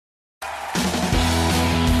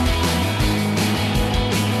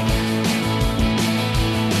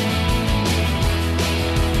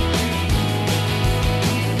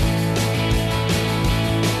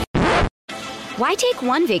Why take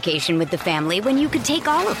one vacation with the family when you could take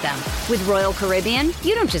all of them? With Royal Caribbean,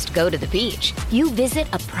 you don't just go to the beach. You visit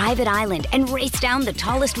a private island and race down the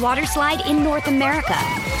tallest water slide in North America.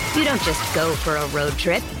 You don't just go for a road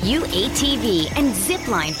trip. You ATV and zip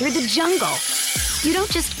line through the jungle. You don't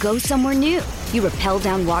just go somewhere new. You rappel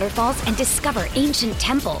down waterfalls and discover ancient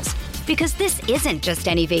temples. Because this isn't just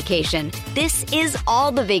any vacation. This is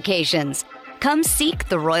all the vacations. Come seek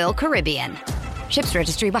the Royal Caribbean. Ships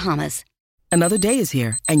Registry, Bahamas. Another day is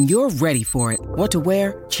here, and you're ready for it. What to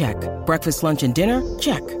wear? Check. Breakfast, lunch, and dinner?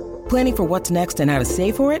 Check. Planning for what's next and how to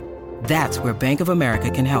save for it? That's where Bank of America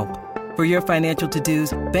can help. For your financial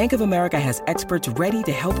to-dos, Bank of America has experts ready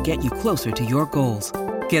to help get you closer to your goals.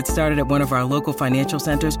 Get started at one of our local financial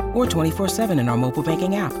centers or 24/7 in our mobile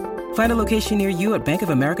banking app. Find a location near you at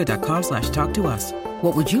bankofamerica.com/talktous.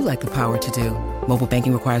 What would you like the power to do? Mobile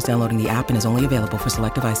banking requires downloading the app and is only available for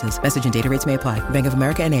select devices. Message and data rates may apply. Bank of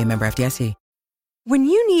America N.A., member FDIC. When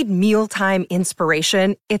you need mealtime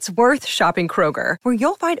inspiration, it's worth shopping Kroger, where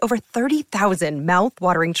you'll find over 30,000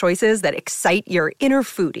 mouth-watering choices that excite your inner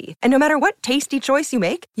foodie. And no matter what tasty choice you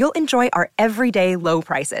make, you'll enjoy our everyday low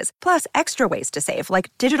prices, plus extra ways to save,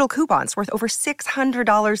 like digital coupons worth over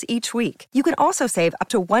 $600 each week. You can also save up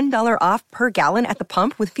to $1 off per gallon at the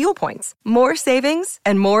pump with fuel points. More savings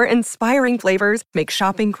and more inspiring flavors make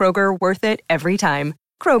shopping Kroger worth it every time.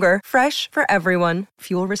 Kroger, fresh for everyone.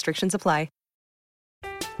 Fuel restrictions apply.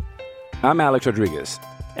 I'm Alex Rodriguez.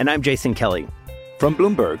 And I'm Jason Kelly. From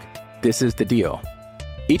Bloomberg, this is The Deal.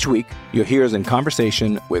 Each week, you'll hear us in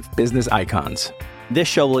conversation with business icons. This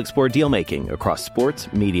show will explore deal-making across sports,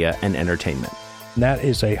 media, and entertainment. That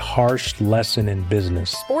is a harsh lesson in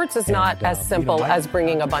business. Sports is not as simple as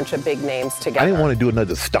bringing a bunch of big names together. I didn't want to do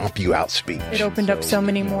another stomp you out speech. It opened up so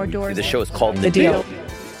many more doors. The show is called The Deal.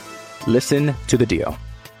 Listen to The Deal.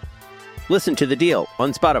 Listen to The Deal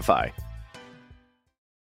on Spotify.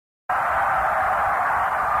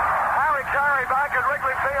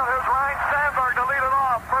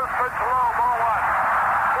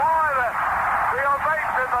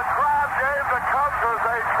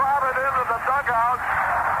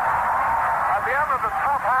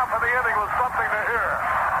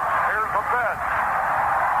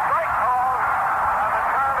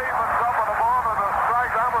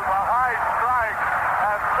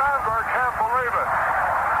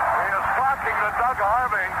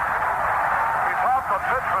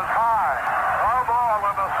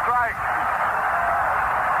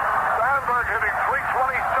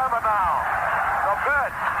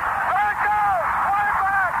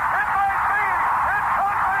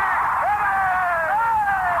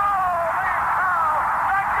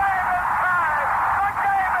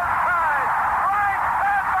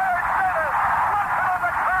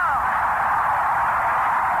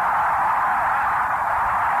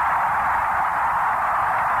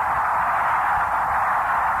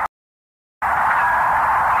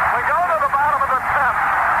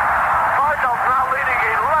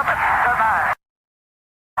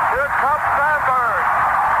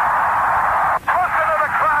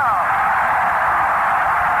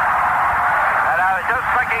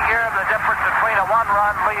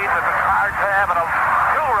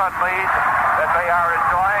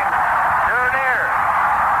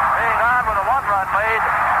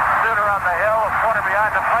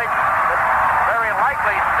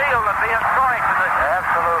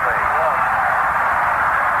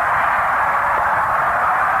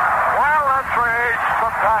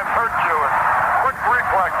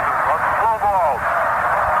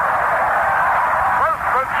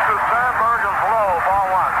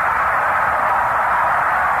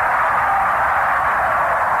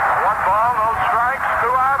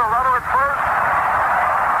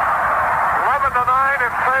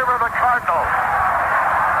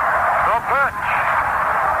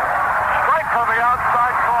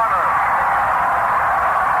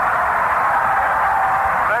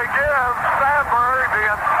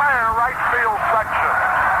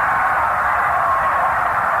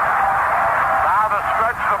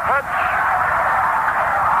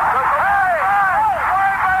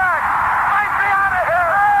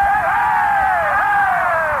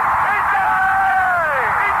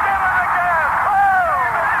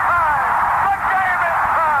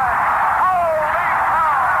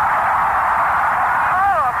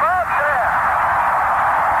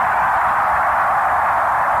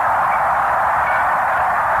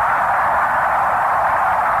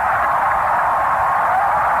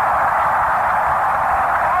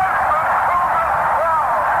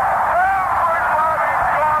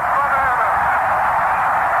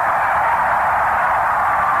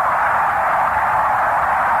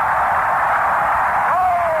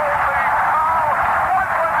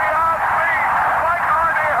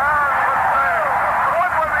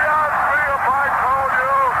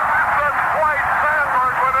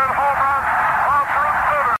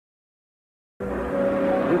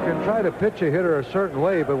 try to pitch a hitter a certain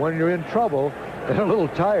way, but when you're in trouble and a little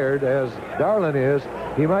tired, as Darlin is,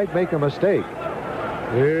 he might make a mistake.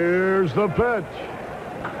 Here's the pitch.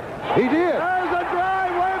 He did. There's a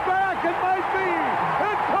drive way back. It might be.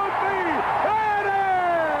 It could be. It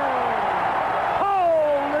is.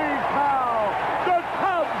 Holy cow. The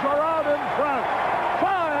Cubs are out in front.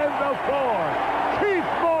 5-4. Keith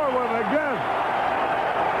Moreland again.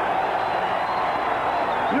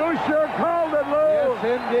 You sure called it, Lou. Yes,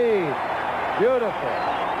 indeed. Beautiful.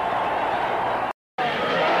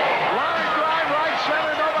 Line drive right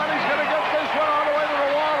center. Nobody's going to get this one all the way to the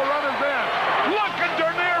wall. The runner's in. Look at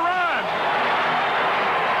Dernier run.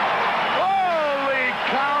 Holy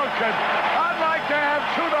cow. I'd like to have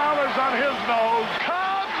 $2 on his nose.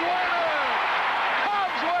 Cubs win it.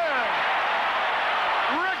 Cubs win.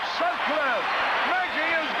 Rick Sutcliffe making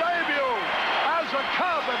his debut as a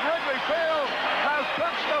Cub at Wrigley Field has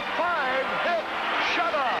pitched a 5-hit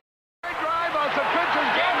shutout. Drive out the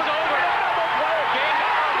pitcher's game is over.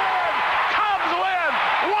 Cubs win.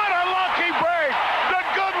 What a lucky break. The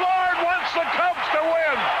good Lord wants the Cubs to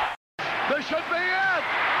win. This should be it.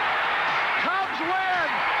 Cubs win.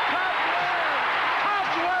 Cubs win.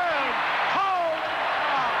 Cubs win. Holy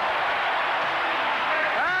cow.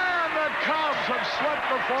 And the Cubs have swept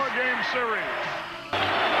the 4-game series.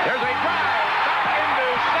 There's a drive back into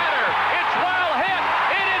center. It's well hit.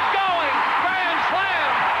 It is going. Grand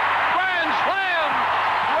slam. Grand slam.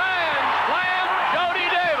 Grand slam. Jody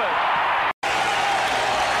Davis.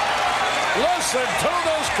 Listen to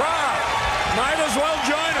this crowd. Might as well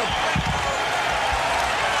join them.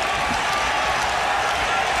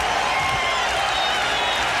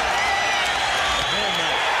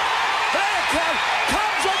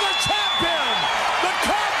 Cubs are the champion. The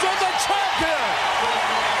Cubs are the champion.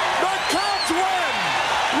 The Cubs win.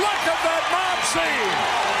 Look at that mob scene.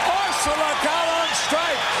 Orsulak out on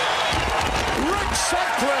strike. Rick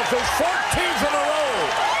Sutcliffe is 14th in a row.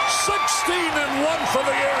 16-1 for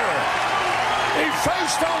the year. He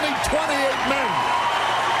faced only 28 men.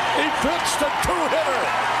 He pitched a 2-hitter.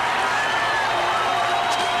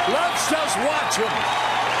 Let's just watch him.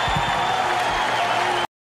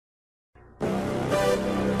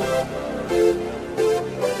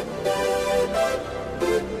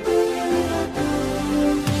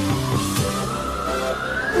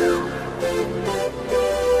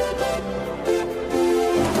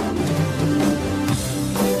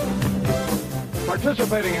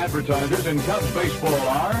 Participating advertisers in Cubs baseball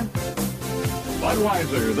are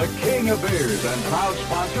Budweiser, the king of beers and proud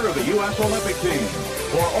sponsor of the U.S. Olympic team.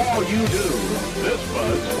 For all you do, this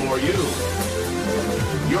Bud's for you.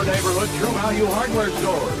 Your neighborhood True Value hardware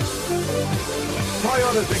stores.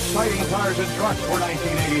 Toyota's exciting cars and trucks for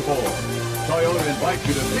 1984. Toyota invites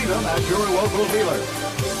you to see them at your local dealer.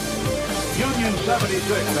 Union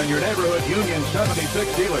 76 and your neighborhood Union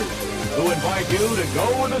 76 dealers, who invite you to go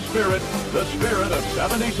with the spirit of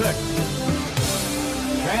 76.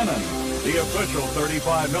 Canon, the official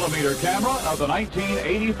 35mm camera of the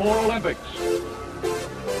 1984 Olympics.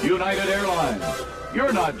 United Airlines,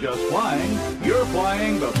 you're not just flying, you're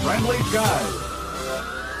flying the friendly skies.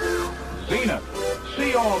 Zenith,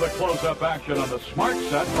 see all the close-up action on the Smart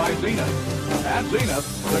Set by Zenith. At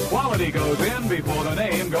Zenith, the quality goes in before the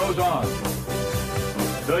name goes on.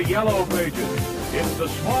 The Yellow Pages, it's the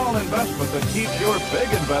small investment that keeps your big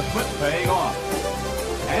investment paying off.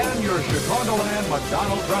 And your Chicagoland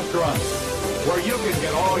McDonald's restaurant, where you can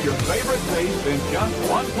get all your favorite tastes in just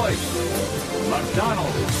one place.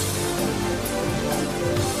 McDonald's.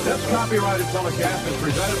 This copyrighted telecast is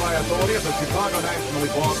presented by authority of the Chicago National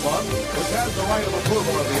League Ball Club, which has the right of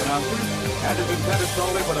approval of the announcers and is intended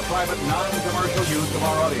solely for the private, non-commercial use of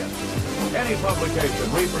our audience. Any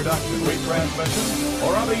publication, reproduction, retransmission,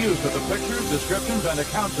 or other use of the pictures, descriptions, and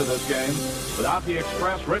accounts of this game without the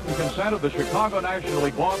express written consent of the Chicago National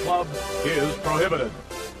League Ball Club is prohibited.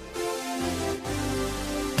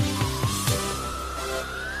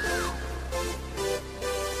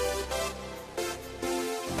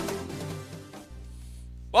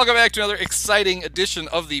 Welcome back to another exciting edition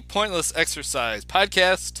of the Pointless Exercise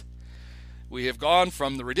podcast. We have gone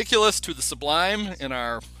from the ridiculous to the sublime in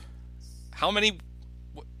our, how many,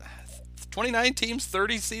 29 teams,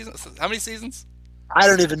 30 seasons? How many seasons? I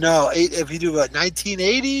don't even know. If you do what,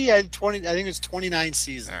 1980 and 20, I think it's 29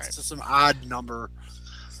 seasons. Right. It's just some odd number.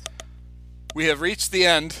 We have reached the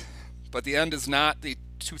end, but the end is not the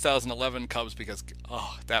 2011 Cubs because,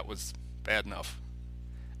 that was bad enough.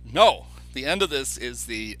 No. The end of this is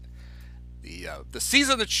the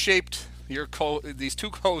season that shaped these two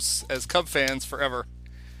hosts as Cub fans forever.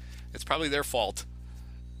 It's probably their fault.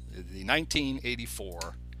 The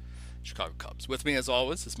 1984 Chicago Cubs. With me, as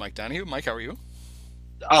always, is Mike Donahue. Mike, how are you?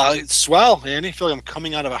 It's swell, Andy. I feel like I'm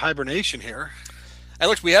coming out of a hibernation here. Hey,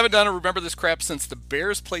 look, we haven't done a Remember This Crap since the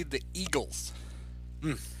Bears played the Eagles.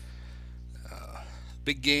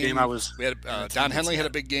 Big game. We had Don Henley had a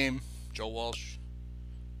big game. Joe Walsh.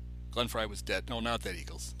 Glenn Fry was dead. No, not that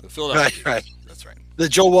Eagles. The Philadelphia. Right. That's right. The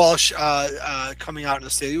Joe Walsh coming out in the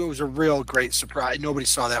stadium, it was a real great surprise. Nobody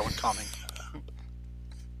saw that one coming.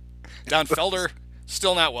 Don Felder,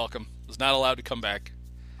 still not welcome. Was not allowed to come back.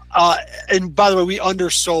 And by the way, we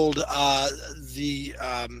undersold the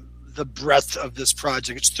breadth of this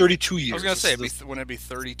project. It's 32 years. I was going to say, wouldn't it be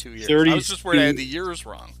 32 years? 30, I was just worried I had the years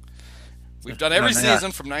wrong. We've done every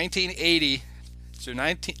season from 1980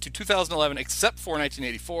 to 2011, except for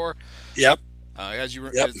 1984. Yep. As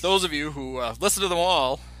those of you who listen to them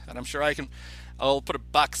all, and I'm sure I'll put a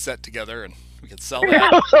box set together and we can sell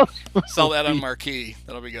that on Marquee.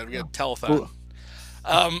 That'll be good. We got a telethon.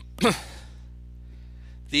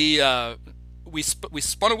 We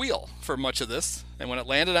spun a wheel for much of this, and when it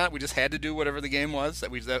landed on it, we just had to do whatever the game was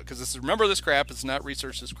because this is Remember This Crap. It's not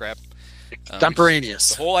Research This Crap.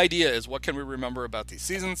 Extemporaneous. The whole idea is what can we remember about these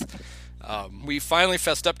seasons. We finally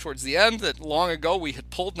fessed up towards the end that long ago we had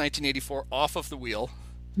pulled 1984 off of the wheel.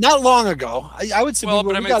 Not long ago. I would say. Well,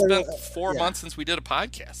 but it's been 4 months since we did a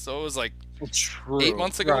podcast, so it was like 8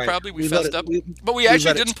 months ago probably we fessed up. But we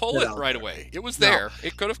actually didn't pull it right away. It was there. No.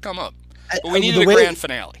 It could have come up. But we needed a grand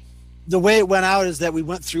finale. The way it went out is that we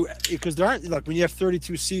went through, because there aren't, look, when you have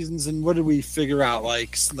 32 seasons, and what did we figure out?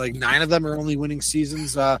 Like 9 of them are only winning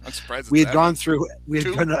seasons. I'm surprised. We had gone through, we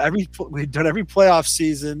had done every playoff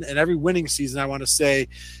season and every winning season, I want to say,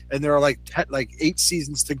 and there are like 8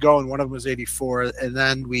 seasons to go, and one of them was 84. And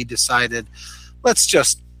then we decided, let's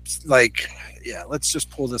just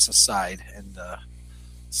pull this aside and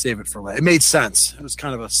save it for later. It made sense. It was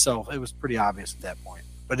kind of it was pretty obvious at that point,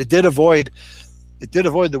 but it did avoid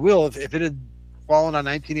the wheel. If it had fallen on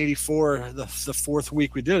 1984, the fourth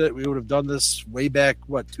week we did it, we would have done this way back,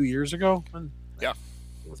 2 years ago? Yeah.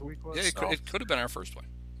 It could have been our first one.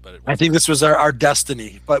 But I think this was our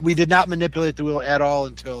destiny. But we did not manipulate the wheel at all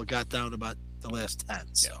until it got down to about the last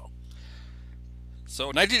 10. So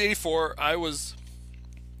 1984, I was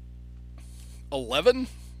 11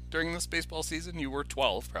 during this baseball season. You were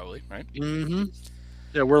 12, probably, right? Mm-hmm.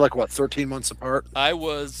 Yeah, we're 13 months apart. I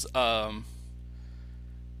was...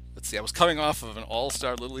 Let's see, I was coming off of an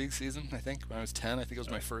all-star Little League season, I think, when I was 10. I think it was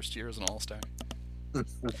my first year as an all-star.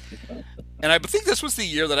 And I think this was the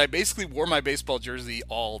year that I basically wore my baseball jersey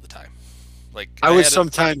all the time.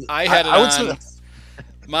 I had it on.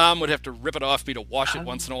 Mom would have to rip it off me to wash it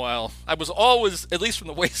once in a while. I was always, at least from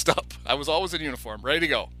the waist up, I was always in uniform, ready to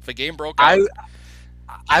go. If a game broke out.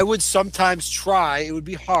 I would sometimes try. It would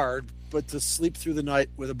be hard, but to sleep through the night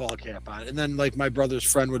with a ball cap on. And then, my brother's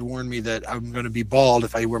friend would warn me that I'm going to be bald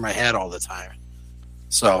if I wear my hat all the time.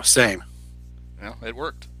 So, same. Well, it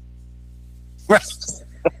worked.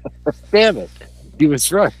 Damn it. He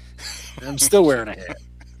was right. I'm still wearing a hat.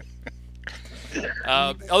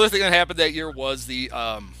 Other thing that happened that year was the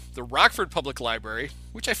Rockford Public Library,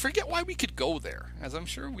 which I forget why we could go there, as I'm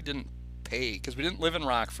sure we didn't pay, because we didn't live in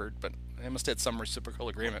Rockford, but they must have had some reciprocal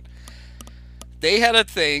agreement. They had a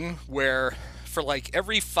thing where for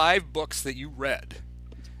every 5 books that you read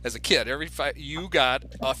as a kid, you got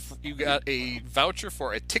a voucher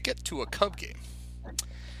for a ticket to a Cub game.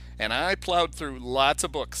 And I plowed through lots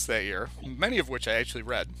of books that year, many of which I actually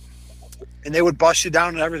read. And they would bust you down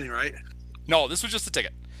and everything, right? No, this was just a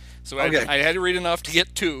ticket. So okay. I had to read enough to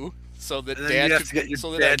get 2, so that Dad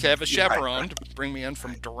could have a chaperone to bring me in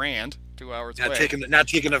from Durand. 2 hours away. Not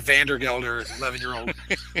taking a Vandergelder 11-year-old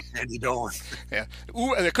Andy Dolan. Yeah,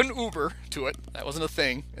 they couldn't Uber to it. That wasn't a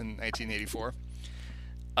thing in 1984.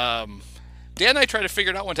 Dad and I tried to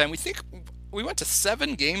figure it out one time. We think we went to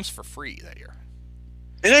 7 games for free that year.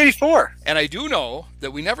 In 84. And I do know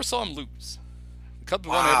that we never saw them lose. The Cubs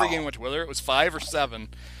won every game we went to, whether it was 5 or 7,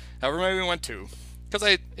 however many we went to.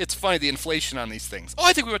 Because it's funny, the inflation on these things. Oh,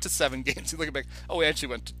 I think we went to 7 games. You look back. Oh, we actually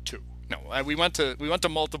went to 2. No, we went to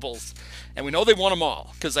multiples, and we know they won them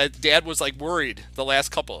all because Dad was worried the last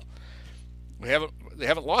couple. They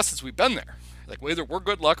haven't lost since we've been there. Whether we're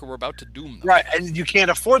good luck or we're about to doom them. Right, and you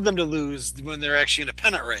can't afford them to lose when they're actually in a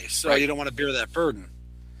pennant race, so You don't want to bear that burden.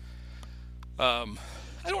 I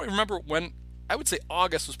don't remember when. I would say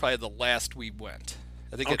August was probably the last we went.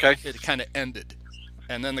 I think it kind of ended,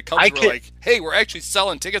 and then the Cubs were like, "Hey, we're actually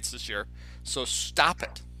selling tickets this year, so stop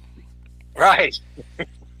it." Right.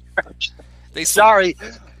 Sorry,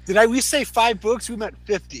 we say 5 books? We meant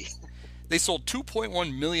 50. They sold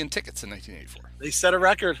 2.1 million tickets in 1984. They set a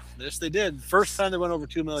record. Yes, they did. First time they went over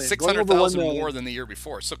 2 million. 600,000 more than the year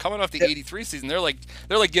before. So coming off the 83 season, they're like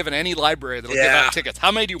giving any library that'll give out tickets.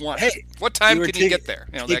 How many do you want? Hey, what time can you get there?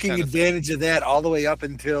 Taking that kind of advantage of that all the way up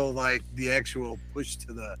until like the actual push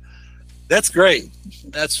to the. That's great.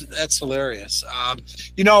 That's hilarious. I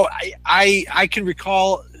can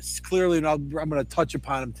recall clearly, and I'm going to touch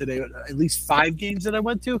upon them today. At least 5 games that I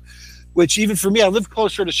went to, which even for me, I lived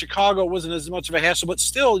closer to Chicago. It wasn't as much of a hassle, but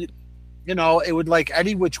still. It would like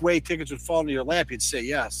any which way tickets would fall into your lap. You'd say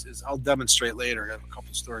yes. I'll demonstrate later. I have a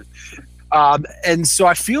couple stories. And so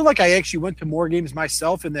I feel like I actually went to more games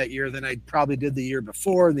myself in that year than I probably did the year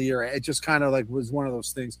before. And the year it just kind of like was one of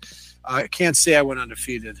those things. I can't say I went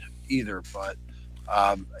undefeated either, but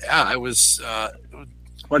it was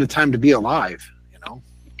quite a time to be alive.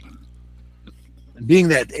 And being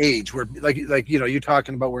that age where like you're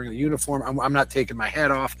talking about wearing a uniform. I'm not taking my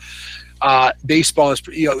hat off. Baseball is,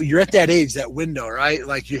 you're at that age, that window, right?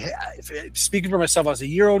 Like speaking for myself, I was a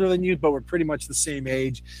year older than you, but we're pretty much the same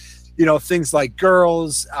age. Things like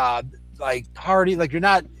girls, like party, like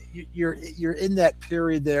you're in that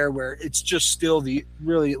period there where it's just still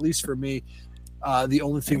really, at least for me, the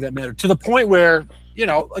only thing that mattered, to the point where,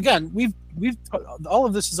 again, we've all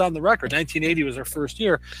of this is on the record. 1980 was our first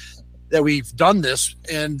year that we've done this.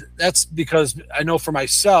 And that's because I know for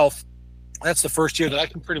myself, that's the first year that I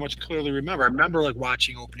can pretty much clearly remember. I remember like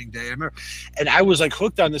watching opening day. And I was like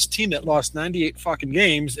hooked on this team that lost 98 fucking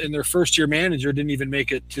games, and their first year manager didn't even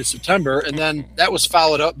make it to September. And then that was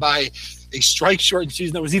followed up by a strike shortened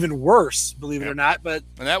season that was even worse, believe it or not. And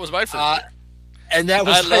that was my first year. And that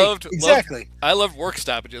was I loved work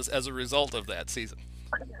stoppages as a result of that season.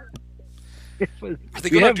 Are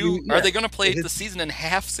they going to play the season in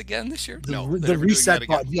halves again this year? No, the reset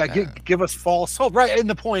button. Yeah, give us false hope, right? And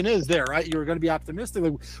the point is there, right? You were going to be optimistic.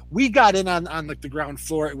 Like, we got in on like the ground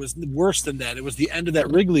floor. It was worse than that. It was the end of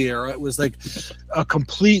that Wrigley era. It was like a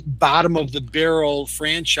complete bottom of the barrel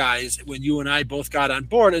franchise when you and I both got on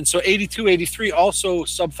board. And so 82, 83 also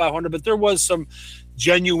sub 500, but there was some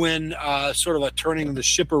genuine sort of a turning the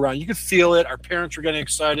ship around. You could feel it. Our parents were getting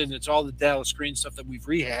excited, and it's all the Dallas Green stuff that we've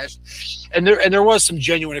rehashed. And there was some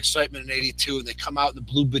genuine excitement in 82, and they come out in the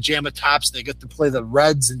blue pajama tops, and they get to play the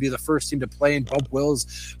Reds and be the first team to play, and Bump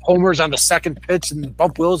Wills homers on the second pitch. And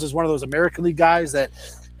Bump Wills is one of those American League guys that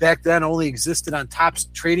back then only existed on Topps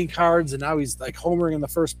trading cards, and now he's like homering in the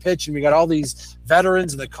first pitch. And we got all these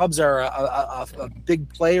veterans, and the Cubs are a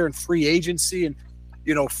big player in free agency, and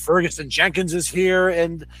Ferguson Jenkins is here,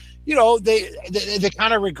 and they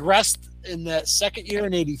kind of regressed in that second year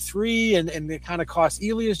in 83, and it kind of cost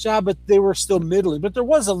Elias' job, but they were still middling. But there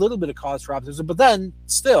was a little bit of cause for optimism. But then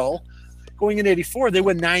still, going in 84, they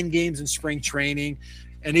win 9 games in spring training,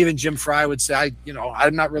 and even Jim Fry would say,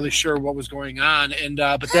 I'm not really sure what was going on. And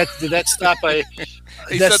but did that stop by?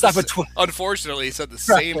 Unfortunately, he said the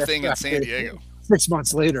same thing in San Diego. 6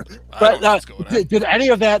 months later. But did any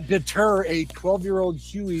of that deter a 12-year-old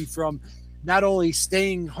Huey from not only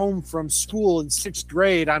staying home from school in 6th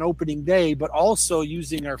grade on opening day, but also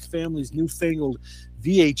using our family's newfangled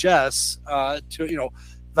VHS to,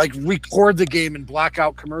 record the game and block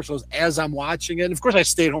out commercials as I'm watching it? And of course, I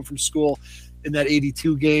stayed home from school in that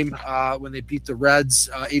 82 game when they beat the Reds.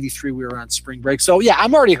 83, we were on spring break. So, yeah,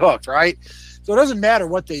 I'm already hooked, right? So it doesn't matter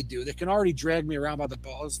what they do. They can already drag me around by the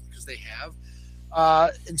balls because they have.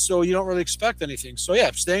 And so you don't really expect anything. So,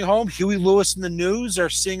 yeah, staying home. Huey Lewis and the News are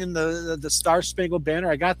singing the Star Spangled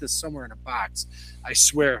Banner. I got this somewhere in a box, I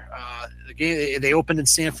swear. The game, they opened in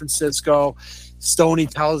San Francisco. Stoney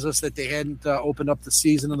tells us that they hadn't opened up the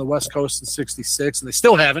season on the West Coast in 66, and they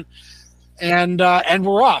still haven't. And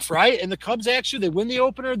we're off, right? And the Cubs, actually, they win the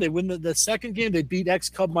opener. They win the second game. They beat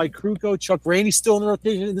ex-Cub Mike Krukow. Chuck Rainey's still in the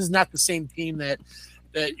rotation. This is not the same team that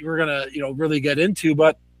you're going to, really get into,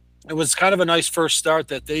 but it was kind of a nice first start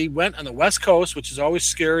that they went on the West Coast, which is always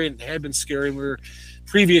scary and had been scary in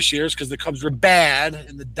previous years because the Cubs were bad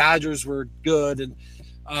and the Dodgers were good, and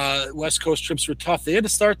West Coast trips were tough. They had to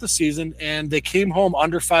start the season, and they came home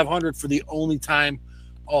under 500 for the only time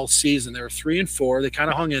all season. They were 3-4. They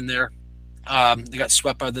kind of hung in there. They got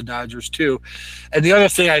swept by the Dodgers too. And the other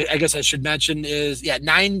thing I guess I should mention is,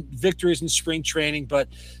 9 victories in spring training, but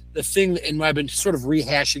the thing, and I've been sort of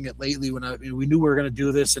rehashing it lately when we knew we were going to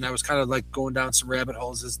do this, and I was kind of like going down some rabbit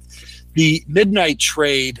holes, is the midnight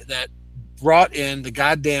trade that brought in the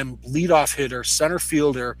goddamn leadoff hitter, center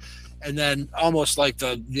fielder, and then almost like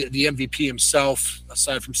the MVP himself,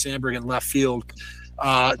 aside from Sandberg in left field.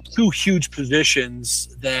 2 huge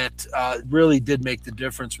positions that really did make the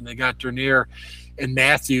difference when they got Dernier and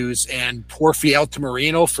Matthews, and poor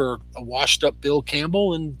Altamirano for a washed-up Bill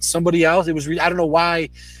Campbell and somebody else. It was I don't know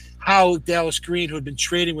how Dallas Green, who had been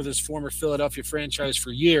trading with his former Philadelphia franchise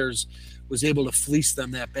for years, was able to fleece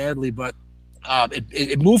them that badly. But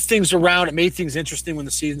it moved things around. It made things interesting when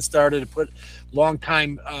the season started. It put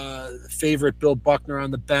longtime favorite Bill Buckner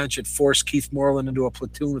on the bench. It forced Keith Moreland into a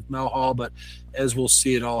platoon with Mel Hall. But as we'll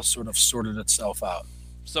see, it all sort of sorted itself out.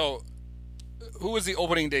 So, who was the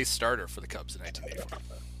opening day starter for the Cubs in 1984?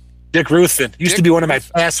 Dick Ruthven. Used to be one of my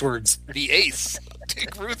passwords. The ace,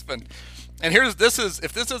 Dick Ruthven. And if this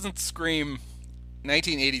doesn't scream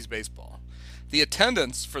 1980s baseball, the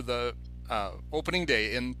attendance for the opening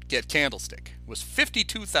day at Candlestick was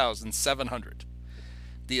 52,700.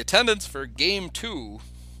 The attendance for Game 2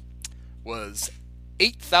 was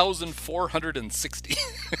 8,460.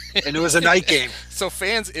 And it was a night game. So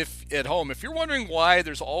fans, if at home, if you're wondering why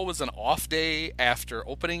there's always an off day after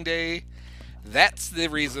opening day, that's the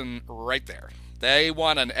reason right there. They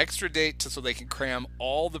want an extra date so they can cram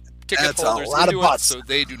all the ticket holders into it, so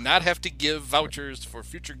they do not have to give vouchers for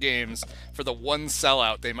future games for the one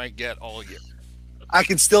sellout they might get all year. I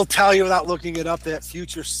can still tell you without looking it up that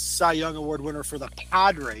future Cy Young Award winner for the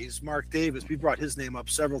Padres, Mark Davis, we brought his name up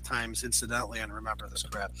several times incidentally, and remember this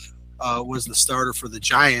crap, was the starter for the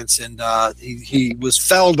Giants, and he was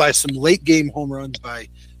felled by some late game home runs by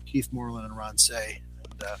Keith Moreland and Ron Cey.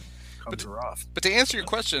 Cubs were off. But to answer your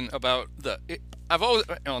question about I've always,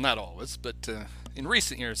 well, not always, but in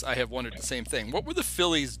recent years, I have wondered the same thing. What were the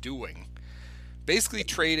Phillies doing? Basically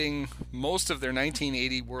trading most of their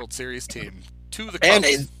 1980 World Series team to the Cubs.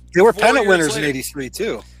 And they were pennant winners in '83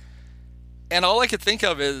 too. And all I could think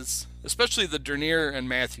of is, especially the Dernier and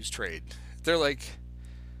Matthews trade. They're like,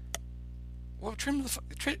 well,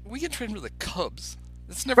 we can trade him to the Cubs.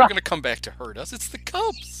 It's never going to come back to hurt us. It's the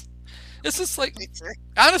Cubs. It's just like,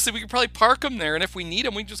 honestly, we could probably park them there, and if we need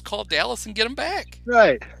them, we can just call Dallas and get them back.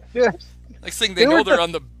 Right. Yeah. Next thing they know, they're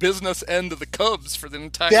on the business end of the Cubs for the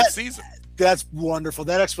entire season. That's wonderful.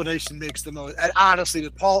 That explanation makes the most. And honestly,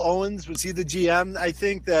 Paul Owens, was he the GM, I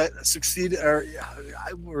think, that succeeded, or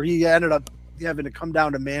he ended up having to come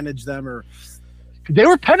down to manage them, or they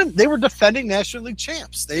were defending National League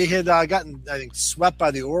champs. They had gotten, I think, swept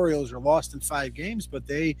by the Orioles or lost in 5 games, but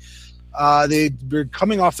they were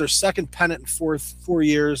coming off their second pennant in 4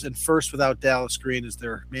 years, and first without Dallas Green as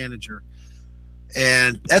their manager.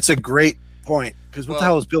 And that's a great point, because what the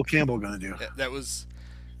hell is Bill Campbell going to do? That was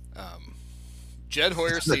Jed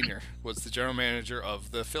Hoyer Sr. was the general manager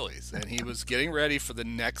of the Phillies, and he was getting ready for the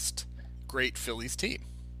next great Phillies team.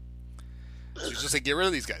 So he's just like, get rid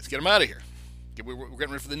of these guys. Get them out of here. We're getting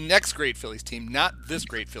ready for the next great Phillies team, not this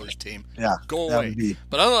great Phillies team. Yeah, go away.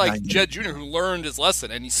 But unlike Jed Jr., who learned his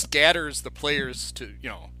lesson, and he scatters the players to,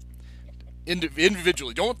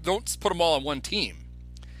 individually. Don't put them all on one team.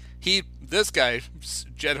 This guy,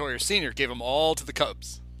 Jed Hoyer Sr., gave them all to the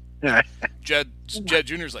Cubs. Jed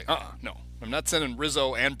Jr.'s like, no. I'm not sending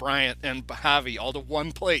Rizzo and Bryant and Javi all to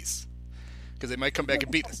one place because they might come back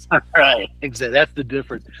and beat us. Right, exactly. That's the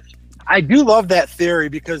difference. I do love that theory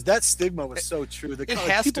because that stigma was so true. It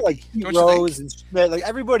has people to like Pete Rose and Schmidt, like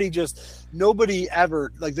nobody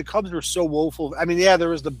ever, like the Cubs were so woeful. I mean, yeah, there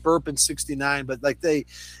was the burp in '69, but like that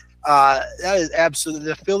is absolutely,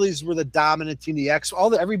 the Phillies were the dominant team.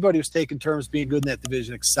 Everybody was taking turns being good in that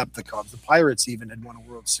division except the Cubs. The Pirates even had won a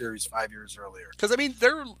World Series 5 years earlier. Because I mean,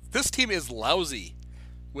 this team is lousy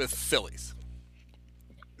with Phillies.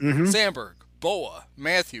 Mm-hmm. Sandberg, Boa,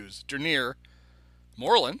 Matthews, Dernier,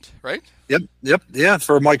 Moreland, right? Yep. Yeah,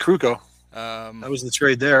 for Mike Krukow. That was the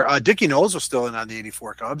trade there. Dickie Knowles was still in on the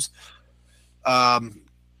 '84 Cubs. Then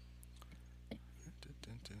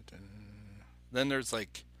there's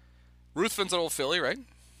like Ruthven's an old Philly, right?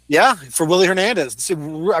 Yeah, for Willie Hernandez. See,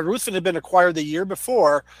 Ruthven had been acquired the year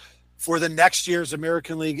before for the next year's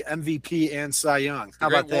American League MVP and Cy Young. How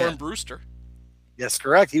about that? Warren Brewster. Yes,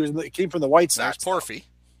 correct. He came from the White Sox. There's Porfy.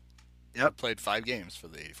 Yep. Played 5 games for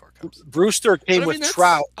the '84 Cubs. Brewster came with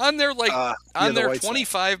Trout on their on their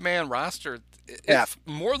 25-man roster.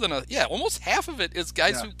 Almost half of it is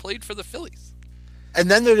guys who played for the Phillies. And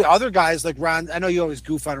then there are other guys like Ron. I know you always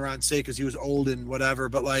goof on Ron Cey because he was old and whatever,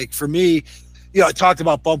 but like for me, I talked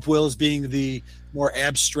about Bump Wills being the more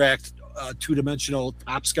abstract, two-dimensional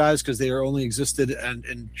tops guys because they only existed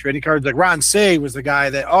in trading cards. Like Ron Cey was the guy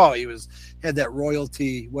that had that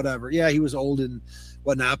royalty, whatever. Yeah, he was old and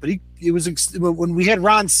whatnot, but he was when we had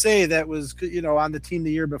Ron Cey that was on the team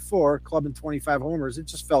the year before, clubbing 25 homers. It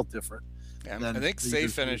just felt different. Yeah, I think Cey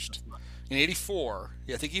finished in '84.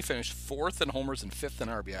 Yeah, I think he finished 4th in homers and 5th in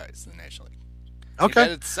RBIs in the National League. Okay,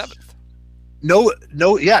 he 7th. No,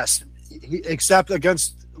 yes, except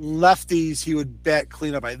against lefties he would bat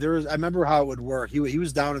cleanup. I remember how it would work. He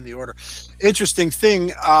was down in the order. Interesting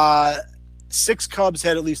thing, 6 Cubs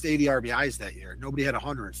had at least 80 RBIs that year. Nobody had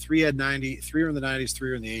 100. 3 had 90. 3 were in the 90s. 3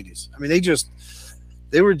 were in the 80s. I mean, they just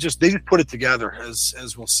put it together,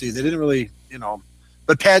 as we'll see. They didn't really,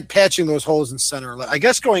 but patching those holes in center. I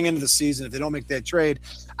guess going into the season, if they don't make that trade,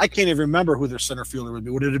 I can't even remember who their center fielder would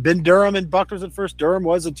be. Would it have been Durham and Buckner's at first? Durham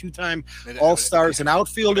was a 2-time All-Stars and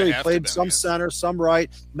outfielder. He played some center, some right.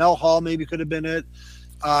 Mel Hall maybe could have been it.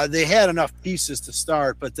 They had enough pieces to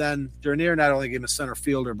start, but then Dernier not only gave him a center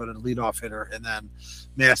fielder, but a leadoff hitter, and then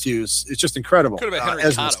Matthews. It's just incredible. Could have been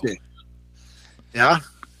Henry Cotto. Yeah.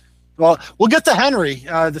 Well, we'll get to Henry,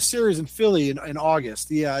 the series in Philly in August.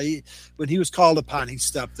 When he was called upon, he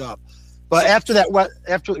stepped up. But after that,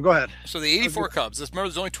 go ahead. So the 84 Cubs, remember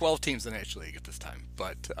there's only 12 teams in the National League at this time,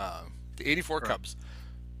 but the 84 Cubs,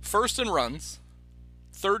 first in runs,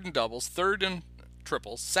 third in doubles, third in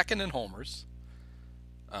triples, second in homers,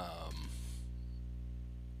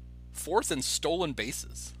 fourth in stolen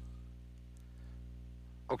bases.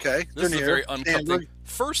 Okay. This is a very uncommon thing.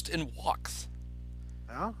 First in walks.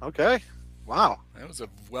 Oh, okay. Wow. That was a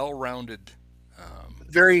well-rounded...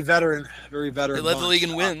 Very veteran. They led the league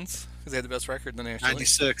in wins because they had the best record in the National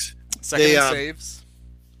 96. League. Second in saves.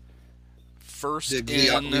 First in...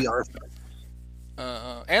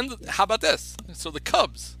 and how about this? So the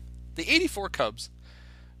Cubs, the 84 Cubs,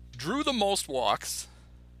 drew the most walks,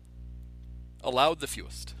 allowed the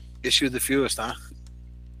fewest. Issued the fewest, huh?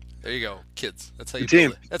 There you go, kids. That's how you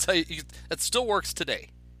build it. That's how you. That still works today.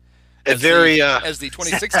 As the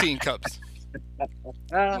 2016 Cubs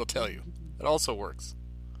will tell you, it also works.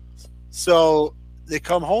 So they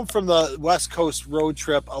come home from the West Coast road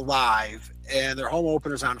trip alive, and their home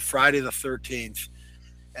opener's on Friday the 13th.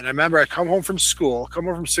 And I remember I come home from school,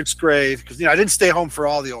 6th grade, because I didn't stay home for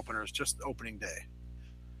all the openers, just opening day.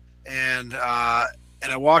 And I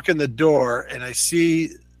walk in the door and I see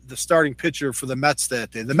the starting pitcher for the Mets that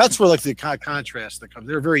day. The Mets were like the contrast that comes.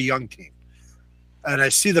 They're a very young team. And I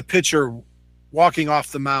see the pitcher walking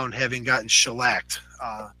off the mound having gotten shellacked.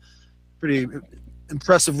 Pretty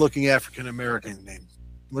impressive looking African American name.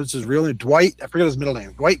 What's his real name? Dwight. I forget his middle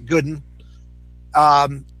name. Dwight Gooden.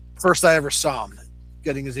 First I ever saw him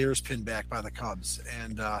getting his ears pinned back by the Cubs.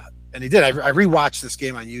 And he did. I rewatched this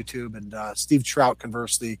game on YouTube, and Steve Trout,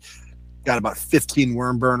 conversely, got about 15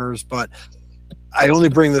 worm burners. But I only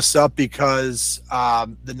bring this up because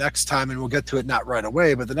the next time, and we'll get to it not right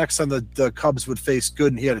away, but the next time the Cubs would face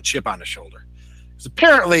Gooden, he had a chip on his shoulder. Because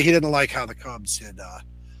apparently he didn't like how the Cubs had,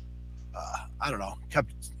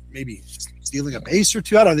 kept maybe stealing a base or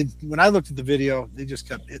two. I don't think. When I looked at the video, they just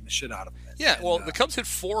kept hitting the shit out of him. Yeah, well, the Cubs hit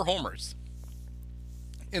 4 homers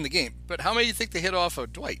in the game. But how many do you think they hit off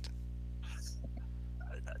of Dwight?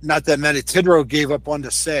 Not that many. Tidrow gave up one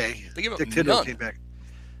to Say. They gave up Dick Tidrow none. Came back.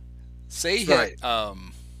 Say hit.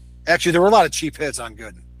 Actually, there were a lot of cheap hits on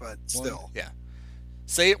Gooden, but still. Yeah.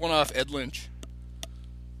 Say it went off Ed Lynch.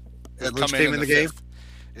 Ed Lynch came in the game.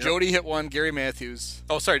 Yep. Jody hit one. Gary Matthews.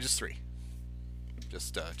 Oh, sorry, just 3.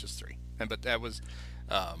 Just 3. But that was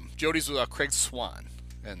Jody's was off Craig Swan,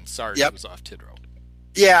 and Sarge was off Tidrow.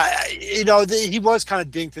 Yeah, he was kind of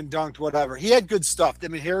dinked and dunked, whatever. He had good stuff. I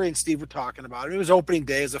mean, Harry and Steve were talking about it. It was opening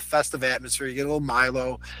day. It was a festive atmosphere. You get a little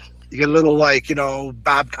Milo. You get a little,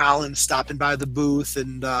 Bob Collins stopping by the booth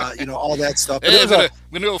and, all that stuff. Hey, I'm going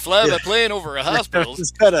to go fly my plane over a hospital. I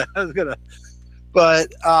was gonna.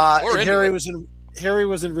 But Harry was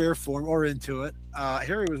in rare form, or into it.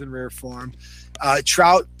 Harry was in rare form.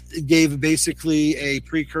 Trout gave basically a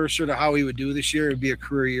precursor to how he would do this year. It would be a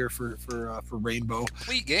career year for Rainbow.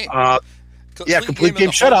 Complete game. Complete game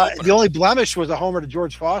shutout. The only blemish was a homer to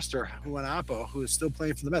George Foster, who went Oppo, who is still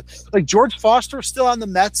playing for the Mets. George Foster still on the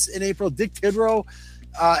Mets in April. Dick Tidrow,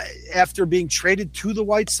 after being traded to the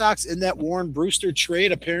White Sox in that Warren Brewster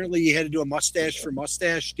trade, apparently he had to do a mustache for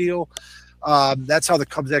mustache deal. That's how the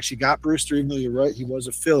Cubs actually got Brewster, even though you're right, he was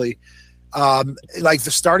a Philly. The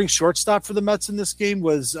starting shortstop for the Mets in this game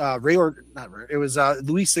was Luis.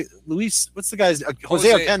 What's the guy's Jose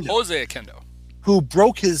Oquendo. Jose Oquendo, who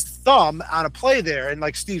broke his thumb on a play there,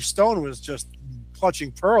 and Steve Stone was just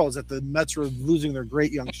clutching pearls that the Mets were losing their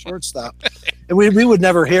great young shortstop, and we would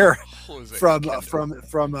never hear from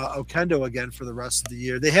Oquendo again for the rest of the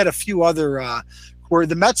year. They had a few other where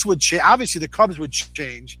the Mets would change. Obviously, the Cubs would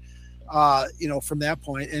change. From that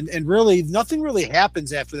point, and really nothing really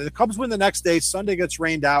happens after that. The Cubs win the next day. Sunday gets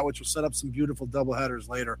rained out, which will set up some beautiful doubleheaders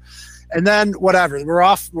later. And then whatever, we're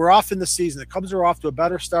off in the season. The Cubs are off to a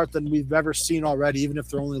better start than we've ever seen already, even if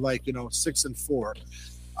they're only 6-4.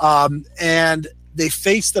 And they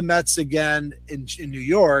face the Mets again in New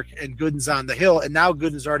York, and Gooden's on the hill, and now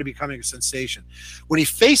Gooden's already becoming a sensation. When he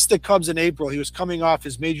faced the Cubs in April, he was coming off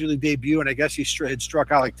his major league debut, and I guess he had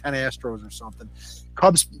struck out like 10 Astros or something.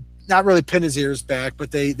 Cubs not really pin his ears back,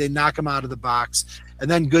 but they knock him out of the box, and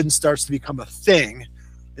then Gooden starts to become a thing.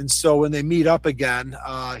 And so when they meet up again,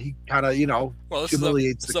 he kind of,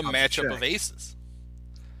 humiliates the matchup of aces.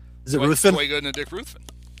 Is it Ruthven? Dwight Gooden and Dick Ruthven.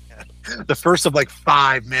 The first of like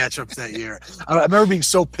 5 matchups that year. I remember being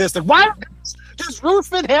so pissed. Like, why does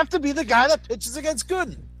Ruthven have to be the guy that pitches against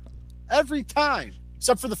Gooden every time,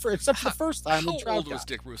 except for the first time? How old was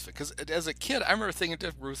Dick Ruthven? Because as a kid, I remember thinking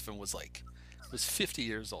Dick Ruthven was 50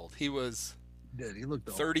 years old. He was. He looked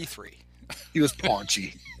old. 33. He was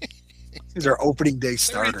paunchy. He's our opening day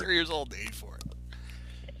starter. 33 years old, age for it.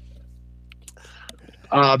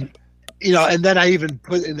 And then I even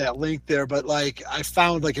put in that link there, but like I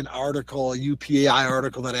found like an article, a UPAI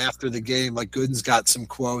article, that after the game, like Gooden's got some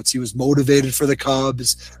quotes. He was motivated for the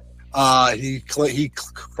Cubs. He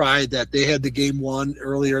cried that they had the game won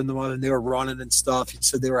earlier in the month and they were running and stuff. He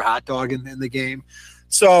said they were hot dogging in the game.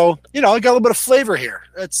 So, I got a little bit of flavor here.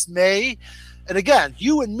 It's May. And again,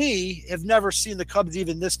 you and me have never seen the Cubs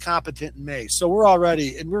even this competent in May. So we're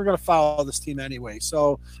already, and we're going to follow this team anyway.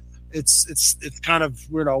 So it's kind of,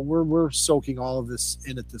 we're soaking all of this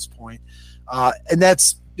in at this point. And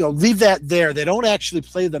that's, leave that there. They don't actually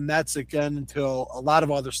play the Mets again until a lot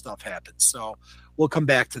of other stuff happens. So we'll come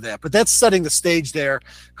back to that. But that's setting the stage there.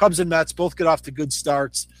 Cubs and Mets both get off to good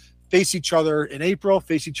starts, face each other in April,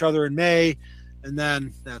 face each other in May. And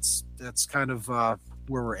then that's kind of where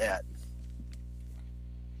we're at.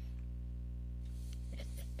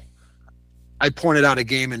 I pointed out a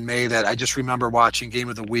game in May that I just remember watching, Game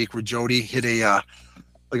of the Week, where Jody hit a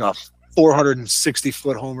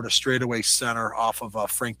 460-foot homer to straightaway center off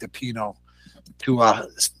of Frank DiPino to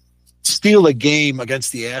steal a game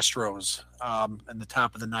against the Astros in the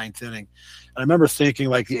top of the 9th inning. And I remember thinking,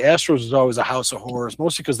 like, the Astros was always a house of horrors,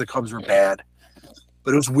 mostly because the Cubs were bad.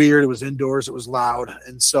 But it was weird. It was indoors. It was loud.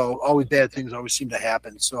 And so always bad things always seem to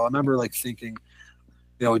happen. So I remember, like, thinking,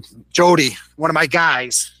 Jody, one of my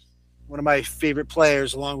guys, one of my favorite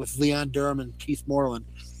players, along with Leon Durham and Keith Moreland.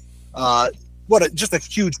 Just a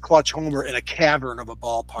huge clutch homer in a cavern of a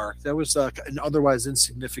ballpark. That was an otherwise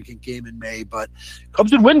insignificant game in May, but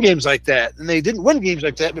Cubs would win games like that, and they didn't win games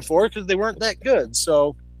like that before because they weren't that good.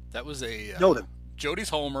 So that was noted. Jody's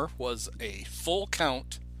homer was a full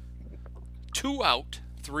count, 2-out,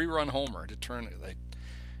 3-run homer to turn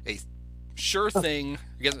a sure thing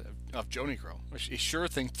against of Joe Negro, a sure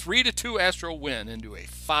thing 3-2 Astro win into a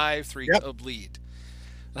 5-3 Cub lead.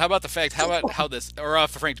 And how about for Frank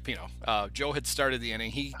DiPino? Joe had started the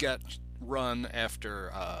inning. He got run after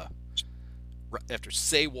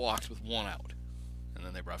Say walked with 1 out, and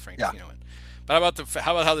then they brought Frank DiPino in. But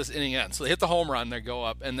how about how this inning ends? So they hit the home run, they go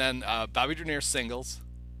up, and then Bobby Dernier singles.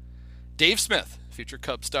 Dave Smith, future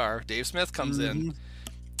Cub star, Dave Smith comes in,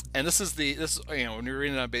 and this is when you're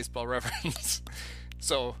reading it on Baseball Reference.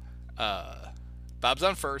 So Bob's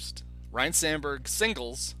on first. Ryan Sandberg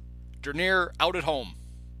singles. Dernier out at home.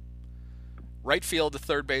 Right field to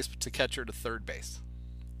third base to catcher to third base.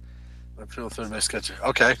 Right field to third base catcher.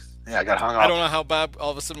 Okay. Yeah, I got hung up. I don't know how Bob all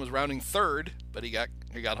of a sudden was rounding third, but he got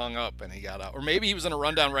hung up and he got out. Or maybe he was in a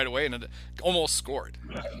rundown right away and it almost scored.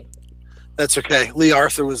 That's okay. Lee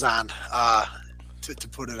Arthur was on to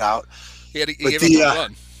put it out. He gave up a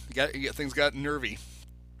run. Things got nervy.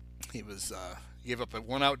 He gave up a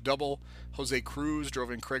 1-out double. Jose Cruz drove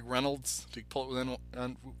in Craig Reynolds to pull it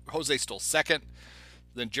within. Jose stole second.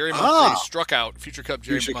 Then Jerry Mumphrey struck out, future Cub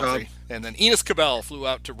Jerry Mumphrey. And then Enos Cabell flew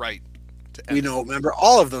out to right. Remember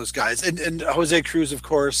all of those guys. And Jose Cruz, of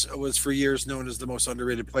course, was for years known as the most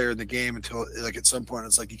underrated player in the game until, like, at some point,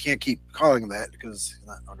 it's like you can't keep calling him that because he's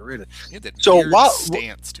not underrated. He had that weird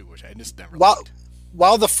stance, too, which I just never liked.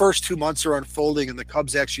 While the first 2 months are unfolding and the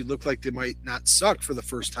Cubs actually look like they might not suck for the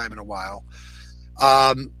first time in a while,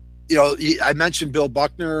 I mentioned Bill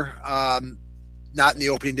Buckner not in the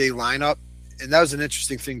opening day lineup, and that was an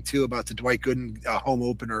interesting thing too about the Dwight Gooden home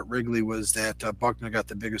opener at Wrigley was that Buckner got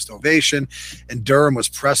the biggest ovation, and Durham was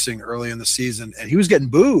pressing early in the season, and he was getting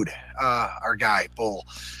booed. Our guy Bull,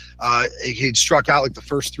 he struck out like the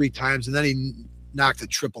first 3 times, and then he knocked a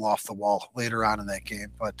triple off the wall later on in that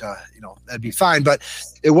game. But that'd be fine. But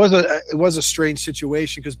it was a strange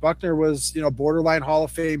situation because Buckner was borderline Hall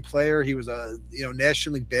of Fame player. He was a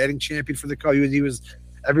National League batting champion for the Cubs. He was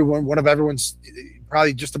one of everyone's,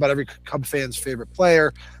 probably just about every Cub fan's favorite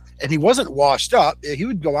player. And he wasn't washed up. He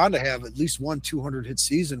would go on to have at least one 200-hit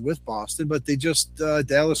season with Boston, but they just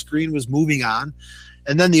Dallas Green was moving on,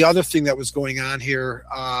 And then the other thing that was going on here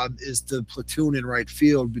is the platoon in right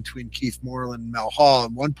field between Keith Moreland and Mel Hall.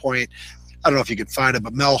 At one point, I don't know if you could find it,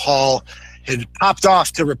 but Mel Hall had popped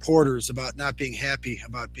off to reporters about not being happy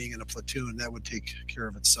about being in a platoon. That would take care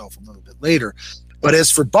of itself a little bit later. But as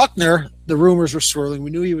for Buckner, the rumors were swirling. We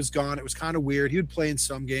knew he was gone. It was kind of weird. He would play in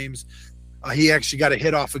some games. He actually got a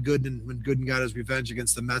hit off of Gooden when Gooden got his revenge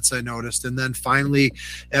against the Mets, I noticed. And then finally,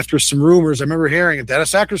 after some rumors, I remember hearing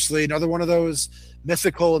Dennis Eckersley, another one of those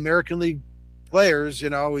mythical American League players, he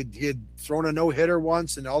had thrown a no-hitter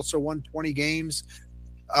once and also won 20 games.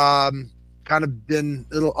 Kind of been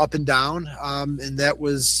a little up and down. And that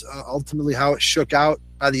was ultimately how it shook out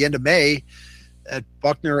by the end of May at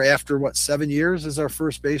Buckner after, 7 years as our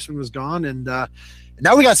first baseman was gone. And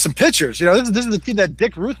now we got some pitchers. This is the team that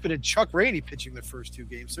Dick Ruthven and Chuck Rainey pitching the first two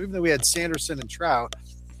games. So even though we had Sanderson and Trout,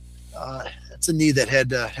 that's a need that had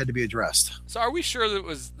to be addressed. So are we sure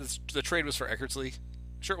that the trade was for Eckersley?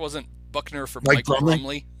 Sure it wasn't Buckner for Mike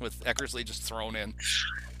Brumley with Eckersley just thrown in?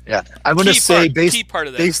 Yeah. I'm going to say key part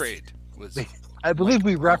of that trade was I believe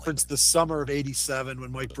we referenced the summer of '87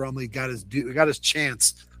 when Mike Brumley got his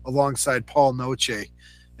chance alongside Paul Noce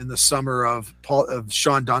in the summer of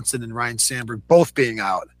Sean Dunston and Ryan Sandberg both being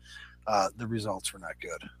out. The results were not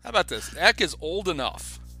good. How about this? Eck is old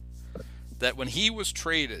enough that when he was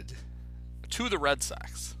traded to the Red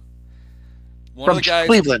Sox,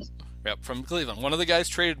 Cleveland. Yep, from Cleveland. One of the guys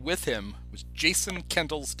traded with him was Jason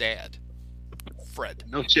Kendall's dad, Fred.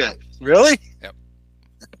 No shit. Really? Yep.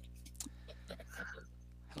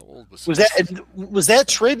 How old was that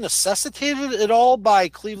trade necessitated at all by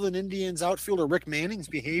Cleveland Indians outfielder Rick Manning's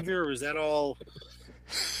behavior, or was that all?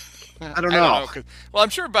 I don't know. Well, I'm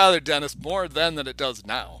sure it bothered Dennis more then than it does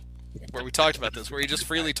now, where we talked about this, where he just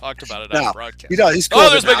freely talked about it on the broadcast. He's cool.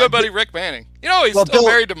 There's my good buddy Rick Manning. He's still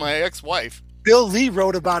married to my ex-wife. Bill Lee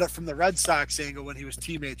wrote about it from the Red Sox angle when he was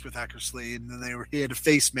teammates with Eckersley, and then he had to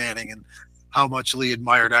face Manning and how much Lee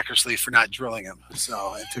admired Eckersley for not drilling him.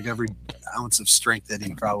 So it took every ounce of strength that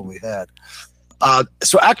he probably had.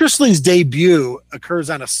 So Eckersley's debut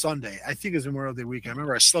occurs on a Sunday. I think it was Memorial Day weekend. I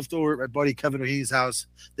remember I slept over at my buddy Kevin O'Hea's house.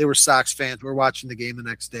 They were Sox fans. We were watching the game the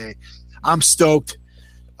next day. I'm stoked.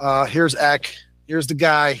 Here's Eck. Here's the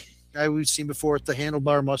guy we've seen before with the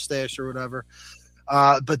handlebar mustache or whatever.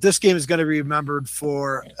 But this game is going to be remembered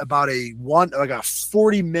for about a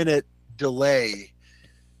 40-minute delay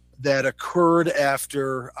that occurred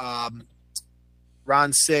after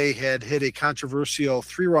Ron Cey had hit a controversial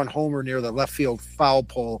 3-run homer near the left field foul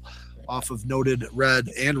pole off of noted red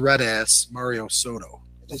ass Mario Soto.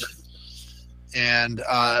 And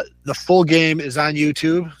the full game is on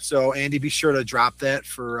YouTube. So Andy, be sure to drop that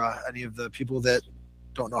for any of the people that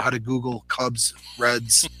don't know how to Google Cubs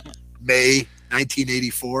Reds May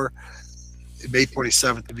 1984. May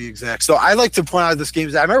 27th to be exact. So I like to point out this game.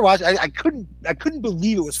 I remember watching. I couldn't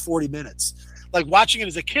believe it was 40 minutes. Like watching it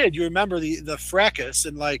as a kid, you remember the fracas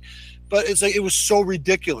and but it's like it was so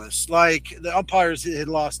ridiculous. Like the umpires had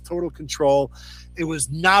lost total control. It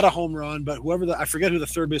was not a home run, but I forget who the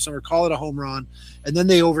third baseman were, call it a home run, and then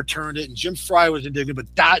they overturned it. And Jim Fry was indignant,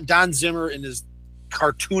 but Don Zimmer in his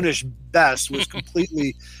cartoonish best was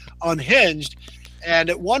completely unhinged.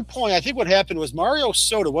 And at one point, I think what happened was Mario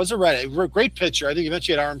Soto was a great pitcher. I think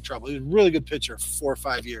eventually had arm trouble. He was a really good pitcher for 4 or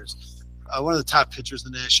 5 years. One of the top pitchers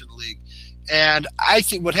in the National League. And I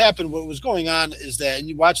think what was going on is that, and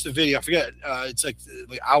you watch the video, I forget, it's like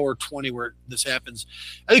hour 20 where this happens.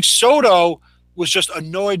 I think Soto was just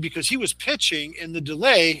annoyed because he was pitching in the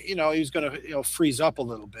delay, he was going to, freeze up a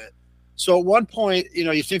little bit. So at one point,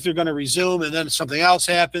 you think they're going to resume and then something else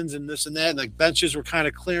happens and this and that. And like benches were kind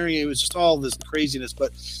of clearing. It was just all this craziness.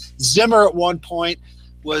 But Zimmer at one point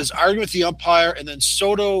was arguing with the umpire, and then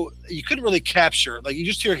Soto, you couldn't really capture. Like you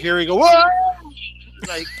just hear Harry go, whoa!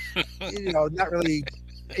 Like, not really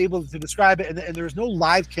able to describe it. And there was no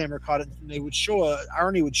live camera caught it. And they would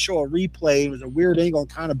Arnie would show a replay. It was a weird angle and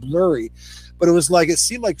kind of blurry. But it was like, it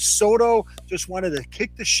seemed like Soto just wanted to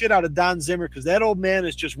kick the shit out of Don Zimmer because that old man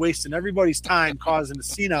is just wasting everybody's time causing a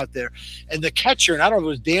scene out there. And the catcher, and I don't know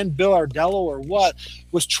if it was Dan Billardello or what,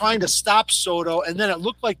 was trying to stop Soto. And then it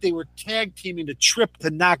looked like they were tag teaming to trip to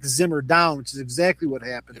knock Zimmer down, which is exactly what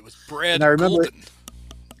happened. It was Brad and I remember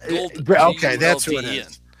Golden. Okay, that's who it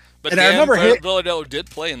is. But Dan Billardello did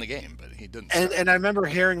play in the game, but he didn't. And I remember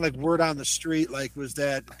hearing word on the street, was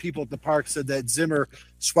that people at the park said that Zimmer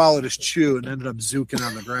swallowed his chew and ended up zooking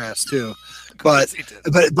on the grass too. But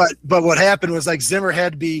what happened was Zimmer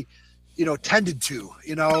had to be, tended to,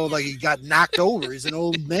 he got knocked over. He's an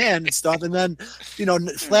old man and stuff. And then,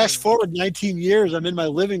 flash forward 19 years, I'm in my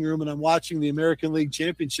living room and I'm watching the American League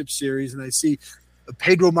Championship Series and I see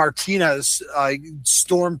Pedro Martinez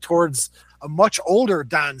stormed towards a much older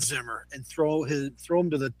Don Zimmer and throw him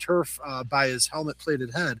to the turf by his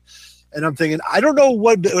helmet-plated head. And I'm thinking, I don't know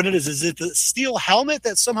what it is. Is it the steel helmet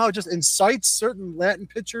that somehow just incites certain Latin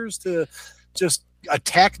pitchers to just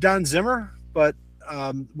attack Don Zimmer? But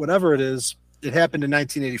whatever it is, it happened in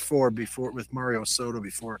 1984 with Mario Soto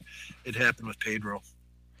before it happened with Pedro.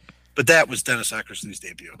 But that was Dennis Eckersley's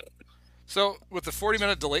debut. So with the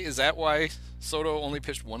 40-minute delay, is that why Soto only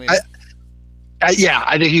pitched 1 inning? Yeah,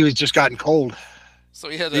 I think he was just gotten cold. So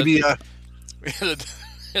he had a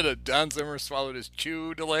Don Zimmer swallowed his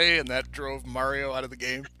chew delay, and that drove Mario out of the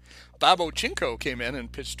game. Bob Ochinko came in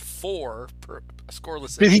and pitched 4 per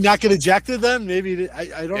scoreless. Did he not get ejected then? Maybe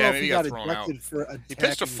I don't know if he got thrown ejected out. for attacking. He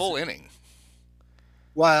pitched a full inning.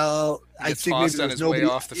 Well, I think maybe on his way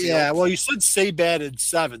off the field. Yeah, well, you said Say batted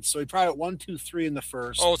 7th, so he probably had 1, 2, 3 in the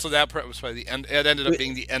first. Oh, so that was probably the end. It ended up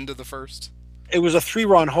being the end of the first. It was a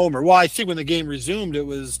 3-run homer. Well, I think when the game resumed, it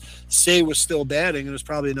was Say was still batting, and it was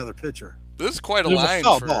probably another pitcher. This is quite a line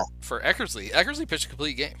for Eckersley. Eckersley pitched a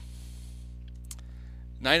complete game.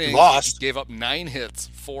 9 innings, lost. Gave up 9 hits,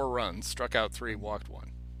 4 runs, struck out 3, walked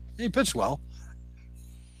 1. He pitched well.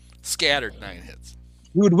 Scattered 9 hits.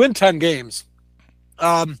 He would win 10 games.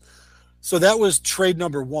 So that was trade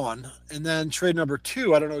number 1. And then trade number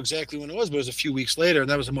 2, I don't know exactly when it was, but it was a few weeks later, and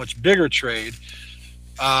that was a much bigger trade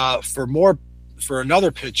for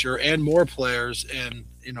another pitcher and more players, and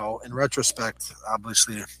in retrospect,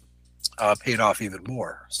 obviously paid off even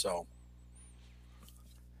more. So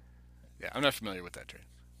yeah, I'm not familiar with that trade.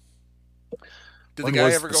 Did the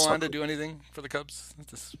guy ever go on to do anything for the Cubs?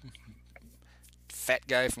 This fat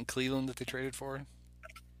guy from Cleveland that they traded for?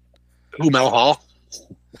 Who, Mel Hall?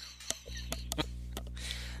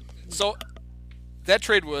 So that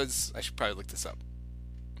trade was, I should probably look this up.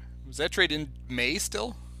 Was that trade in May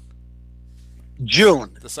still?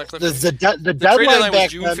 June. The deadline was back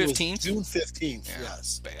June then 15th? was June 15th, yeah,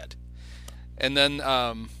 yes. Bad. And then,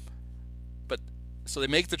 so they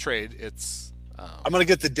make the trade. It's. I'm going to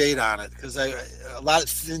get the date on it because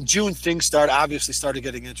in June things started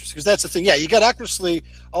getting interesting. Because that's the thing. Yeah, you got Eckersley.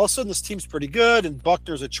 All of a sudden, this team's pretty good, and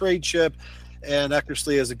Buckner's a trade chip, and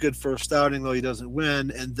Eckersley has a good first outing, though he doesn't win.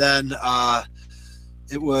 And then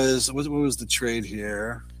it was what was the trade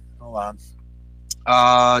here? Hold on.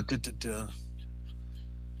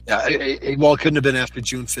 Yeah, it couldn't have been after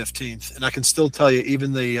June 15th, and I can still tell you,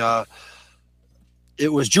 even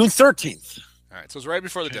it was June 13th. All right, so it was right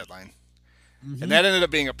before the deadline. Mm-hmm. And that ended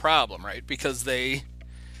up being a problem, right? Because they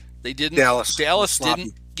didn't Dallas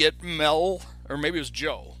didn't get Mel, or maybe it was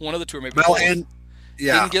Joe, one of the two, or maybe Mel and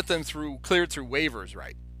didn't get them cleared through waivers,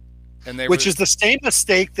 right? And which is the same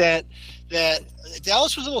mistake that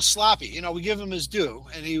Dallas was a little sloppy. We give him his due,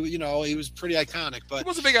 and he was pretty iconic, but he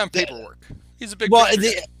wasn't big on paperwork. He's a big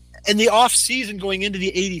in the off season going into the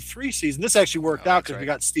 83 season, this actually worked out because we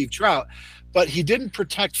got Steve Trout. But he didn't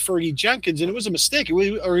protect Fergie Jenkins, and it was a mistake. Or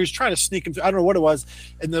he was trying to sneak him. I don't know what it was.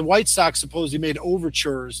 And the White Sox supposedly made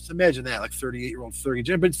overtures. Imagine that, like 38-year-old Fergie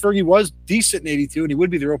Jenkins. But Fergie was decent in 82, and he would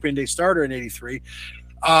be their opening day starter in 83.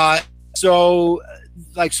 So,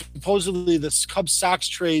 supposedly the Cubs-Sox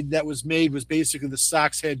trade that was made was basically the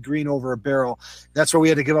Sox had green over a barrel. That's why we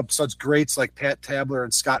had to give up such greats like Pat Tabler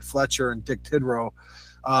and Scott Fletcher and Dick Tidrow.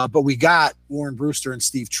 But we got Warren Brewster and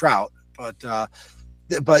Steve Trout. But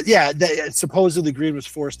yeah, supposedly Green was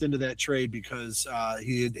forced into that trade because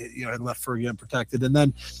he had left Fergie unprotected. And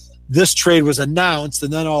then this trade was announced,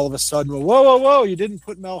 and then all of a sudden, whoa, you didn't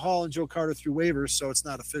put Mel Hall and Joe Carter through waivers, so it's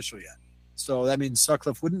not official yet. So that means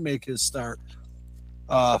Sutcliffe wouldn't make his start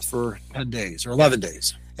for 10 days or 11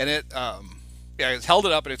 days. And it held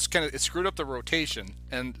it up, and it screwed up the rotation.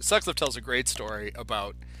 And Sutcliffe tells a great story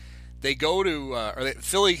about they go to the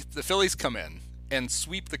Phillies come in and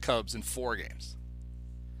sweep the Cubs in 4 games.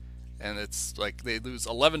 And it's like they lose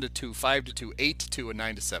 11-2, 5-2, 8-2, and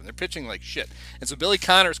 9-7. They're pitching like shit. And so Billy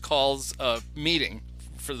Connors calls a meeting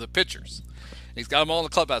for the pitchers. And he's got them all in the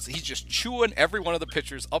clubhouse. He's just chewing every one of the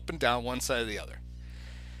pitchers up and down one side or the other.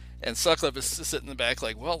 And Sutcliffe is sitting in the back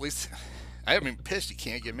like, well, at least I haven't been pitched. He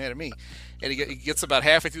can't get mad at me. And he gets about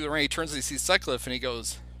halfway through the ring. He turns and he sees Sutcliffe, and he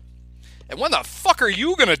goes, and when the fuck are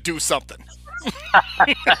you going to do something?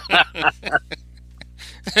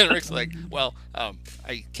 And Rick's like, well,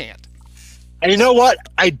 I can't. And you know what?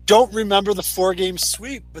 I don't remember the 4-game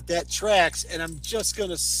sweep, but that tracks. And I'm just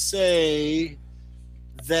going to say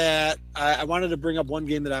that I wanted to bring up one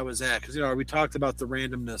game that I was at because, we talked about the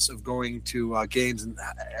randomness of going to games. And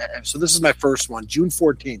so this is my first one, June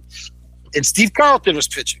 14th. And Steve Carlton was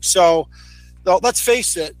pitching. So let's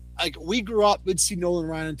face it, like we grew up, we'd see Nolan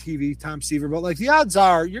Ryan on TV, Tom Seaver, but like the odds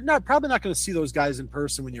are you're probably not going to see those guys in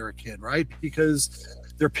person when you're a kid, right? Because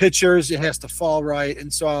they're pitchers, it has to fall right.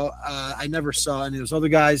 And so I never saw any of those other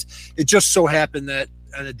guys. It just so happened that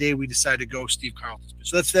on the day we decided to go, Steve Carlton.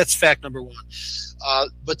 So that's fact number one.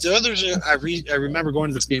 But the others I remember going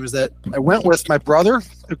to this game is that I went with my brother,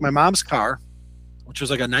 took my mom's car, which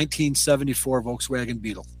was like a 1974 Volkswagen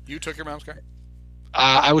Beetle. You took your mom's car?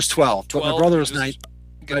 I was 12. But my brother was 9.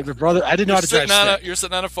 My brother, I didn't know how to drive. You're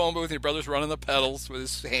sitting on a phone booth. Your brother's running the pedals with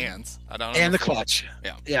his hands. And the clutch.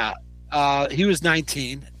 Yeah. He was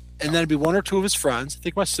 19, and then it'd be one or two of his friends. I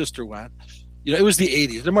think my sister went. You know, it was the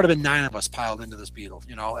 80s. There might have been 9 of us piled into this Beetle.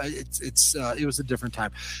 You know, it was a different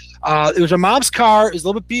time. It was my mom's car. It was a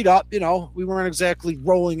little bit beat up. You know, we weren't exactly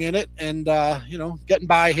rolling in it, and you know, getting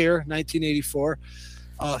by here, 1984.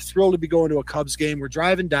 Thrilled to be going to a Cubs game. We're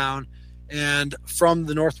driving down, and from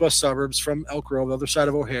the northwest suburbs, from Elk Grove, the other side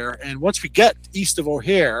of O'Hare. And once we get east of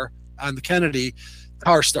O'Hare on the Kennedy,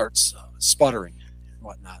 car starts sputtering and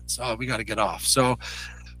whatnot. So we got to get off. So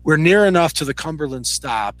we're near enough to the Cumberland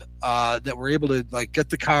stop that we're able to like get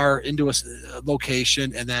the car into a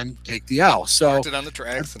location and then take the L. So parked it on the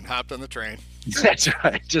tracks and hopped on the train. That's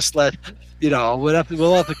right. Just let we'll have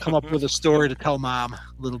to come up with a story to tell Mom a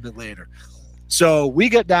little bit later. So we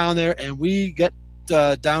get down there and we get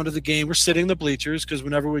down to the game. We're sitting in the bleachers because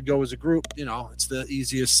whenever we'd go as a group, you know, it's the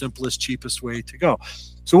easiest, simplest, cheapest way to go.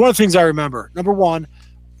 So one of the things I remember, number one,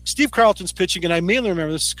 Steve Carlton's pitching, and I mainly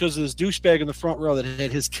remember this because of this douchebag in the front row that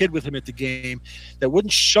had his kid with him at the game that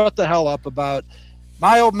wouldn't shut the hell up about,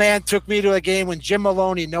 my old man took me to a game when Jim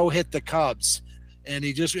Maloney no-hit the Cubs. And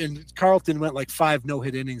and Carlton went like 5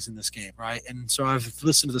 no-hit innings in this game, right? And so I've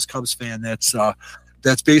listened to this Cubs fan that's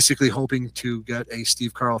basically hoping to get a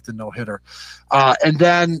Steve Carlton no-hitter. And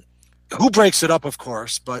then who breaks it up, of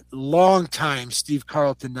course, but long-time Steve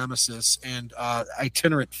Carlton nemesis and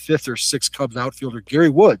itinerant 5th or 6th Cubs outfielder Gary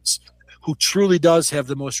Woods, who truly does have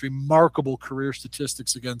the most remarkable career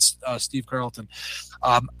statistics against Steve Carlton.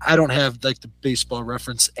 I don't have like the Baseball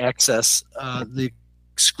Reference access, the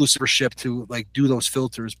exclusivership to like do those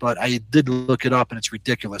filters, but I did look it up and it's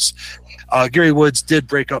ridiculous. Gary Woods did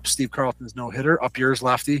break up Steve Carlton's no-hitter, up yours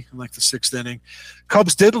lefty in like the 6th inning.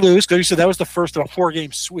 Cubs did lose because you said that was the first of a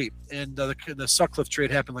 4-game sweep, and the Sutcliffe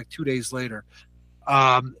trade happened like 2 days later.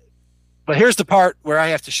 But here's the part where I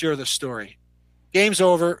have to share this story. Game's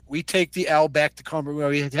over. We take the L back to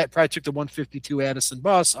Cumberland. We probably took the 152 Addison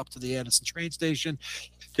bus up to the Addison train station,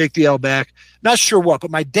 take the L back. Not sure what,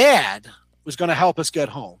 but my dad was going to help us get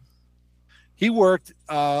home. He worked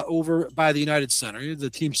over by the United Center, the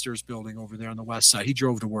Teamsters building over there on the west side. He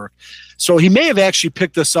drove to work. So he may have actually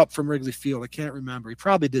picked us up from Wrigley Field. I can't remember. He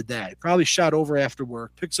probably did that. He probably shot over after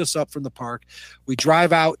work, picks us up from the park. We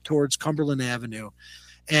drive out towards Cumberland Avenue,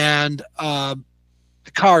 and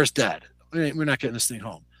the car is dead. We're not getting this thing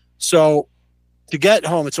home. So to get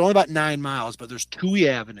home, it's only about 9 miles, but there's Touhy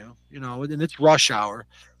Avenue, you know, and it's rush hour.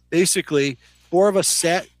 Basically, 4 of us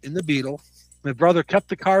sat in the Beetle. My brother kept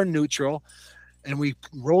the car in neutral, and we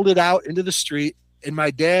rolled it out into the street, and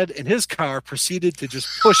my dad in his car proceeded to just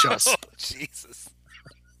push us. Oh, Jesus.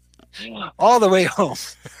 All the way home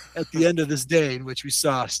at the end of this day in which we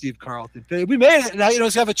saw Steve Carlton. We made it. Now, you know,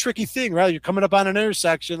 it's kind of a tricky thing, right? You're coming up on an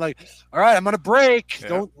intersection like, all right, I'm going to brake. Yeah.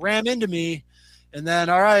 Don't ram into me. And then,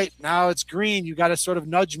 all right, now it's green. You got to sort of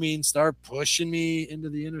nudge me and start pushing me into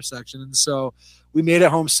the intersection. And so we made it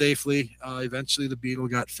home safely. Eventually the Beetle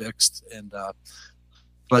got fixed. And,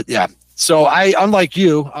 but yeah, so unlike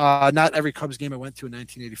you, not every Cubs game I went to in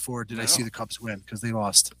 1984 did I see the Cubs win because they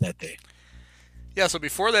lost that day. Yeah. So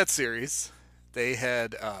before that series, they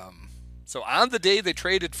had, so on the day they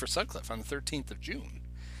traded for Sutcliffe on the 13th of June,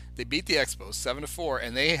 they beat the Expos 7-4,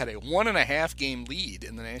 and they had a 1.5 game lead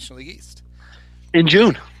in the National League East. In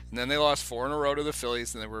June. And then they lost 4 in a row to the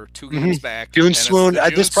Phillies, and they were 2 games back. June swoon.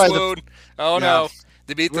 Oh, no.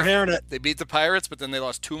 They beat the Pirates, but then they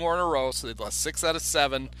lost 2 more in a row, so they lost 6 out of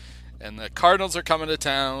 7. And the Cardinals are coming to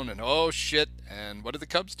town, and oh, shit. And what did the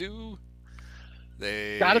Cubs do?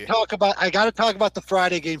 I got to talk about the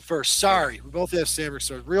Friday game first. Sorry. We both have Sandberg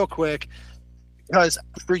stories. Real quick, because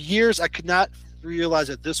for years I could not realize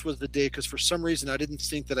that this was the day, because for some reason I didn't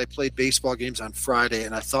think that I played baseball games on Friday,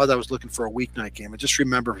 and I thought I was looking for a weeknight game. I just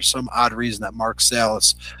remember for some odd reason that Mark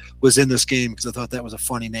Salas was in this game because I thought that was a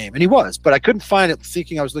funny name, and he was, but I couldn't find it,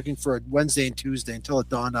 thinking I was looking for a Wednesday and Tuesday until it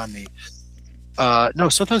dawned on me. No,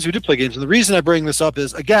 sometimes we do play games, and the reason I bring this up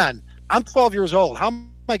is, again, I'm 12 years old. How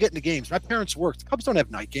am I getting to games? My parents worked. The Cubs don't have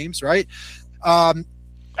night games, right?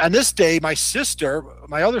 I on this day, my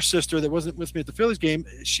other sister that wasn't with me at the Phillies game,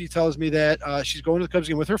 she tells me that she's going to the Cubs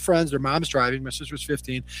game with her friends. Their mom's driving. My sister was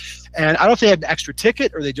 15. And I don't know if they had an extra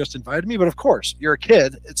ticket or they just invited me. But, of course, you're a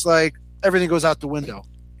kid. It's like everything goes out the window,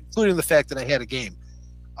 including the fact that I had a game.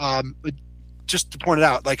 But just to point it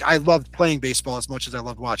out, like, I loved playing baseball as much as I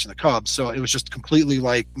loved watching the Cubs. So it was just completely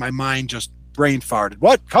like my mind just brain farted.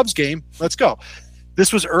 What? Cubs game? Let's go.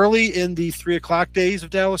 This was early in the 3:00 days of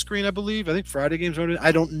Dallas Green, I believe. I think Friday games.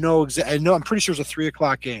 I don't know exactly. I'm pretty sure it was a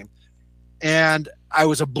 3:00 game. And I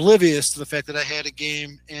was oblivious to the fact that I had a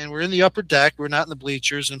game. And we're in the upper deck. We're not in the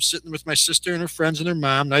bleachers. I'm sitting with my sister and her friends and their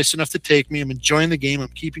mom, nice enough to take me. I'm enjoying the game. I'm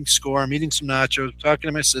keeping score. I'm eating some nachos. I'm talking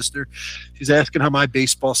to my sister. She's asking how my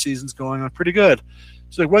baseball season's going. I'm pretty good.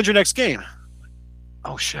 She's like, when's your next game?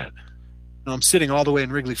 Oh, shit. No, I'm sitting all the way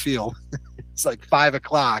in Wrigley Field. It's like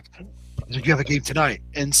 5:00. You have a game tonight,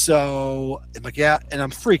 and so I'm like, yeah, and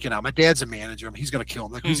I'm freaking out. My dad's a manager. He's gonna kill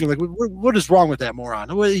him. Like, he's gonna what is wrong with that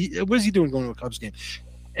moron? What is he doing going to a Cubs game?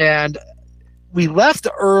 And we left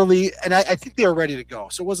early, and I think they were ready to go.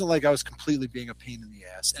 So it wasn't like I was completely being a pain in the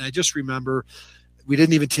ass. And I just remember we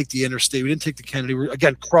didn't even take the interstate. We didn't take the Kennedy. We're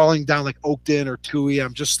again crawling down like Oakton or Toohey.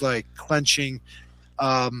 I'm just like clenching.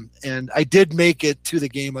 And I did make it to the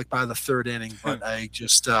game like by the third inning, but I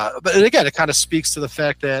just but again, it kind of speaks to the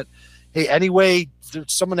fact that, hey, anyway,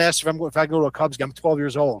 someone asked if I go to a Cubs game. I'm 12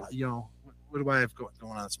 years old. You know, what do I have going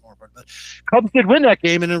on? It's more important. But Cubs did win that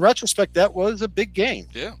game, and in retrospect, that was a big game.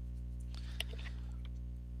 Yeah.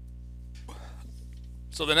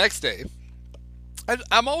 So the next day,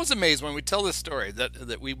 I'm always amazed when we tell this story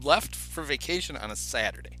that we left for vacation on a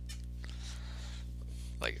Saturday.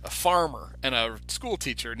 Like a farmer and a school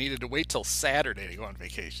teacher needed to wait till Saturday to go on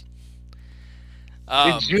vacation.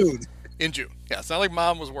 In June. In June. Yeah, it's not like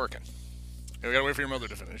mom was working. We gotta wait for your mother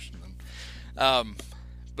to finish.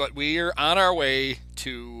 But we're on our way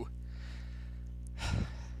to.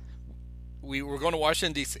 We were going to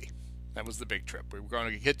Washington D.C. That was the big trip. We were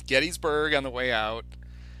going to hit Gettysburg on the way out.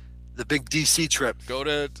 The big D.C. trip.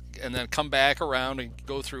 And then come back around and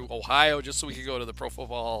go through Ohio just so we could go to the Pro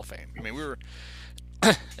Football Hall of Fame. I mean, we were,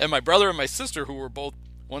 and my brother and my sister, who were both,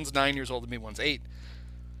 one's 9 years older than me, one's 8,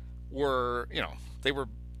 were, they were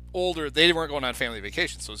older. They weren't going on family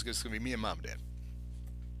vacation, so it was just going to be me and mom and dad.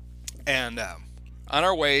 And on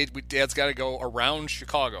our way, Dad's got to go around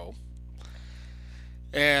Chicago,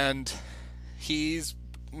 and he's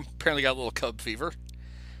apparently got a little Cub fever.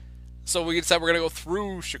 So we decided we're going to go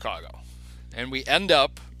through Chicago, and we end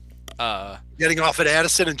up getting off at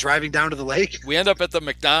Addison and driving down to the lake. We end up at the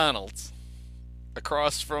McDonald's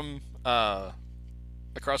across from the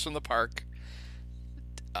park.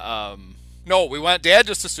 No, we went. Dad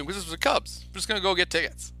just assumed because this was the Cubs. We're just going to go get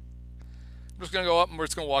tickets. We're just going to go up and we're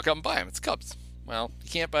just going to walk up and buy them. It's Cubs. Well, you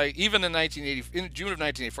can't buy, even in June of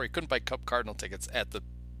 1984, you couldn't buy Cardinal tickets at the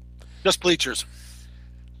just bleachers.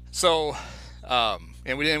 So,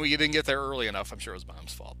 and we didn't get there early enough. I'm sure it was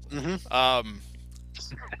Mom's fault. Mm-hmm.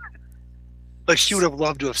 Like she would have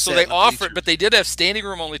loved to have. So they offered, but they did have standing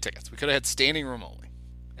room only tickets. We could have had standing room only,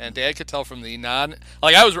 and Dad could tell from the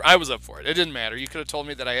I was up for it. It didn't matter. You could have told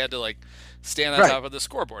me that I had to stand on top of the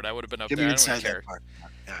scoreboard. I would have been up there. I wouldn't care.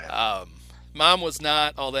 Yeah. Mom was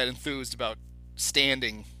not all that enthused about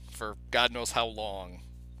standing for God knows how long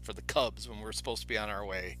for the Cubs when we were supposed to be on our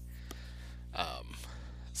way.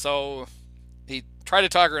 So he tried to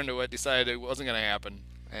talk her into it, decided it wasn't going to happen,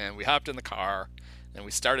 and we hopped in the car and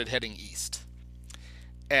we started heading east.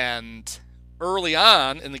 And early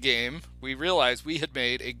on in the game, we realized we had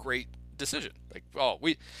made a great decision.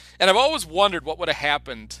 And I've always wondered what would have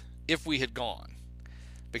happened if we had gone,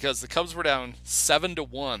 because the Cubs were down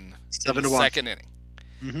 7-1 in the second inning.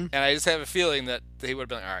 Mm-hmm. And I just have a feeling that they would have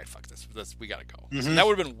been like, all right, fuck this, we got to go. Mm-hmm. So that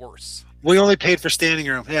would have been worse. We only paid for standing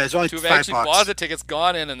room. Yeah, it's only $5. Actually bought the tickets,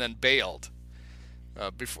 gone in, and then bailed.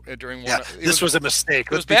 During one. This was a mistake.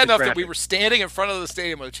 It was bad enough that we were standing in front of the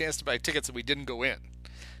stadium with a chance to buy tickets and we didn't go in.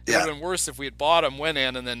 It would have been worse if we had bought them, went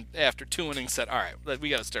in, and then after 2 innings said, all right, we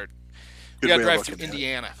got to start. We got to drive through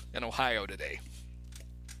Indiana and Ohio today.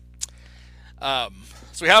 So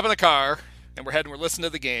we hop in the car and we're listening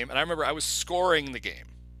to the game. And I remember I was scoring the game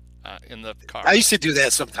in the car. I used to do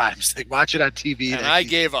that sometimes, watch it on TV. And I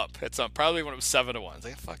gave up at probably when it was 7-1. I was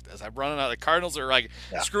like, fuck this. I'm running out. The Cardinals are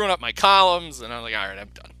screwing up my columns, and I'm like, all right, I'm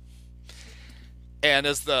done. And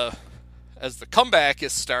as the comeback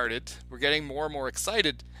is started, we're getting more and more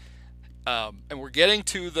excited, and we're getting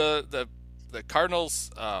to the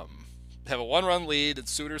Cardinals have a 1-run lead, and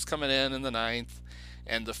Suter's coming in the 9th,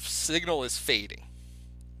 and the signal is fading,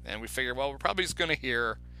 and we figure, well, we're probably just going to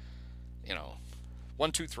hear,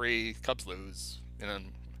 1, 2, 3, Cubs lose,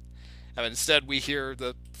 I mean, instead, we hear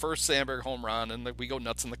the first Sandberg home run, and we go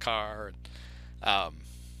nuts in the car. But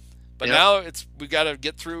now we got to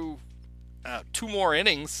get through 2 more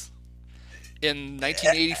innings in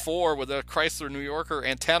 1984 with a Chrysler New Yorker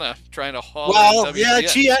antenna trying to haul. Well, yeah,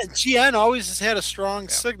 GN always has had a strong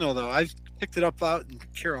signal, though. I've picked it up out in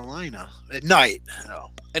Carolina at night.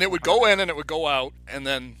 And it would go in and it would go out, and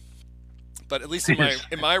then, but at least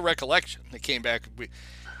in my recollection, it came back.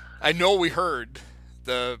 I know we heard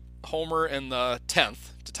the homer in the 10th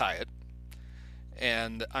to tie it,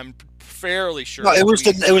 and I'm fairly sure. No, it was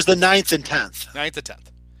the 9th and 10th. 9th and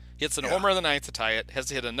 10th. Hits a homer in the 9th to tie it. Has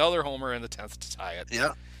to hit another homer in the 10th to tie it.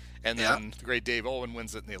 Yeah. And then the great Dave Owen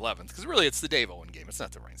wins it in the 11th. Because really, it's the Dave Owen game. It's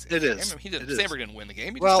not the Ryan Sandberg game. I mean, Sandberg didn't win the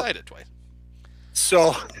game. He just tied it twice.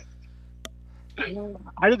 So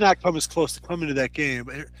I did not come as close to coming to that game.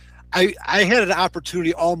 I had an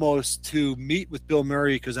opportunity almost to meet with Bill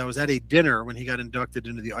Murray because I was at a dinner when he got inducted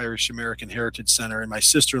into the Irish American Heritage Center, and my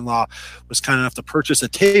sister-in-law was kind enough to purchase a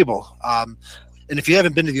table. And if you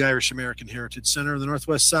haven't been to the Irish American Heritage Center on the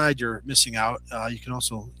Northwest Side, you're missing out. You can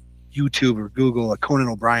also YouTube or Google a Conan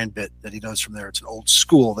O'Brien bit that he does from there. It's an old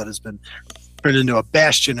school that has been turned into a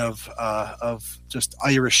bastion of just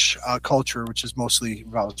Irish culture, which is mostly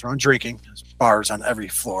revolves around drinking. There's bars on every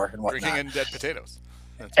floor and whatnot. Drinking and dead potatoes.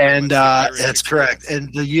 That's correct.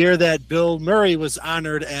 And the year that Bill Murray was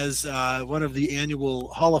honored as one of the annual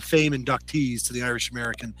Hall of Fame inductees to the Irish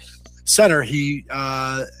American Center, he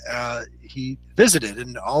visited,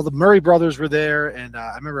 and all the Murray brothers were there. And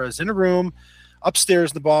I remember I was in a room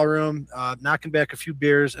upstairs in the ballroom, knocking back a few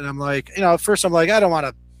beers, and I'm like, at first I'm like, I don't want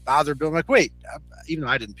to bother Bill. I'm like, wait, even though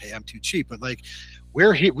I didn't pay, I'm too cheap, but like,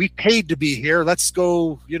 we're here, we paid to be here. Let's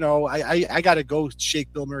go. I got to go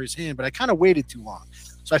shake Bill Murray's hand, but I kind of waited too long.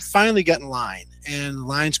 So I finally get in line, and the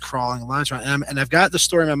line's crawling, and I've got the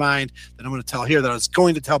story in my mind that I'm going to tell here that I was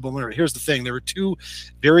going to tell Bill Murray. Here's the thing. There were 2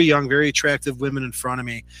 very young, very attractive women in front of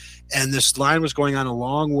me, and this line was going on a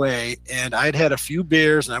long way, and I'd had a few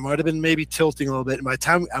beers, and I might have been maybe tilting a little bit. And by the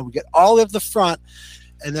time I would get all of the front,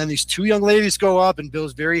 and then these 2 young ladies go up, and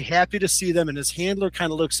Bill's very happy to see them, and his handler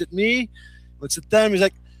kind of looks at me, looks at them. He's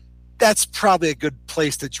like, that's probably a good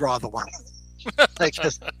place to draw the line.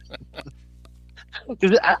 Because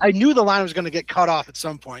I knew the line was going to get cut off at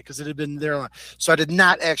some point because it had been there. So I did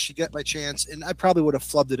not actually get my chance, and I probably would have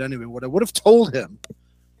flubbed it anyway. What I would have told him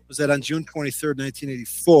was that on June 23rd,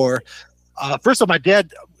 1984, first of all, my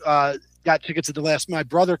dad got tickets at the last. My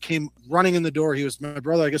brother came running in the door. My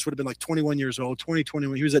brother, I guess, would have been like 21 years old,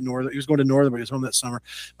 21. He was at Northern. He was going to Northern, but he was home that summer.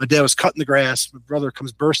 My dad was cutting the grass. My brother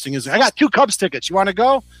comes bursting. He's like, I got 2 Cubs tickets. You want to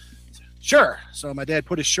go? Sure. So my dad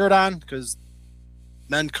put his shirt on because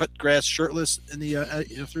men cut grass shirtless in the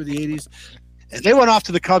through the 80s, and they went off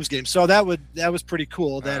to the Cubs game. So that was pretty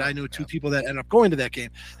cool that I knew 2 people that ended up going to that game.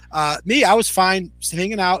 Me, I was fine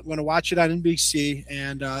hanging out, going to watch it on NBC,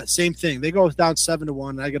 and same thing. They go down 7-1,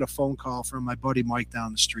 and I get a phone call from my buddy Mike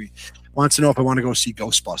down the street. Wants to know if I want to go see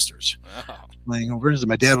Ghostbusters. Laying over,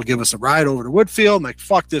 my dad will give us a ride over to Woodfield. I'm like,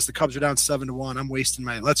 fuck this. The Cubs are down 7-1. I'm wasting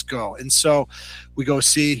my. Let's go. And so we go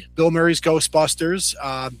see Bill Murray's Ghostbusters,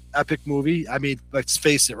 epic movie. I mean, let's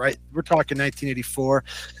face it, right? We're talking 1984.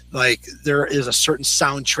 Like, there is a certain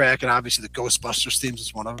soundtrack, and obviously the Ghostbusters themes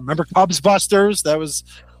is one of them. Remember Cubs Busters? That was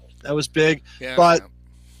big. Yeah, but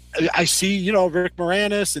I see, Rick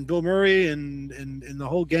Moranis and Bill Murray and the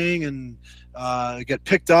whole gang and get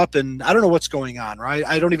picked up, and I don't know what's going on, right?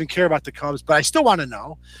 I don't even care about the Cubs, but I still want to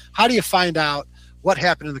know, how do you find out what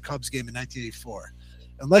happened in the Cubs game in 1984?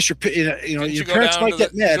 Unless your parents might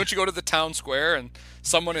get mad. Don't you go to the town square and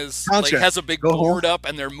someone has a big board up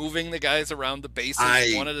and they're moving the guys around the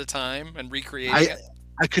bases one at a time and recreating it?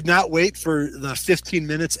 I could not wait for the 15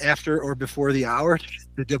 minutes after or before the hour,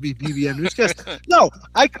 the WBBM newscast. No,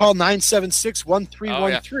 I call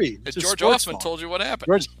 976-1313. George Osmond told you what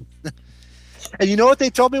happened. And you know what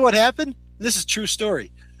they told me what happened? This is a true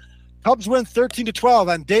story. Cubs win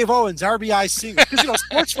 13-12 on Dave Owens' RBI single. Because,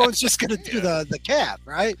 Sports Phone's just going to do the cap,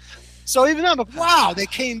 right? So even though I'm like, wow, they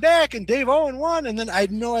came back and Dave Owen won. And then I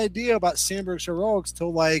had no idea about Sandberg's heroics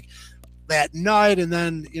till like that night. And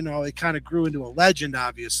then, it kind of grew into a legend,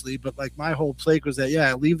 obviously. But like my whole take was that,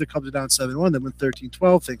 I leave the Cubs down 7-1, then win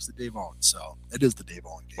 13-12 thanks to Dave Owen. So it is the Dave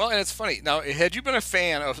Owen game. Well, and it's funny. Now, had you been a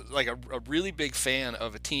fan of, like a really big fan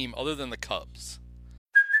of a team other than the Cubs?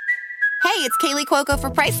 Hey, it's Kaylee Cuoco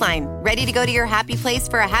for Priceline. Ready to go to your happy place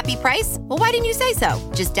for a happy price? Well, why didn't you say so?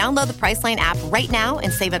 Just download the Priceline app right now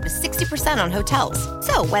and save up to 60% on hotels.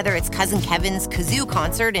 So whether it's Cousin Kevin's Kazoo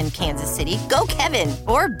Concert in Kansas City, go Kevin,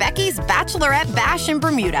 or Becky's Bachelorette Bash in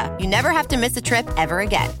Bermuda, you never have to miss a trip ever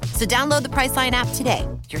again. So download the Priceline app today.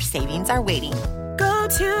 Your savings are waiting. Go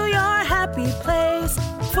to your happy place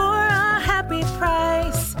for a happy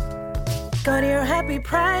price. Go to your happy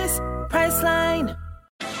price, Priceline.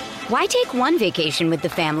 Why take one vacation with the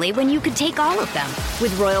family when you could take all of them?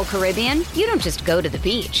 With Royal Caribbean, you don't just go to the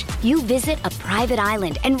beach. You visit a private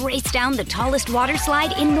island and race down the tallest water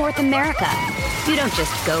slide in North America. You don't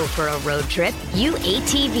just go for a road trip. You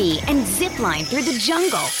ATV and zip line through the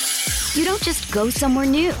jungle. You don't just go somewhere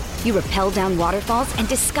new. You rappel down waterfalls and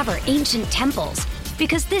discover ancient temples.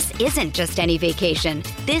 Because this isn't just any vacation.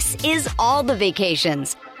 This is all the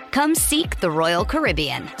vacations. Come seek the Royal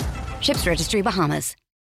Caribbean. Ships Registry, Bahamas.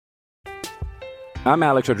 I'm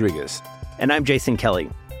Alex Rodriguez. And I'm Jason Kelly.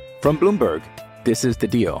 From Bloomberg, this is The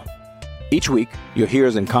Deal. Each week, you'll hear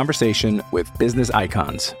us in conversation with business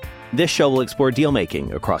icons. This show will explore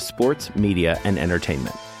deal-making across sports, media, and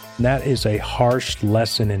entertainment. That is a harsh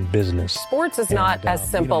lesson in business. Sports is not as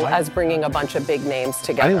simple as bringing a bunch of big names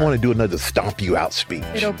together. I didn't want to do another stomp you out speech.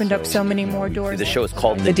 It opened up so many more doors. The show is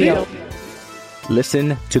called The Deal.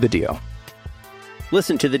 Listen to The Deal.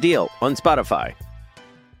 Listen to The Deal on Spotify.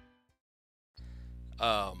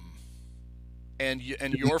 And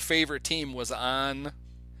your favorite team was on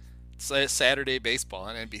Saturday baseball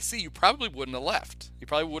on NBC, you probably wouldn't have left. You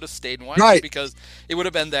probably would have stayed and watched it because it would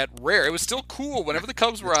have been that rare. It was still cool whenever the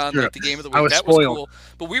Cubs were on, like the game of the week. That was cool.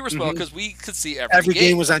 But we were spoiled because we could see every game.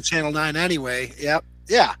 Game was on Channel 9 anyway. Yep.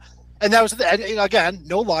 Yeah. And that was, again,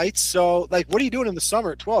 no lights. So, like, what are you doing in the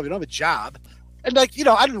summer at 12? You don't have a job. And, like,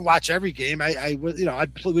 I didn't watch every game. I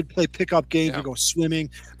would play pickup games or go swimming.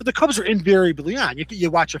 But the Cubs are invariably on. You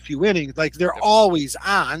watch a few innings. Like, they're always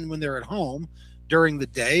on when they're at home during the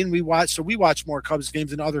day. And we watch more Cubs games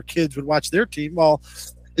than other kids would watch their team. Well,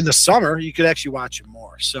 in the summer, you could actually watch it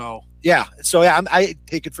more. So, yeah. I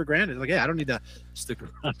take it for granted. Like, I don't need to stick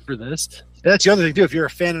around for this. And that's the other thing, too. If you're a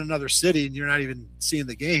fan in another city and you're not even seeing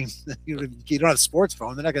the game, you don't have a sports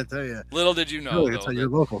phone, they're not going to tell you. Little did you know, they'll tell your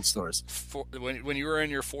local stores. When you were in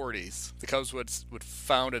your 40s, the Cubs would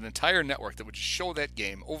found an entire network that would show that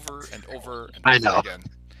game over and over and over again.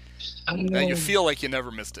 And you feel like you never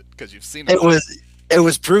missed it because you've seen it. It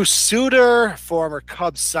was Bruce Sutter, former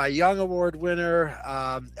Cubs Cy Young Award winner,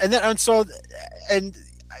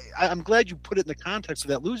 I'm glad you put it in the context of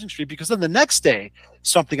that losing streak, because then the next day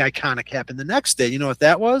something iconic happened. The next day, you know what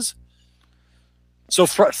that was? So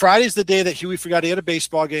Friday's the day that Huey forgot he had a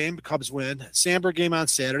baseball game. The Cubs win. Sandberg game on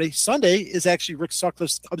Saturday. Sunday is actually Rick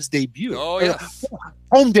Sutcliffe's Cubs debut. Oh, yes.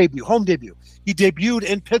 Home debut. He debuted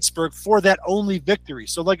in Pittsburgh for that only victory.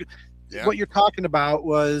 So, what you're talking about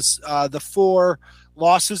was the 4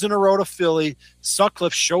 losses in a row to Philly.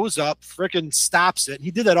 Sutcliffe shows up, frickin' stops it.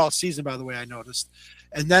 He did that all season, by the way, I noticed.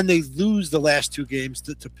 And then they lose the last 2 games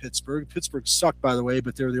to Pittsburgh. Pittsburgh sucked, by the way,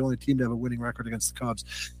 but they're the only team to have a winning record against the Cubs.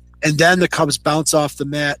 And then the Cubs bounce off the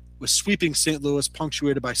mat with sweeping St. Louis,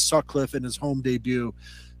 punctuated by Sutcliffe in his home debut,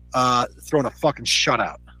 throwing a fucking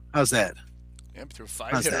shutout. How's that? Yeah, threw a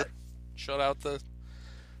 5-hitter. Shut out the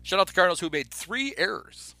Cardinals, who made 3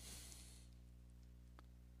 errors.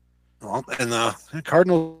 Well, and the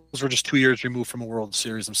Cardinals were just 2 years removed from a World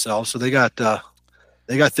Series themselves, so they got their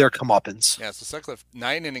comeuppance. Yeah, so Sutcliffe,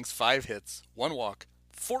 9 innings, 5 hits, 1 walk,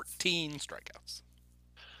 14 strikeouts.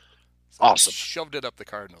 So awesome. Shoved it up the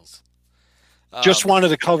Cardinals. Just wanted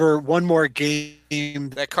to cover one more game.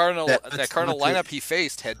 That Cardinal lineup he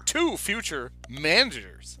faced had 2 future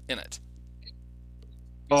managers in it.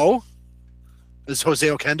 Oh? Is Jose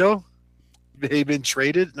Oquendo? He been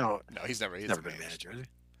traded? No, he's never been a manager.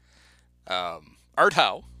 Art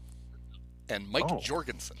Howe and Mike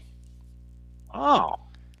Jorgensen. Oh,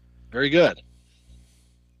 very good.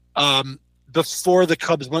 Before the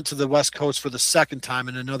Cubs went to the West Coast for the second time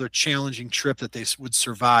in another challenging trip that they would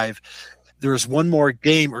survive, there was one more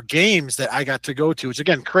game or games that I got to go to, which,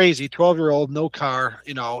 again, crazy, 12-year-old, no car,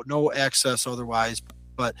 no access otherwise.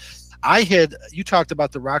 But you talked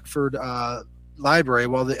about the Rockford Library.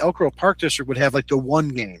 Well, the Elk Grove Park District would have the one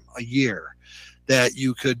game a year that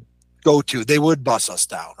you could go to. They would bus us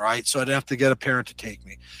down, right? So I'd have to get a parent to take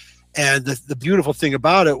me. And the beautiful thing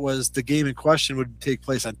about it was the game in question would take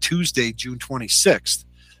place on Tuesday, June 26th.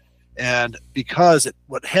 And because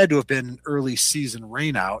what had to have been early season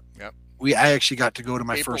rainout, I actually got to go to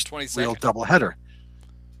my April first 22nd. real doubleheader.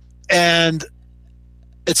 And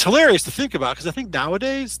it's hilarious to think about, because I think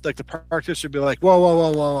nowadays, the park district would be like,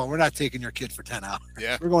 whoa, we're not taking your kid for 10 hours.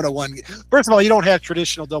 Yeah. We're going to one game. First of all, you don't have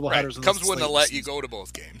traditional doubleheaders. Right. Cubs wouldn't have let you go to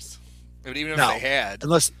both games. But even if they had.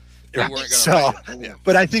 Unless They weren't going to So, yeah.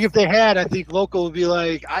 but I think if they had, I think local would be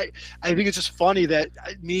like, I think it's just funny that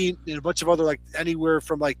me and a bunch of other, like anywhere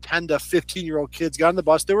from like 10 to 15-year-old kids got on the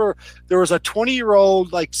bus. There was a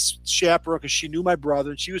 20-year-old like chaperone because she knew my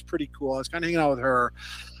brother and she was pretty cool. I was kind of hanging out with her.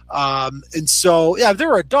 And so, yeah, they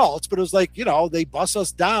were adults, but it was like, they bus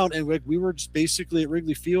us down and we were just basically at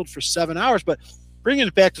Wrigley Field for 7 hours. But bringing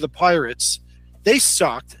it back to the Pirates, they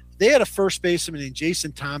sucked. They had a first baseman named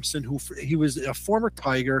Jason Thompson, he was a former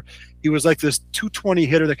Tiger. He was like this 220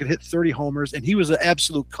 hitter that could hit 30 homers, and he was an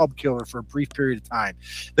absolute Cub killer for a brief period of time.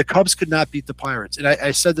 The Cubs could not beat the Pirates. And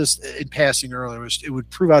I said this in passing earlier. It would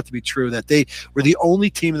prove out to be true that they were the only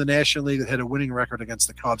team in the National League that had a winning record against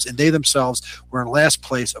the Cubs, and they themselves were in last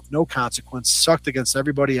place of no consequence, sucked against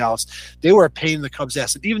everybody else. They were a pain in the Cubs'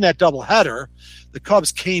 ass. And even that doubleheader, the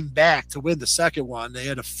Cubs came back to win the second one. They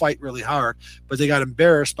had to fight really hard, but they got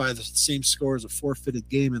embarrassed by the same score as a forfeited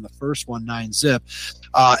game in the first one, 9-zip.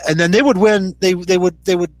 And then they would win. They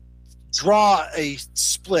would draw a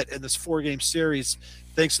split in this 4-game series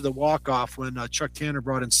thanks to the walk-off when Chuck Tanner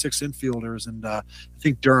brought in 6 infielders, and I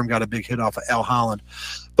think Durham got a big hit off of Al Holland.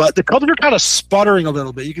 But the Cubs are kind of sputtering a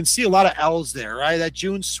little bit. You can see a lot of L's there, right? That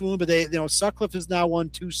June swoon, but Sutcliffe has now won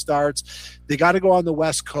 2 starts. They got to go on the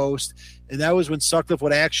West Coast, and that was when Sutcliffe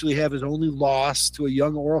would actually have his only loss to a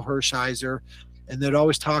young Oral Hershiser. And they'd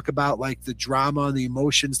always talk about like the drama and the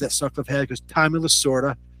emotions that Sutcliffe had because Tommy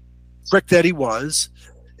Lasorda, prick that he was,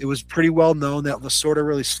 it was pretty well known that Lasorda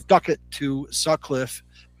really stuck it to Sutcliffe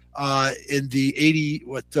in the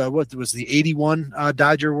 81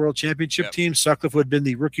 Dodger World Championship team. Sutcliffe would have been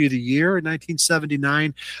the Rookie of the Year in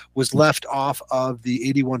 1979, was left off of the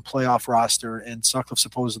 81 playoff roster, and Sutcliffe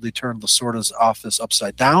supposedly turned Lasorda's office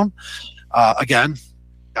upside down. Again,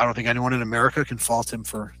 I don't think anyone in America can fault him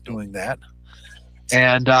for doing that.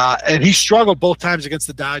 And he struggled both times against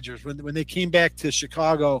the Dodgers. When they came back to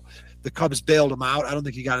Chicago, the Cubs bailed him out. I don't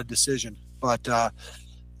think he got a decision. But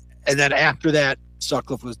and then after that,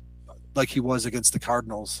 Sutcliffe was like he was against the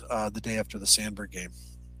Cardinals the day after the Sandberg game.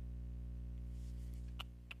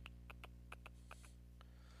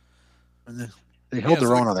 And they held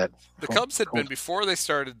their own on that. The Cubs had been, before they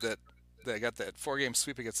started that, they got that 4-game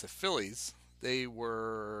sweep against the Phillies. They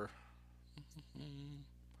were...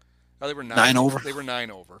 they were 9 over. They were 9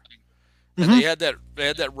 over. And they had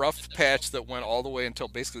that rough patch that went all the way until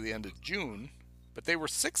basically the end of June. But they were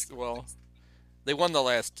 6th. Well, they won the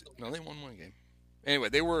last. No, they won 1 game. Anyway,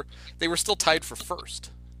 they were still tied for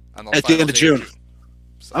first on the at the end of June.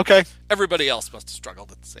 So okay. Everybody else must have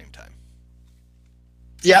struggled at the same time.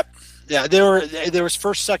 Yep. Yeah, there was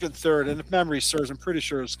first, second, third, and if memory serves, I'm pretty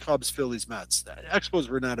sure it was Cubs, Phillies, Mets. The Expos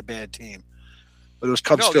were not a bad team. But it was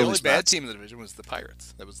Cubs, Phillies, the only bad Mets. team in the division was the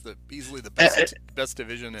Pirates. That was easily the best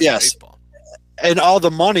division in baseball. And all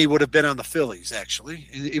the money would have been on the Phillies, actually,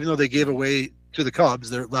 even though they gave away to the Cubs,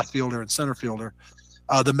 their left fielder and center fielder.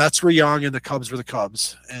 The Mets were young, and the Cubs were the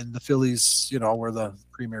Cubs, and the Phillies, were the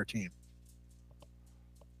premier team.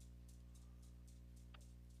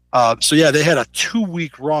 So yeah, they had a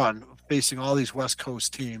 2-week run facing all these West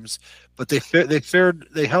Coast teams, but they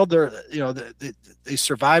held their, they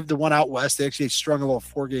survived the one out west. They actually strung a little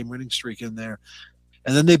 4-game winning streak in there,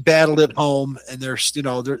 and then they battled at home, and they're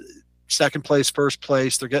second place, first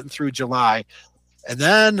place. They're getting through July, and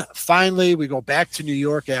then finally we go back to New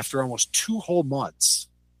York after almost 2 whole months.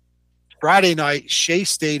 Friday night, Shea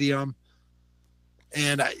Stadium,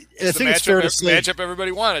 and I think it's fair to say matchup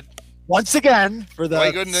everybody wanted. Once again, for the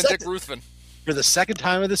Dick Ruthven. For the second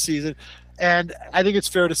time of the season. And I think it's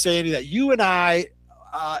fair to say, Andy, that you and I,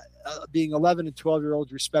 being 11 and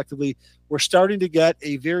 12-year-olds respectively, we're starting to get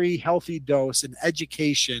a very healthy dose and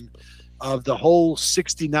education of the whole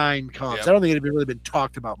 69 Cubs. Yep. I don't think it had really been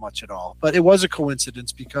talked about much at all. But it was a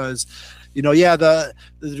coincidence because, the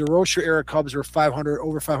DeRocher era Cubs were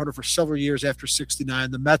over 500 for several years after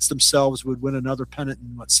 69. The Mets themselves would win another pennant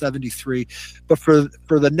in 73. But for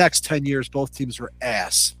the next 10 years, both teams were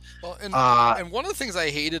ass. Well, and one of the things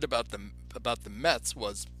I hated about the Mets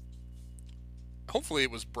was, hopefully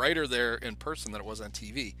it was brighter there in person than it was on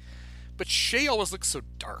TV, but Shea always looks so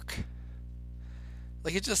dark.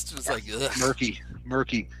 Like it just was like ugh.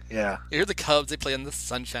 murky. Yeah. Here are the Cubs. They play in the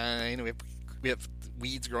sunshine. We have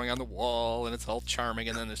weeds growing on the wall, and it's all charming.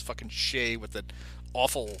 And then there's fucking Shea with that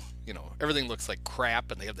awful, everything looks like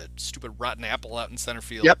crap, and they have that stupid rotten apple out in center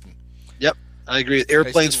field. Yep. I agree.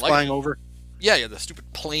 Airplanes flying over. Yeah, the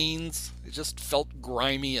stupid planes. It just felt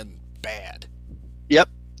grimy and bad. Yep.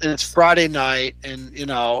 And it's Friday night, and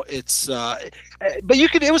it's but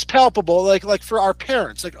it was palpable, like for our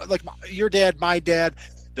parents, like your dad, my dad,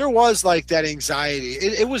 there was like that anxiety.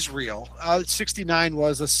 It was real. 69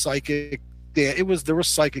 was a psychic there was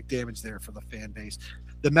psychic damage there for the fan base.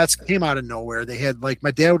 The Mets came out of nowhere. They had, like,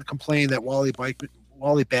 my dad would complain that Wally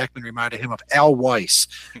Backman reminded him of Al Weiss,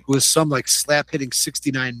 who was some like slap hitting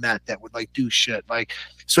 69 Met that would like do shit. Like,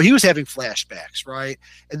 so he was having flashbacks, right?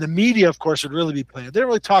 And the media, of course, would really be playing. They didn't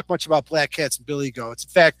really talk much about Black Cats and Billy Goats. In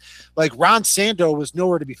fact, like Ron Santo was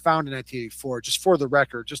nowhere to be found in 1984. Just for the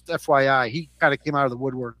record, just FYI, he kind of came out of the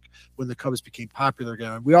woodwork when the Cubs became popular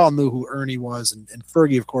again. We all knew who Ernie was, and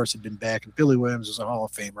Fergie, of course, had been back, and Billy Williams was a Hall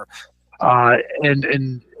of Famer.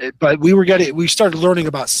 But we started learning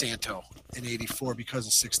about Santo in 84 because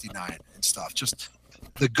of 69 and stuff. Just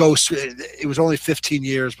the ghosts. It was only 15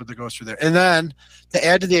 years, but the ghosts were there. And then to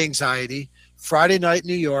add to the anxiety, Friday night,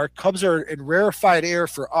 New York, Cubs are in rarefied air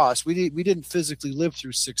for us. We didn't physically live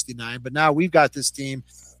through 69, but now we've got this team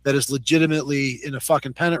that is legitimately in a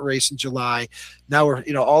fucking pennant race in July. Now we're,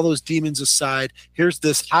 all those demons aside, here's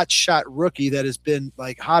this hot shot rookie that has been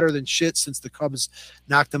like hotter than shit since the Cubs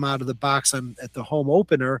knocked him out of the box at the home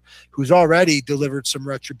opener, who's already delivered some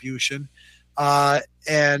retribution.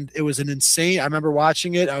 And it was an insane, I remember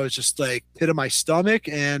watching it. I was just like pit of my stomach,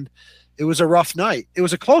 and it was a rough night. It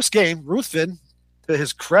was a close game. Ruthven, to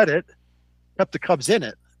his credit, kept the Cubs in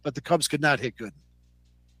it, but the Cubs could not hit good.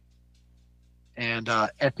 And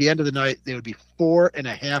at the end of the night, they would be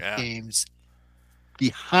 4.5 games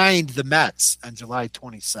behind the Mets on July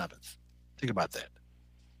 27th. Think about that.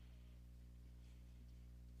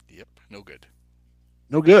 Yep, no good.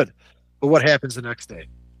 No good. But what happens the next day?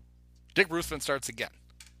 Dick Ruthven starts again.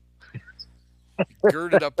 He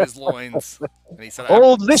girded up his loins, and he said,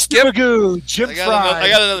 "Old Mr. Magoo, Jim Fry. I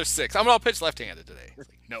got another 6. I'm going to pitch left-handed today." Like,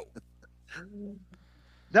 no.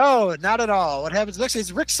 No, not at all. What happens next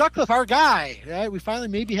is Rick Sutcliffe, our guy. Right? We finally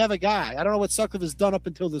maybe have a guy. I don't know what Sutcliffe has done up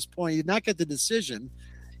until this point. He did not get the decision.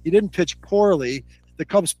 He didn't pitch poorly. The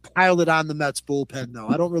Cubs piled it on the Mets bullpen, though.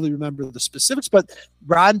 I don't really remember the specifics, but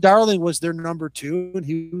Ron Darling was their number 2, and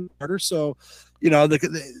he was starter. So, they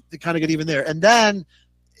kind of get even there. And then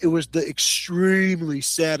it was the extremely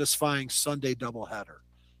satisfying Sunday doubleheader.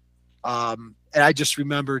 And I just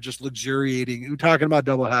remember just luxuriating. We're talking about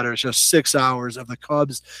doubleheaders, just 6 hours of the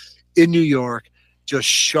Cubs in New York, just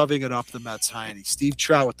shoving it up the Mets hiney. Steve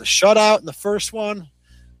Trout with the shutout in the first one,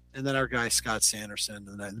 and then our guy Scott Sanderson.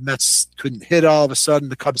 And the Mets couldn't hit all of a sudden.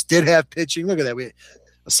 The Cubs did have pitching. Look at that. We,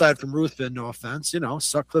 aside from Ruthven, no offense,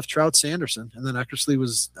 Sutcliffe, Trout, Sanderson, and then Eckersley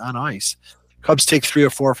was on ice. Cubs take 3 or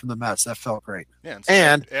 4 from the Mets. That felt great. Yeah,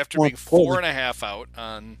 and after being 4.5 out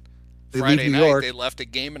on Friday night, they left a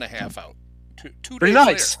game and a half out. Two Pretty days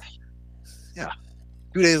nice. later. Yeah,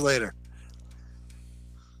 2 days later.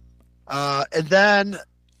 And then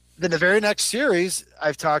the very next series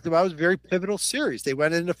I've talked about was a very pivotal series. They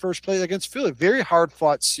went into first place against Philly. Very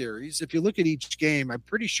hard-fought series. If you look at each game, I'm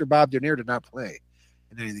pretty sure Bob Dernier did not play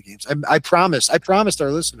in any of the games. I promised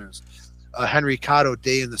our listeners Henry Cotto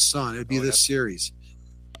Day in the Sun. It would be this series.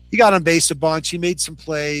 He got on base a bunch. He made some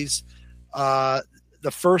plays.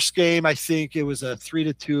 The first game, I think it was a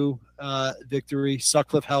 3-2 victory.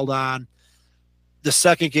 Sutcliffe held on. The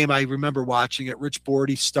second game, I remember watching it. Rich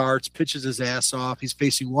Bordy starts, pitches his ass off. He's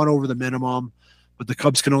facing 1 over the minimum, but the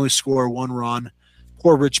Cubs can only score 1 run.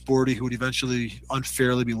 Poor Rich Bordy, who would eventually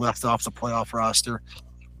unfairly be left off the playoff roster.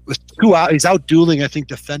 With 2 out, he's out dueling, I think,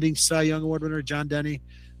 defending Cy Young Award winner John Denny.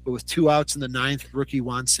 But with 2 outs in the 9th, rookie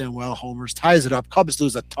Juan Samuel homers, ties it up. Cubs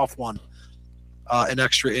lose a tough one in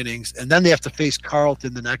extra innings. And then they have to face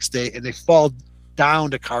Carlton the next day, and they fall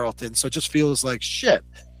down to Carlton. So it just feels like, shit,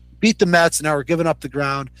 beat the Mets, and now we're giving up the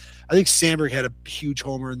ground. I think Sandberg had a huge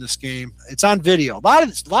homer in this game. It's on video. A lot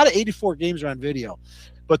of 84 games are on video.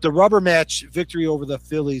 But the rubber match victory over the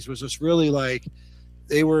Phillies was just really like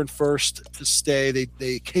they were in first to stay.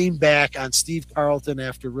 They came back on Steve Carlton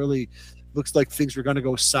after really looks like things were going to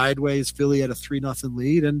go sideways. Philly had a 3-0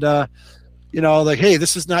 lead. And, hey,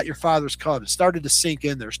 this is not your father's Cubs. It started to sink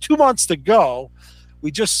in. There's 2 months to go.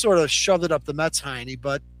 We just sort of shoved it up the Mets hiney,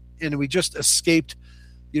 and we just escaped,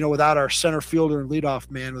 without our center fielder and leadoff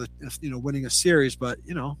man with, winning a series. But,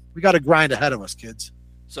 we got to grind ahead of us, kids.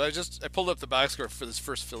 So I pulled up the box score for this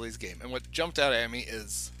first Phillies game, and what jumped out at me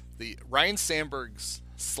is the Ryan Sandberg's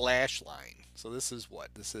slash line. So this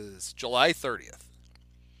is July 30th.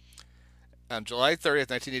 On July 30th,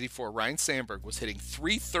 1984, Ryan Sandberg was hitting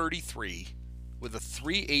 .333 with a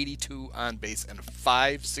 .382 on base and a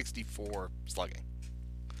 .564 slugging.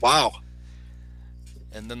 Wow.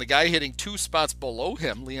 And then the guy hitting 2 spots below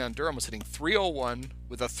him, Leon Durham, was hitting .301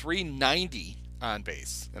 with a .390 on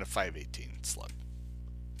base and a .518 slug.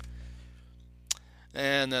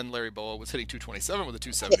 And then Larry Bowa was hitting 227 with a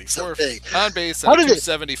 274 on base and a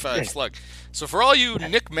 275 slug. So for all you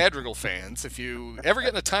Nick Madrigal fans, if you ever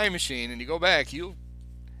get in a time machine and you go back, you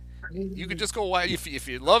can just go watch. If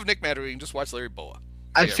you love Nick Madrigal, you can just watch Larry Bowa.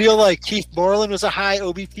 I feel like Keith Moreland was a high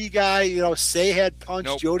OBP guy. You know, Say had punch.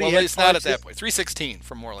 Nope. Jody well, had it's punch. not at that point. 316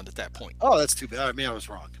 from Moreland at that point. Oh, that's too bad. I mean, I was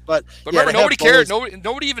wrong. But remember, nobody cared.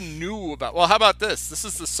 Nobody even knew about. Well, how about this? This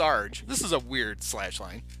is the Sarge. This is a weird slash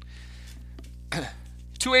line.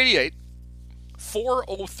 288,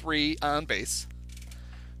 403 on base,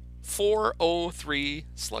 403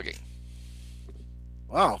 slugging.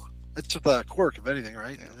 Wow, that's just a quirk of anything,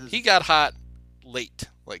 right? Yeah. He got hot late.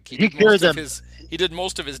 Like he did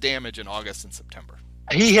most of his damage in August and September.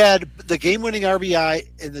 He had the game-winning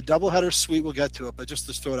RBI in the doubleheader sweep. We'll get to it, but just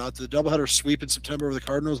to throw it out, the doubleheader sweep in September with the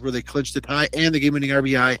Cardinals, where they clinched it high, and the game-winning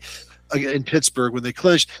RBI in Pittsburgh when they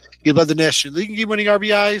clinched. He led the National League in game-winning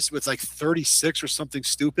RBIs with like 36 or something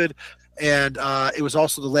stupid, and it was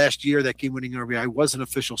also the last year that game-winning RBI was an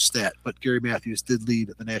official stat, but Gary Matthews did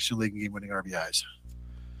lead the National League in game-winning RBIs.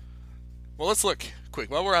 Well, let's look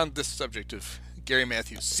quick while we're on this subject of Gary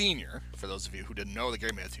Matthews Sr., for those of you who didn't know, the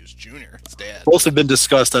Gary Matthews Jr., his dad. Both have been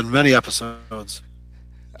discussed on many episodes.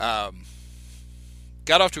 Got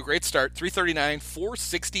off to a great start, 339,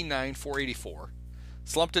 469, 484.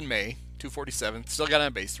 Slumped in May, 247. Still got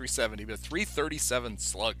on base, 370, but a 337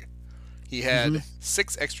 slug. He had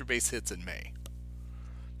 6 extra base hits in May.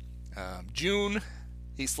 June,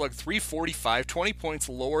 he slugged 345, 20 points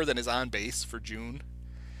lower than his on base for June.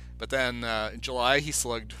 But then in July, he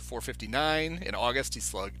slugged 459. In August, he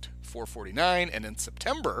slugged 449. And in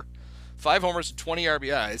September, 5 homers and 20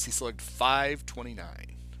 RBIs, he slugged 529.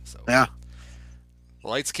 So yeah, the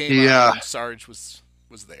lights came on. And Sarge was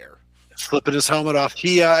there, flipping his helmet off.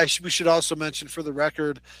 We should also mention, for the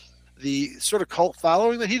record, the sort of cult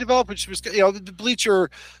following that he developed, which was, the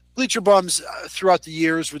bleacher bums throughout the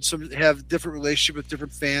years would have different relationship with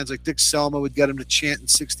different fans. Like Dick Selma would get him to chant in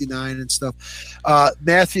 '69 and stuff.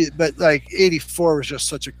 But like '84 was just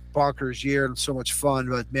such a bonkers year and so much fun.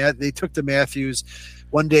 But they took to Matthews.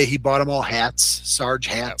 One day he bought them all hats, Sarge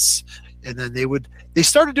hats, and then they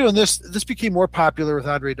started doing this. This became more popular with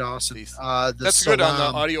Andre Dawson. That's good on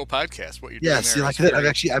the audio podcast. What you're doing there?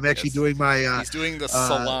 Yes, I'm actually doing my. He's doing the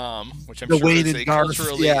salam, which I'm the sure Wayne is and a Garth,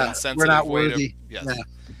 culturally insensitive we're not way worthy. to. Yes. Yeah.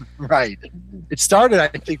 Right. It started, I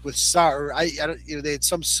think, with Sarge. They had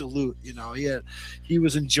some salute. He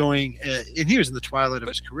was enjoying, and he was in the twilight of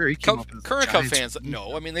his career. He came up in current Cub fans.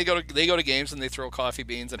 No, I mean they go to games and they throw coffee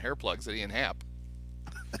beans and hair plugs at Ian Happ.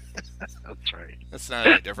 That's right. That's not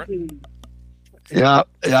any different. Yeah.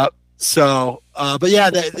 So, but yeah,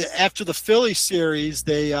 after the Philly series,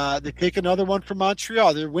 they take another one from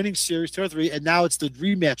Montreal. They're winning series 2-3, and now it's the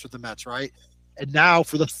rematch with the Mets, right? And now,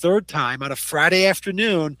 for the third time on a Friday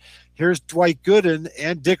afternoon, here's Dwight Gooden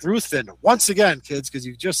and Dick Ruthven. Once again, kids, because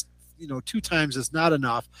you just, 2 times is not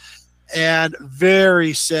enough. And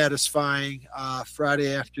very satisfying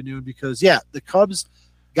Friday afternoon because, the Cubs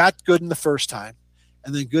got Gooden the first time,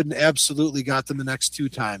 and then Gooden absolutely got them the next 2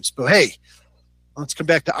 times. But, hey, let's come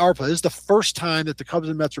back to our play. This is the first time that the Cubs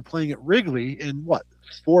and Mets are playing at Wrigley in,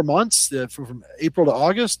 4 months? From April to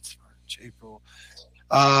August? April.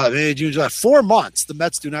 May, June, July, 4 months. The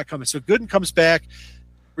Mets do not come in. So Gooden comes back.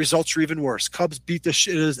 Results are even worse. Cubs beat the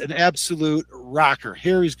shit. It is an absolute rocker.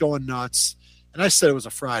 Harry's going nuts. And I said it was a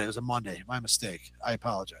Friday. It was a Monday. My mistake. I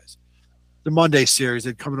apologize. The Monday series.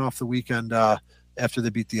 They're coming off the weekend after they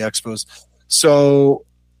beat the Expos. So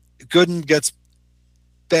Gooden gets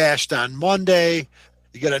bashed on Monday.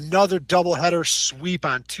 You get another doubleheader sweep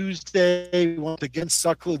on Tuesday. Once against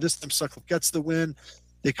Sutcliffe. This time Sutcliffe gets the win.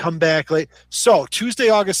 They come back late. So Tuesday,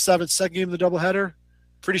 August 7th, second game of the doubleheader.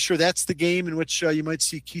 Pretty sure that's the game in which you might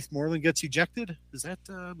see Keith Moreland gets ejected. Is that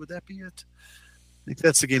would that be it? I think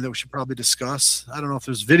that's the game that we should probably discuss. I don't know if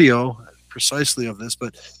there's video precisely of this,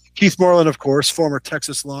 but Keith Moreland, of course, former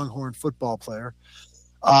Texas Longhorn football player.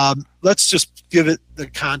 Let's just give it the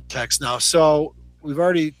context now. So we've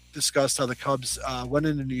already discussed how the Cubs went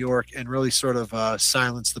into New York and really sort of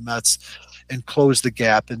silenced the Mets and closed the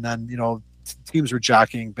gap, and then teams were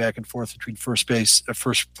jockeying back and forth between first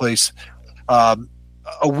place.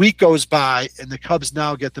 A week goes by, and the Cubs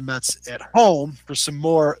now get the Mets at home for some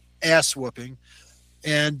more ass whooping,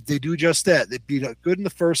 and they do just that. They beat up Good in the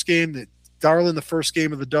first game, Darlin the first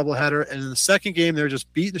game of the doubleheader, and in the second game, they're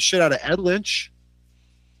just beating the shit out of Ed Lynch,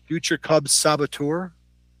 future Cubs saboteur,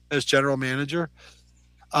 as general manager.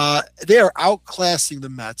 They are outclassing the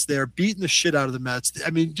Mets. They are beating the shit out of the Mets. I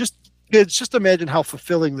mean, just imagine how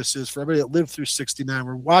fulfilling this is for everybody that lived through '69.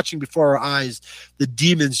 We're watching before our eyes the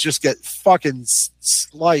Demons just get fucking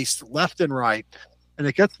sliced left and right. And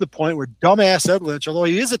it gets to the point where dumbass Ed Lynch, although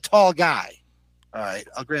he is a tall guy, all right,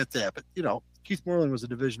 I'll grant that, but Keith Moreland was a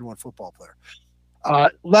Division I football player.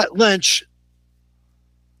 Lynch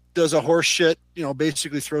does a horse shit,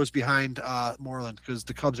 basically throws behind Moreland because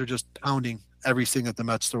the Cubs are just pounding everything that the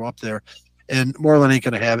Mets throw up there. And Moreland ain't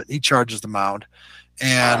going to have it. He charges the mound.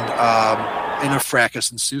 And a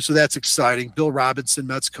fracas ensues. So that's exciting. Bill Robinson,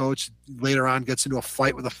 Mets coach, later on gets into a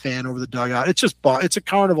fight with a fan over the dugout. It's a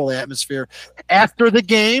carnival atmosphere. After the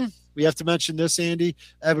game, we have to mention this, Andy.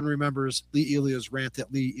 Evan remembers Lee Elia's rant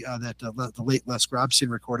that the late Les Grobstein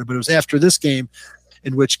recorded, but it was after this game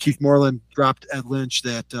in which Keith Moreland dropped Ed Lynch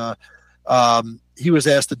that he was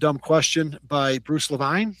asked a dumb question by Bruce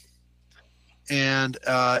Levine. And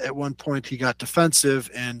at one point he got defensive,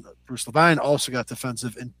 and Bruce Levine also got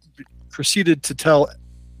defensive and proceeded to tell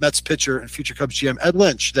Mets pitcher and future Cubs GM Ed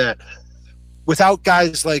Lynch that without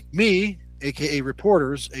guys like me, a.k.a.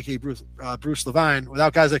 reporters, a.k.a. Bruce Levine,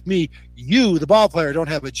 without guys like me, you, the ball player, don't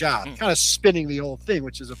have a job. Kind of spinning the whole thing,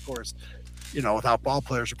 which is, of course, without ball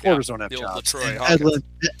players, reporters don't have jobs.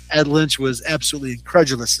 Ed Lynch was absolutely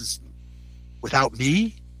incredulous. Without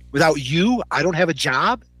me, without you, I don't have a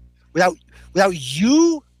job. Without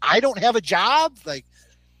you, I don't have a job. Like,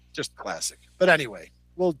 just classic. But anyway,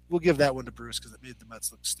 we'll give that one to Bruce because it made the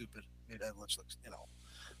Mets look stupid. It made Ed Lynch look,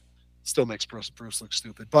 still makes Bruce look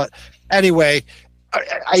stupid. But anyway,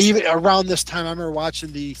 I even around this time, I remember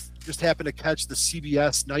watching just happened to catch the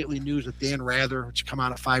CBS Nightly News with Dan Rather, which come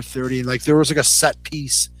on at 5:30, and there was a set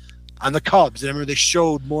piece on the Cubs. And I remember they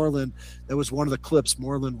showed Moreland. That was one of the clips,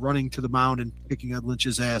 Moreland running to the mound and kicking Ed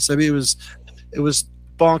Lynch's ass. I mean, it was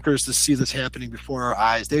bonkers to see this happening before our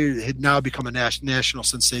eyes. They had now become a national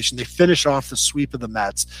sensation. They finish off the sweep of the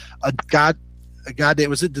Mets.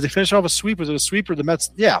 Did they finish off a sweep? Was it a sweep or the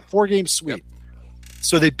Mets? Yeah, 4-game sweep. Yep.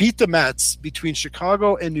 So they beat the Mets between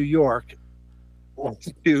Chicago and New York. 1,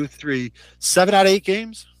 2, 3, 7 out of 8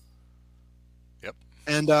 games. Yep.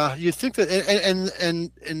 And you think that,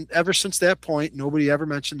 and ever since that point, nobody ever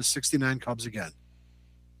mentioned the '69 Cubs again,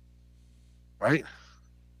 right?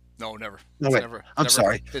 No, never. No, wait. I'm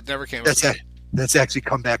sorry. It never came. That's actually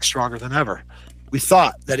come back stronger than ever. We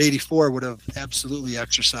thought that '84 would have absolutely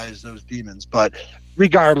exorcised those demons, but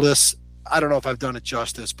regardless, I don't know if I've done it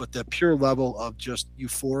justice, but the pure level of just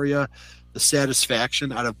euphoria, the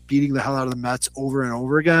satisfaction out of beating the hell out of the Mets over and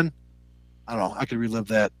over again, I don't know. I could relive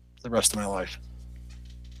that the rest of my life.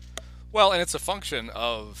 Well, and it's a function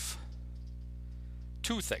of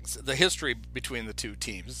two things: the history between the two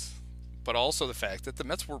teams, but also the fact that the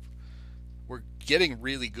Mets were getting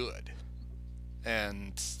really good,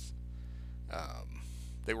 and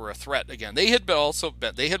they were a threat again. They had been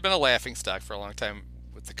a laughingstock for a long time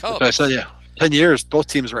with the Cubs. I said, 10 years, both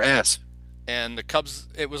teams were ass. And the Cubs,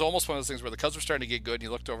 it was almost one of those things where the Cubs were starting to get good, and you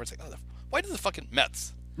looked over and said, why do the fucking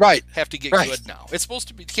Mets have to get good now? It's supposed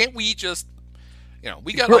to be, can't we just,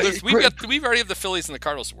 we got others, we already have the Phillies and the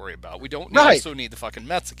Cardinals to worry about. We don't also need the fucking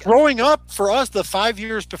Mets again. Growing up, for us, the 5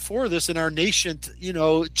 years before this in our nation,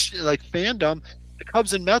 fandom, the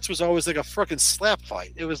Cubs and Mets was always like a freaking slap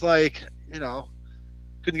fight. It was like,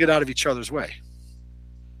 couldn't get out of each other's way.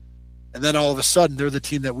 And then all of a sudden, they're the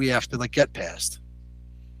team that we have to get past.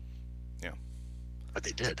 Yeah. But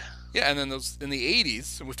they did. Yeah, and then those in the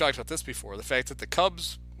 80s, and we've talked about this before, the fact that the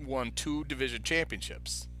Cubs won 2 division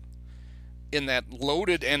championships in that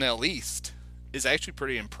loaded NL East is actually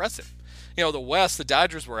pretty impressive. The West, the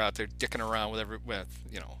Dodgers were out there dicking around with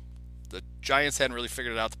the Giants hadn't really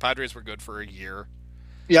figured it out. The Padres were good for a year.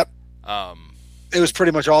 Yep. It was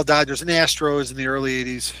pretty much all Dodgers and Astros in the early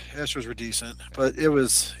 80s. Astros were decent, but it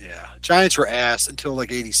was, Giants were ass until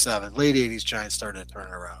 87. Late 80s, Giants started to turn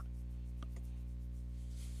it around.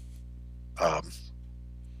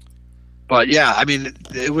 But yeah, I mean,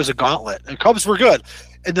 it was a gauntlet. And Cubs were good.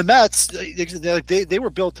 And the Mets, they were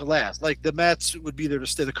built to last. The Mets would be there to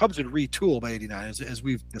stay. The Cubs would retool by 89, as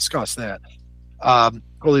we've discussed that.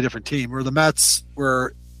 Totally different team. Where the Mets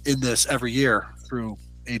were in this every year through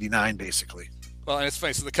 89, basically. Well, and it's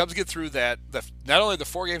funny. So the Cubs get through that, not only the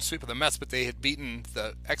 4-game sweep of the Mets, but they had beaten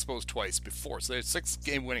the Expos twice before. So they had a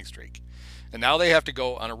 6-game winning streak. And now they have to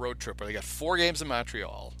go on a road trip where they got 4 games in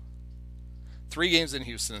Montreal, 3 games in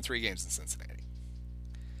Houston, and 3 games in Cincinnati.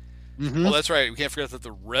 Mm-hmm. Well, that's right. We can't forget that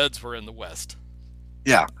the Reds were in the West.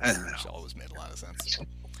 Yeah. Which always made a lot of sense.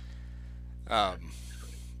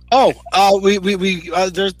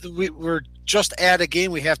 We're just at a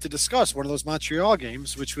game we have to discuss, one of those Montreal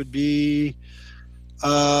games, which would be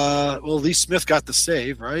Lee Smith got the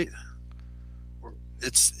save, right?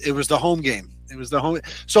 It was the home game.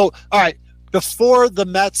 So all right, before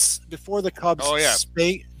the Cubs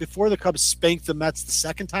spanked the Mets the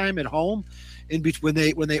second time at home, when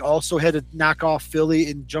they also had to knock off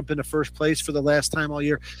Philly and jump into first place for the last time all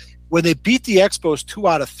year. When they beat the Expos 2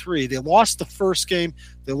 out of 3, they lost the first game.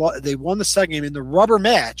 They won the second game in the rubber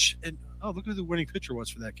match. And look who the winning pitcher was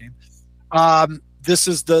for that game. This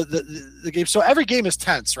is the game. So every game is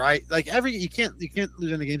tense, right? Like you can't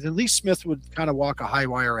lose any games. And Lee Smith would kind of walk a high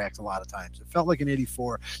wire act a lot of times. It felt like in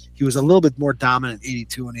 84, he was a little bit more dominant in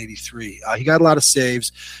 82 and 83. He got a lot of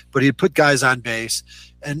saves, but he'd put guys on base.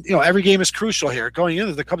 And every game is crucial here. Going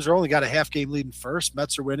into the Cubs are only got a half game lead in first.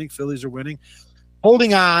 Mets are winning, Phillies are winning.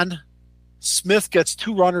 Holding on, Smith gets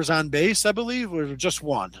 2 runners on base, I believe, or just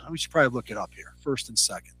 1. We should probably look it up here, first and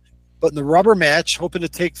second. But in the rubber match, hoping to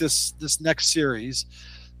take this next series,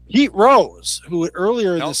 Pete Rose, who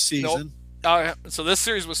earlier in the season. So this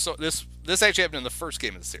series was this actually happened in the first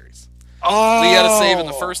game of the series. Oh, Lee had a save in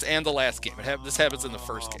the first and the last game. This happens in the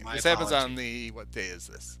first game. This happens on what day is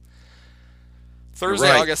this?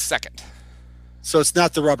 Thursday, August 2nd. So it's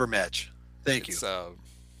not the rubber match. Thank you.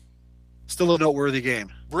 Still a noteworthy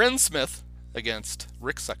game. Bryn Smith against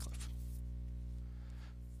Rick Sutcliffe.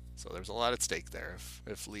 So there's a lot at stake there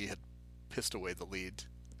if Lee had pissed away the lead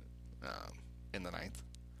in the 9th.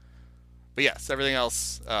 But yes, everything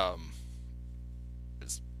else. The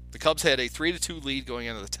Cubs had a 3-2 lead going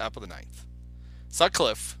into the top of the 9th.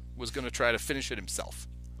 Sutcliffe was going to try to finish it himself.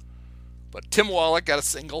 But Tim Wallach got a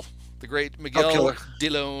single. The great Miguel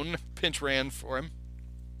Dillon pinch ran for him.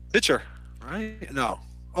 Pitcher, right? No.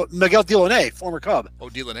 Oh, Miguel Dillon, former Cub. Oh,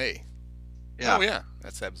 Dillon. Yeah. Oh, yeah.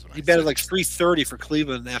 That's what he batted like .330 for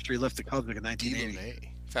Cleveland after he left the Cubs in 1980. Dillon.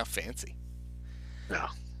 How fancy. No.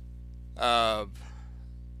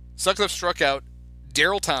 Sutcliffe struck out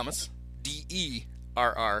Darrell Thomas, Derrel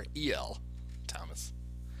Thomas.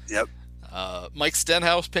 Yep. Mike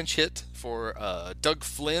Stenhouse pinch hit for Doug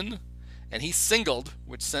Flynn, and he singled,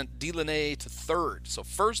 which sent Dillon to third. So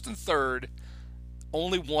first and third,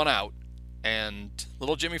 only 1 out. And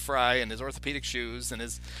little Jimmy Fry and his orthopedic shoes and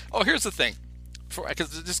his... Oh, here's the thing.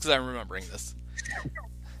 Because I'm remembering this.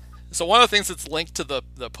 So one of the things that's linked to the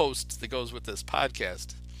post that goes with this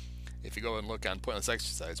podcast, if you go and look on Pointless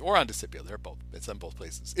Exercise or on Discipio, it's on both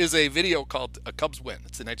places, is a video called A Cubs Win.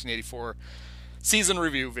 It's a 1984 season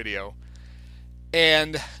review video.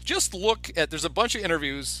 And just look at, there's a bunch of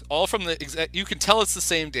interviews, all from you can tell it's the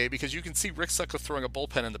same day because you can see Rick Sutcliffe throwing a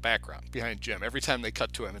bullpen in the background behind Jim. Every time they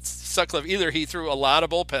cut to him, it's Sutcliffe. Either he threw a lot of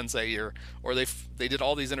bullpens that year or they did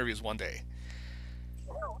all these interviews one day.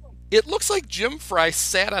 It looks like Jim Fry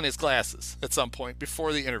sat on his glasses at some point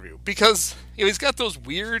before the interview because he's got those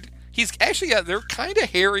weird, they're kind of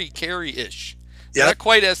Harry Carey-ish. Yeah. Not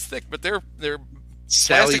quite as thick, but they're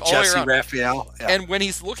Sally, Jesse, Raphael. Yeah. And when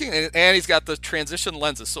he's looking at it, and he's got the transition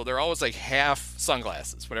lenses, so they're always like half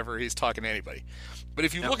sunglasses whenever he's talking to anybody. But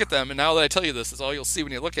if you look at them, and now that I tell you this, is all you'll see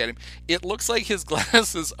when you look at him, it looks like his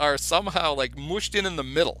glasses are somehow like mushed in the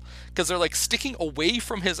middle because they're like sticking away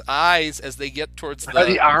from his eyes as they get towards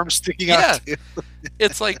the arms sticking out. Yeah.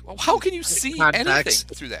 It's like, how can you see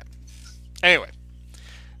anything through that? Anyway.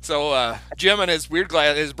 So Jim and his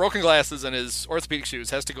his broken glasses and his orthopedic shoes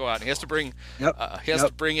has to go out, and he has to bring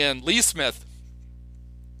to bring in Lee Smith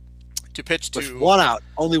to pitch to with 1 out,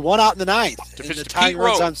 only 1 out in the 9th. To pitch to Pete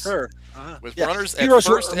Rose on third, with runners at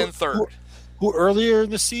first and third. Who earlier in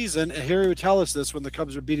the season, and Harry would tell us this when the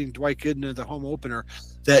Cubs were beating Dwight Gooden in the home opener,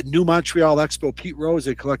 that New Montreal Expo Pete Rose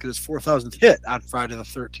had collected his 4,000th hit on Friday the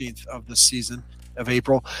 13th of the season of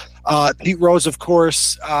April. Pete Rose, of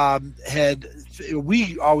course, it's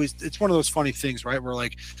one of those funny things, right? Where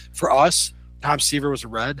like for us, Tom Seaver was a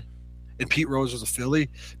Red and Pete Rose was a Philly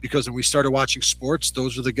because when we started watching sports,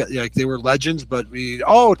 those were the guys, like they were legends, but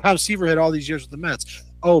Tom Seaver had all these years with the Mets.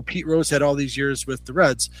 Oh, Pete Rose had all these years with the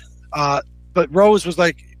Reds. But Rose was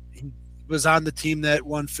was on the team that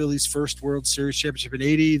won Philly's first World Series championship in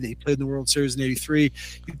 80. They played in the World Series in 83.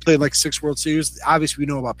 He played like 6 World Series. Obviously, we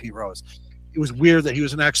know about Pete Rose. It was weird that he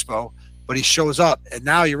was an Expo, but he shows up, and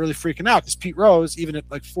now you're really freaking out because Pete Rose, even at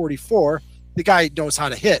like 44, the guy knows how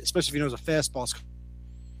to hit, especially if he knows a fastball's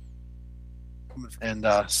coming. And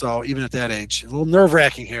so even at that age, a little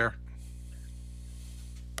nerve-wracking here.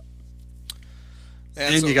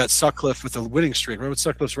 And you got Sutcliffe with a winning streak. What was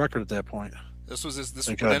Sutcliffe's record at that point? This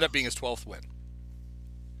would end up being his 12th win.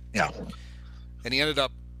 Yeah. And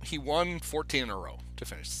he won 14 in a row to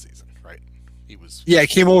finish the season, right? He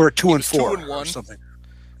came over 2-4 or something.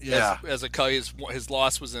 Yeah. As a Cub, his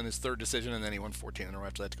loss was in his third decision, and then he won 14 in a row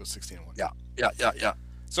after that to go 16-1. Yeah.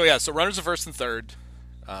 So runners at first and third.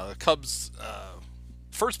 Cubs,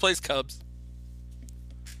 first place Cubs.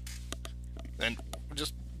 And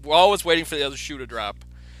just we're always waiting for the other shoe to drop.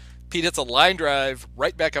 Pete hits a line drive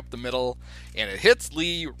right back up the middle, and it hits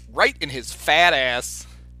Lee right in his fat ass.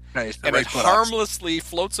 Nice. And it harmlessly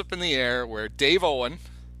floats up in the air where Dave Owen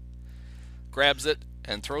grabs it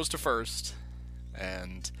and throws to first.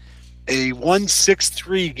 And a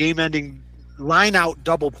 1-6-3 game-ending line-out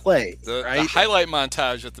double play. The highlight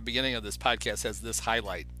montage at the beginning of this podcast has this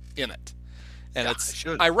highlight in it. And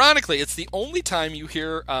ironically, it's the only time you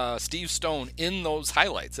hear Steve Stone in those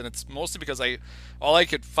highlights. And it's mostly because all I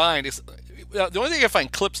could find is the only thing I can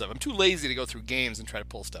find clips of. I'm too lazy to go through games and try to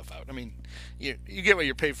pull stuff out. I mean, you get what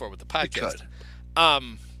you're paid for with the podcast.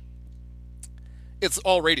 It's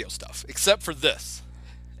all radio stuff, except for this.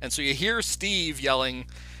 And so you hear Steve yelling,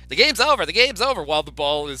 "The game's over, the game's over," while the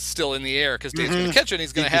ball is still in the air because Dave's going to catch it and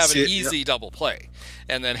he's going to have an easy double play.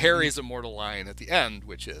 And then Harry's immortal line at the end,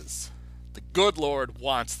 which is, "The good Lord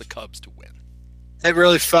wants the Cubs to win." It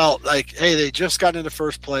really felt like, hey, they just got into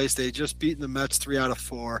first place. They just beaten the Mets 3 out of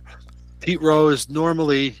 4. Pete Rose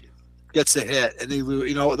normally gets a hit, and they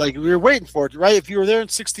lose. Like we were waiting for it, right? If you were there in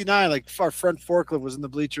 '69, like our friend Forklift was in the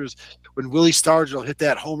bleachers when Willie Stargell hit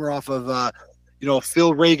that homer off of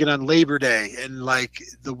Phil Reagan on Labor Day, and like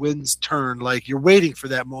the winds turned. Like you're waiting for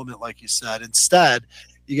that moment, like you said. Instead,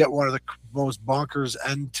 you get one of the most bonkers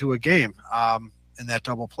end to a game in that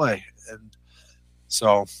double play, and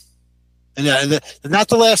so. And not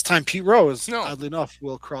the last time Pete Rose, oddly enough,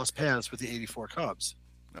 will cross paths with the '84 Cubs.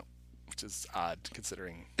 No, which is odd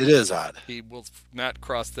considering it is odd. He will not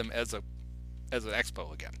cross them as an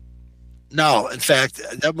Expo again. No, in fact,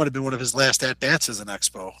 that might have been one of his last at bats as an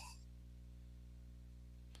Expo.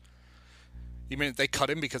 You mean they cut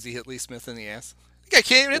him because he hit Lee Smith in the ass? The guy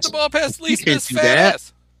can't even hit the ball past Lee Smith's fat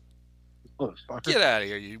ass. Get out of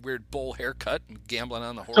here, you weird bowl haircut and gambling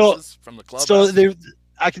on the horses from the club. So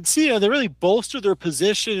I can see they really bolster their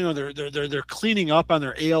position. They're cleaning up on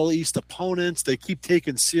their AL East opponents. They keep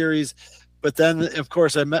taking series, but then of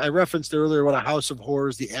course I referenced earlier what a house of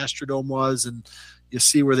horrors the Astrodome was, and you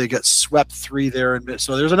see where they get swept 3 there, and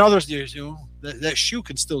so there's another. That shoe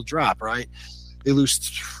can still drop, right? They lose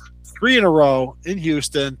 3 in a row in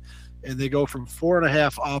Houston, and they go from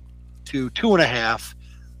 4.5 up to 2.5.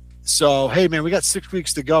 So hey, man, we got 6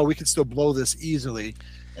 weeks to go. We can still blow this easily.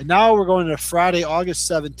 And now we're going to Friday, August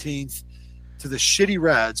 17th to the shitty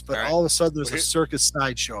Reds, but all of a sudden there's a circus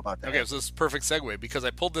sideshow about that. Okay, so this is a perfect segue because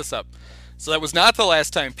I pulled this up. So that was not the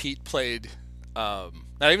last time Pete played, not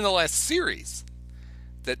even the last series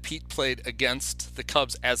that Pete played against the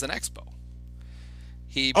Cubs as an Expo.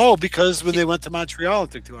 Because when they went to Montreal,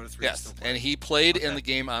 it took 2 out of 3. Yes, and he played in the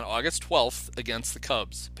game on August 12th against the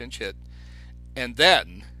Cubs, pinch hit. And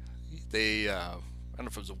then they... I don't know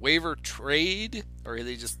if it was a waiver trade or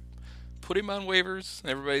they just put him on waivers.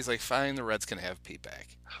 Everybody's like, fine, the Reds can have Pete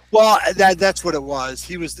back. Well, that's what it was.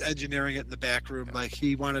 He was engineering it in the back room. Like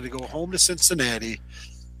he wanted to go home to Cincinnati.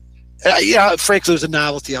 Frankly, it was a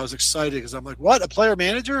novelty. I was excited because I'm like, what? A player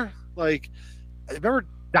manager? Like, I remember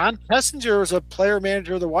Don Kessinger was a player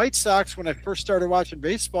manager of the White Sox when I first started watching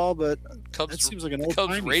baseball, but that seems like an old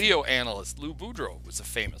Cubs radio analyst Lou Boudreau was a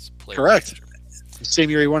famous player. Correct. Manager. The same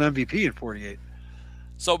year he won MVP in '48.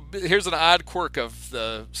 So here's an odd quirk of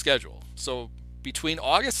the schedule. So between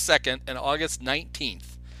August 2nd and August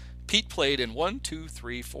 19th, Pete played in 10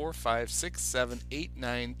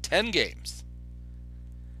 games.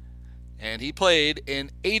 And he played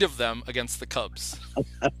in 8 of them against the Cubs.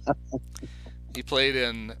 He played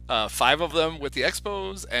in 5 of them with the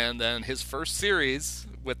Expos, and then his first series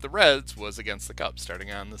with the Reds was against the Cubs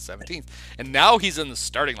starting on the 17th. And now he's in the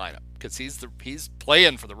starting lineup because he's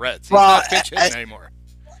playing for the Reds. He's not pitch hitting anymore.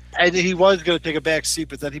 And he was going to take a back seat,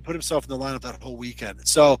 but then he put himself in the lineup that whole weekend.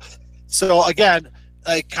 So again,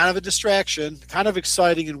 like kind of a distraction, kind of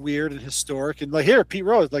exciting and weird and historic. And like here, Pete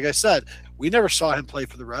Rose, like I said, we never saw him play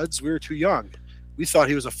for the Reds. We were too young. We thought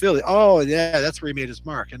he was a Philly. Oh, yeah, that's where he made his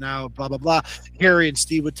mark. And now blah, blah, blah. Harry and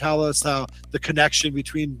Steve would tell us how the connection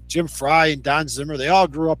between Jim Fry and Don Zimmer, they all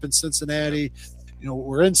grew up in Cincinnati.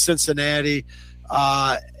 We're in Cincinnati.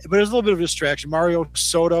 But it was a little bit of a distraction. Mario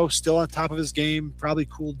Soto still on top of his game, probably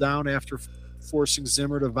cooled down after forcing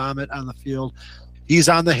Zimmer to vomit on the field. He's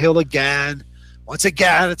on the hill again. Once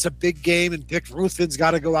again, it's a big game, and Dick Ruthin's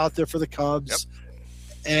got to go out there for the Cubs.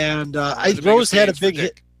 Yep. And Rose had a big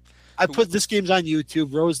hit. I put this game's on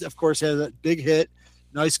YouTube. Rose, of course, had a big hit,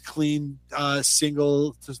 nice clean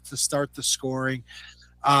single to start the scoring.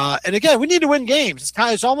 And again, we need to win games.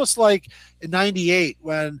 It's almost like in '98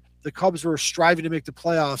 when the Cubs were striving to make the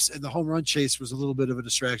playoffs and the home run chase was a little bit of a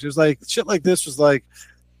distraction. It was like shit like this was like,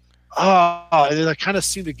 and it kind of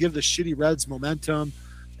seemed to give the shitty Reds momentum.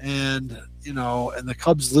 and and the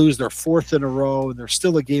Cubs lose their 4th in a row, and they're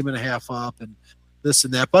still a game and a half up, and this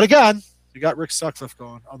and that. But again, you got Rick Sutcliffe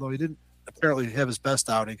going, although he didn't apparently have his best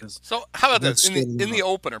outing. So how about this? In the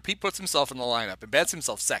opener, Pete puts himself in the lineup and bats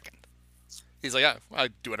himself second. He's like, I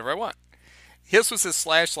do whatever I want. This was his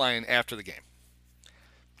slash line after the game.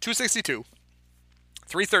 262,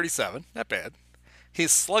 337, not bad.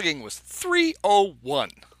 His slugging was 301.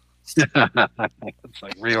 It's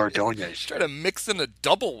like Ray Ordonez. Try to mix in a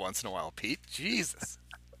double once in a while, Pete. Jesus.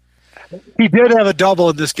 He did have a double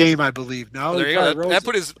in this game, I believe. No, well, there you go. That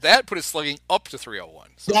put his slugging up to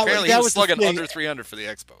 301. So apparently he was slugging under 300 for the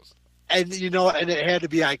Expos. And and it had to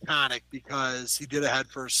be iconic because he did a head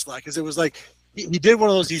first slide. Because it was like he did one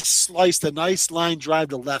of those. He sliced a nice line drive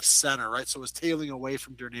to left center, right? So it was tailing away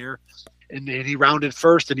from Dernier, and he rounded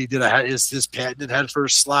first, and he did his patented head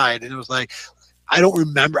first slide, and it was like. I don't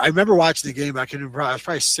remember. I remember watching the game. I was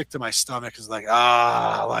probably sick to my stomach. It's like,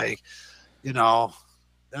 that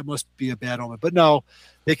must be a bad omen. But no,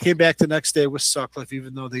 they came back the next day with Sutcliffe,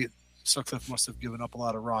 even though Sutcliffe must have given up a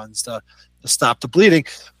lot of runs to stop the bleeding.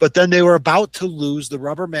 But then they were about to lose the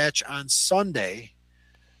rubber match on Sunday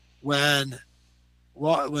when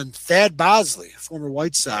Thad Bosley, former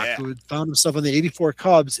White Sox, who had found himself in the 84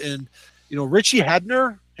 Cubs, and Richie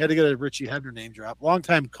Hebner. Had to get a Richie Hebner name drop.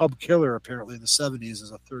 Longtime Cub killer, apparently, in the 70s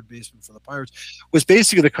as a third baseman for the Pirates. Was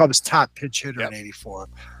basically the Cubs' top pinch hitter in 84.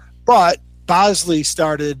 But Bosley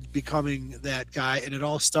started becoming that guy, and it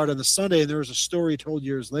all started on the Sunday, and there was a story told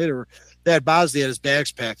years later that Bosley had his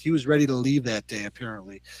bags packed. He was ready to leave that day,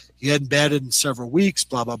 apparently. He hadn't batted in several weeks,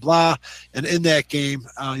 blah, blah, blah. And in that game,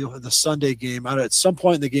 the Sunday game, at some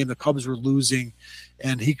point in the game, the Cubs were losing,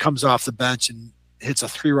 and he comes off the bench and hits a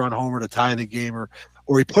 3-run homer to tie the game, or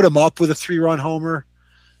he put him up with a 3-run homer.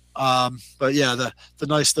 But yeah, the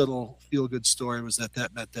nice little feel-good story was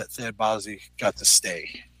that meant that Thad Bosley got to stay.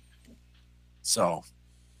 So,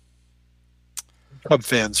 Cub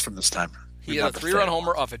fans from this time. He had a 3-run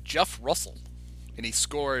homer off of Jeff Russell, and he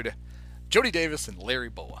scored Jody Davis and Larry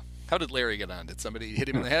Boa. How did Larry get on? Did somebody hit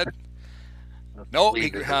him in the head? No,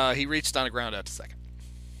 he reached on a ground out to second.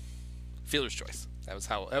 Fielder's choice. That was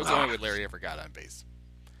the only way Larry ever got on base.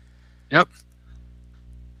 Yep.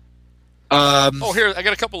 Here I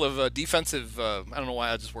got a couple of defensive. I don't know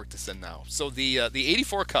why I just worked this in now. So the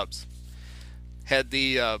 84 Cubs had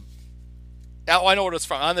the. I know what it's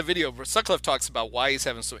from on the video. Sutcliffe talks about why he's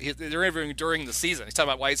having they're interviewing during the season. He's talking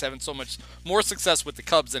about why he's having so much more success with the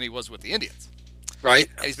Cubs than he was with the Indians. Right.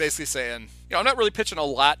 And he's basically saying, I'm not really pitching a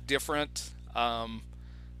lot different.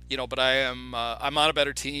 But I'm on a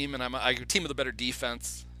better team, and I'm a team with a better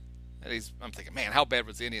defense. And I'm thinking, man, how bad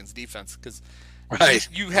was the Indians' defense? Because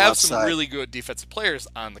you have some really good defensive players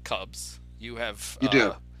on the Cubs. You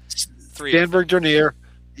do. Three. Stanberg, Dernier,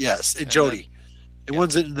 yes, and Jody. And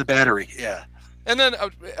one's in the battery, yeah. And then,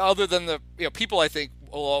 other than the people, I think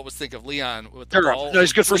will always think of Leon with the ball. No,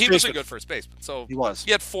 he's good first baseman. He was a good first baseman. So he was.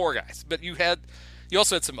 You had 4 guys, but you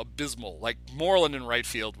also had some abysmal, like Moreland in right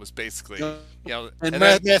field was basically, and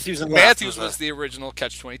Matthews in left. Matthews was the original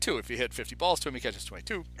catch-22. If you hit 50 balls to him, he catches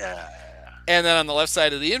 22. Yeah. And then on the left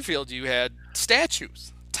side of the infield, you had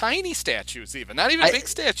statues, tiny statues, even not even big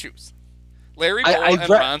statues. Larry Bowa and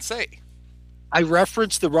Ron Cey. I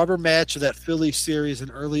referenced the rubber match of that Philly series in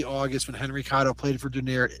early August when Henry Cotto played for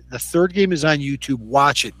Dernier. The third game is on YouTube.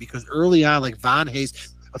 Watch it because early on, like Von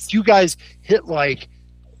Hayes, a few guys hit like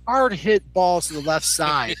hard hit balls to the left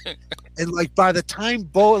side, and like by the time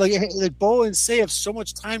Bowa and Cey have so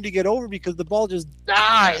much time to get over because the ball just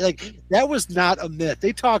died. Like that was not a myth.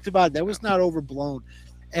 They talked about it. That was not overblown.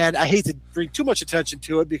 And I hate to bring too much attention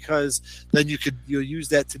to it because then you'll use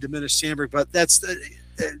that to diminish Sandberg. But that's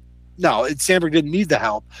no, Sandberg didn't need the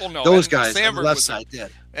help. Well, no, those guys Sandberg on the left side did.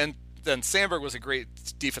 And then Sandberg was a great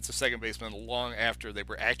defensive second baseman long after they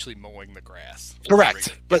were actually mowing the grass.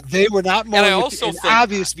 Correct, but they were not mowing. And I also think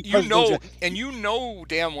obvious because you know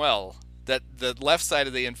damn well that the left side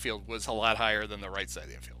of the infield was a lot higher than the right side of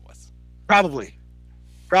the infield was. Probably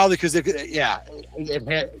because because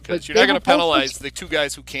you're not going to penalize the 2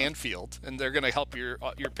 guys who can field, and they're going to help your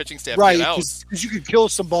pitching staff get out. Because you could kill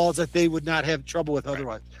some balls that they would not have trouble with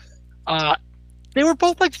otherwise. They were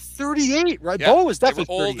both like 38, right? Yeah, Bowa was definitely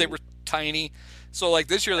they were old. 38. They were tiny. So like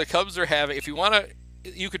this year, the Cubs are having. If you want to,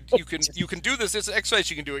 you can do this. It's an exercise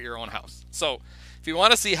you can do at your own house. So if you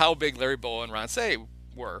want to see how big Larry Bowa and Ron Cey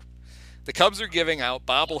were, the Cubs are giving out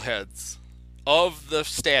bobbleheads of the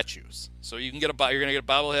statues. So you can you're going to get a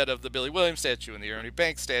bobblehead of the Billy Williams statue and the Ernie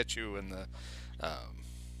Banks statue and the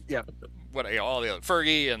all the other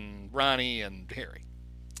Fergie and Ronnie and Harry.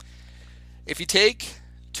 If you take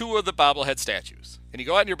 2 of the bobblehead statues and you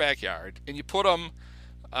go out in your backyard and you put them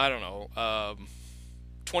I don't know,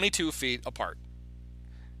 22 feet apart,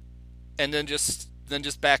 and then just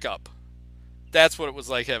back up. That's what it was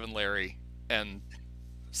like having Larry and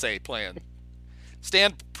Say playing.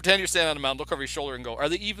 Pretend you're standing on a mountain, look over your shoulder and go, are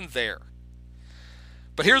they even there?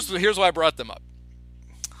 But here's why I brought them up.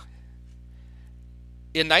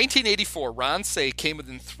 In 1984, Ron Say came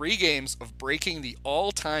within 3 games of breaking the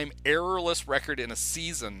all-time errorless record in a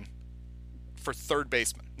season for third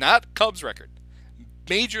baseman. Not Cubs record.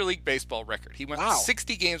 Major League Baseball record. He went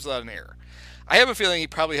 60 games without an error. I have a feeling he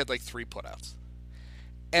probably had like 3 putouts.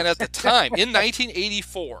 And at the time, in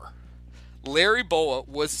 1984, Larry Bowa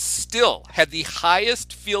had the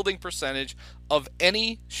highest fielding percentage of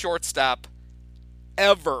any shortstop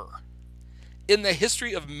ever in the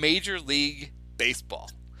history of Major League Baseball.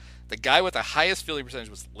 The guy with the highest fielding percentage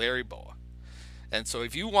was Larry Bowa. And so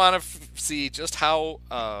if you want to see just how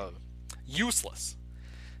useless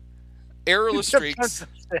errorless streaks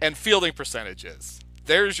and fielding percentage is,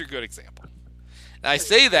 there's your good example. And I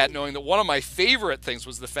say that knowing that one of my favorite things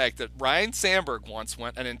was the fact that Ryne Sandberg once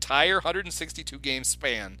went an entire 162 game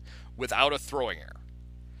span without a throwing error.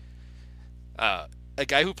 A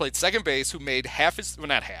guy who played second base, who made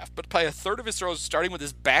not half, but probably a third of his throws starting with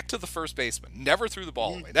his back to the first baseman. Never threw the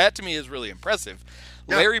ball away. That to me is really impressive.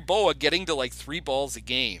 Yeah. Larry Bowa getting to like 3 balls a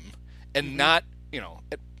game and not,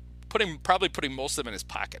 probably putting most of them in his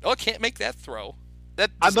pocket. Oh, I can't make that throw.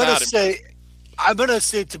 I'm going to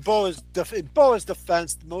say to Bowa's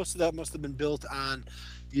defense, most of that must have been built on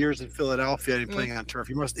years in Philadelphia and playing on turf.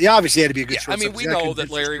 He obviously had to be a good shortstop. I mean, we know that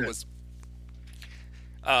Larry was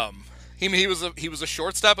he was a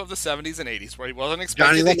shortstop of the 70s and 80s where he wasn't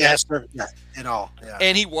expected Johnny Lester, and all. Yeah.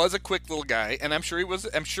 And he was a quick little guy, and I'm sure he was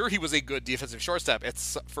a good defensive shortstop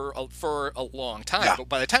for a long time. Yeah. But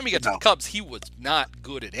by the time he got to the Cubs, he was not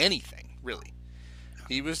good at anything, really.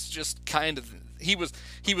 He was just he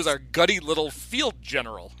was our gutty little field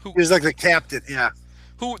general. He was like the captain, yeah.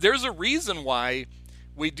 There's a reason why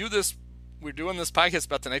we're doing this podcast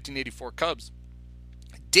about the 1984 Cubs.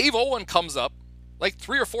 Dave Owen comes up like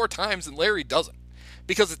 3 or 4 times and Larry doesn't.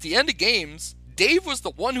 Because at the end of games, Dave was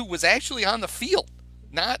the one who was actually on the field,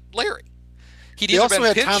 not Larry. He also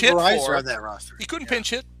had Tom Verizon on that roster. He couldn't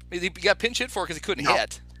pinch hit. He got pinch hit for because he couldn't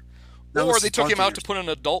hit. Or they took him out to put an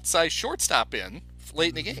adult-sized shortstop in late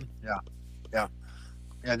in the game. Yeah,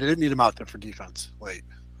 they didn't need him out there for defense late.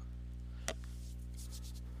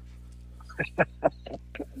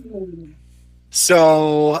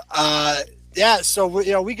 So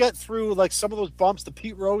we get through like some of those bumps, the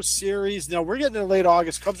Pete Rose series. Now we're getting in late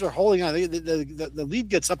August. Cubs are holding on. The lead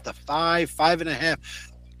gets up to 5.5,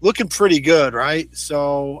 looking pretty good, right?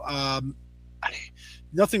 So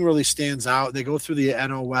nothing really stands out. They go through the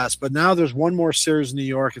NL West, but now there's one more series in New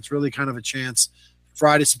York. It's really kind of a chance.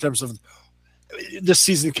 Friday, September 7th. This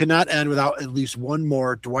season cannot end without at least one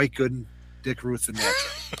more Dwight Gooden, Dick Ruthven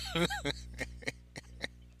matchup.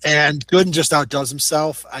 And Gooden just outdoes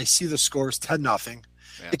himself. I see the scores 10-0.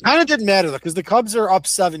 Yeah. It kind of didn't matter though, because the Cubs are up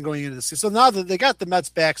 7 going into this. So now that they got the Mets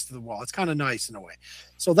backs to the wall, it's kind of nice in a way.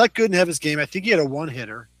 So let Gooden have his game. I think he had a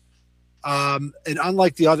 1-hitter. And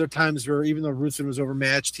unlike the other times where even though Ruthven was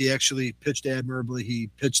overmatched, he actually pitched admirably. He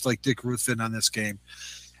pitched like Dick Ruthven on this game.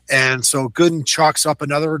 And so Gooden chalks up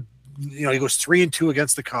another, he goes 3-2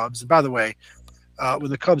 against the Cubs. And by the way, when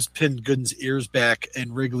the Cubs pinned Gooden's ears back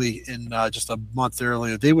in Wrigley in just a month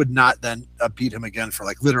earlier, they would not then beat him again for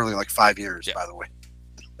literally 5 years, by the way.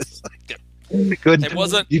 Gooden, it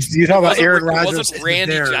wasn't, you talk about Aaron Rodgers. It wasn't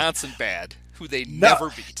Randy Johnson bad, who they never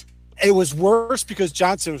beat. It was worse because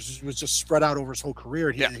Johnson was just spread out over his whole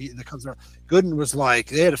career. The Cubs Gooden was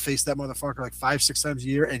they had to face that motherfucker 5-6 times a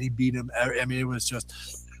year, and he beat him. I mean, it was just.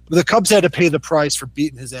 The Cubs had to pay the price for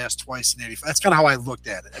beating his ass twice in 85. That's kind of how I looked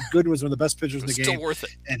at it. And Gooden was one of the best pitchers in the game. Still worth it.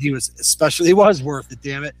 And he was worth it,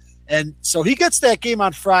 damn it. And so he gets that game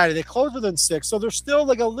on Friday. They close within 6. So there's still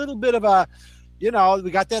a little bit of a,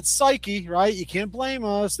 we got that psyche, right? You can't blame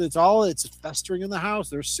us. It's festering in the house.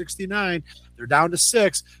 There's 69. They're down to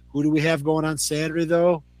 6. Who do we have going on Saturday,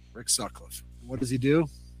 though? Rick Sutcliffe. What does he do?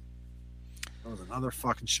 That was another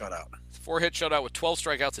fucking shutout. 4-hit shutout with 12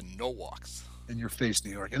 strikeouts and no walks. In your face,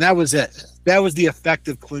 New York. And that was it. That was the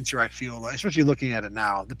effective clincher, I feel, especially looking at it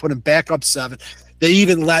now. They put him back up 7. They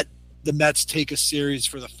even let the Mets take a series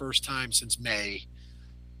for the first time since May.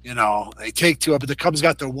 They take 2 up, but the Cubs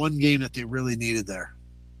got the one game that they really needed there.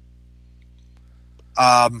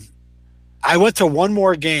 I went to one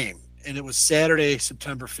more game, and it was Saturday,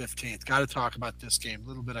 September 15th. Got to talk about this game. A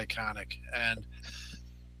little bit iconic. And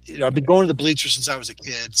I've been going to the bleachers since I was a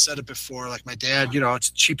kid. Said it before, my dad, it's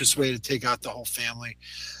the cheapest way to take out the whole family.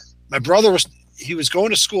 My brother he was going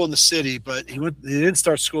to school in the city, but he didn't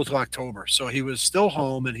start school till October. So he was still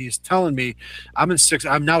home, and he's telling me, I'm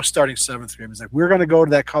now starting 7th grade. He's like, we're going to go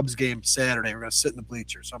to that Cubs game Saturday. We're going to sit in the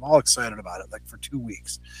bleachers. So I'm all excited about it, like for 2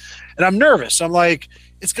 weeks. And I'm nervous. I'm like,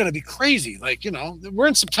 it's going to be crazy. Like, we're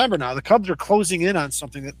in September now. The Cubs are closing in on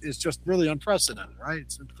something that is just really unprecedented, right?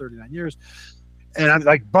 It's been 39 years. And I'm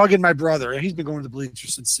like bugging my brother. He's been going to the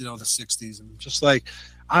bleachers since, the 60s. And just like,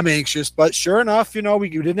 I'm anxious, but sure enough, we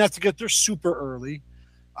didn't have to get there super early,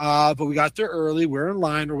 but we got there early. We're in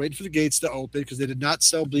line. We're waiting for the gates to open because they did not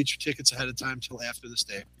sell bleacher tickets ahead of time until after this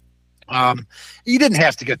day. You didn't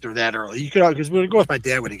have to get there that early. You could, because we would go with my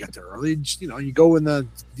dad when he got there early. Just, you go when the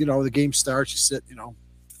game starts. You sit,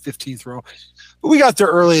 15th row. But we got there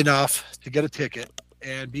early enough to get a ticket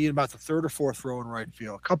and be in about the 3rd or 4th row in right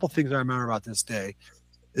field. A couple things I remember about this day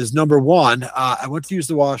is number one, I went to use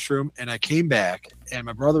the washroom and I came back and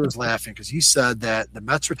my brother was laughing because he said that the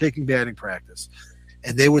Mets were taking batting practice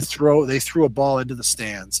and they threw a ball into the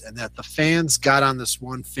stands and that the fans got on this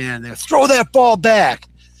one fan and they would throw that ball back.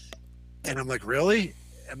 And I'm like, really?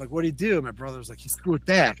 I'm like, what do you do? And my brother was like, he threw it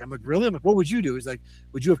back. I'm like, really? I'm like, what would you do? He's like,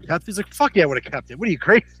 would you have kept it? He's like, fuck yeah, I would have kept it. What are you,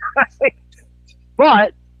 crazy?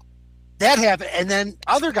 But that happened, and then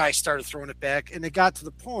other guys started throwing it back, and it got to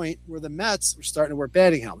the point where the Mets were starting to wear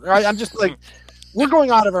batting helmets. Right? I'm just like, we're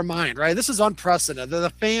going out of our mind, right? This is unprecedented.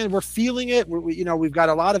 The fan, we're feeling it. We've got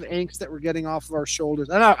a lot of angst that we're getting off of our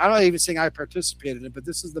shoulders. I'm not even saying I participated in it, but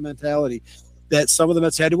this is the mentality that some of the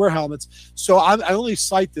Mets had to wear helmets. So I only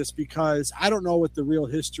cite this because I don't know what the real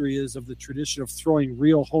history is of the tradition of throwing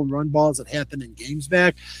real home run balls that happened in games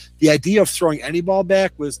back. The idea of throwing any ball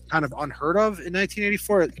back was kind of unheard of in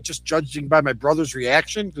 1984, just judging by my brother's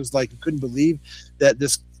reaction, because like he couldn't believe that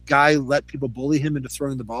this guy let people bully him into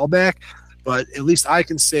throwing the ball back. But at least I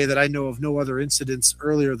can say that I know of no other incidents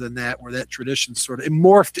earlier than that where that tradition sort of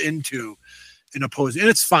morphed into an opposing, and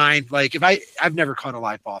it's fine. Like if I've never caught a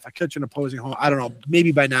live ball. If I catch an opposing home, I don't know.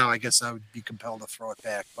 Maybe by now, I guess I would be compelled to throw it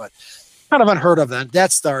back, but kind of unheard of. Then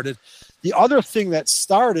that started. The other thing that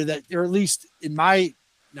started, or at least in my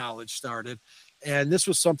knowledge, started, and this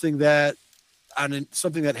was something that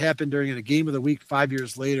happened during a game of the week 5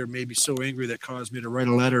 years later, made me so angry that caused me to write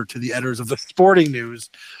a letter to the editors of the Sporting News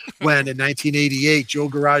when in 1988, Joe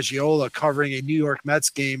Garagiola covering a New York Mets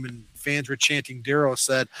game and fans were chanting Darryl,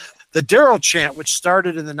 said, the Darryl chant, which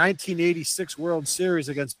started in the 1986 World Series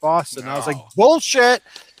against Boston. No. I was like, bullshit.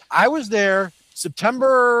 I was there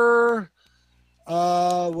September,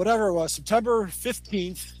 whatever it was, September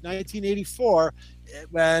 15th, 1984,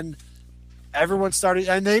 when everyone started,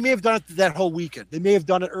 and they may have done it that whole weekend. They may have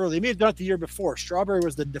done it early. They may have done it the year before. Strawberry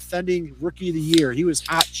was the defending Rookie of the Year. He was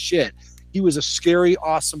hot shit. He was a scary,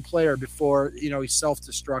 awesome player before, he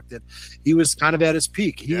self-destructed. He was kind of at his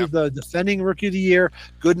peak. He was the defending Rookie of the Year.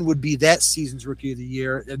 Gooden would be that season's Rookie of the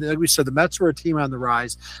Year. And like we said, the Mets were a team on the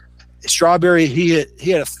rise. Strawberry, he had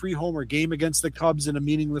a 3-homer game against the Cubs in a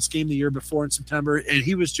meaningless game the year before in September, and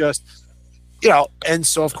he was just, and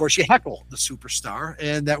so, of course, you heckle the superstar,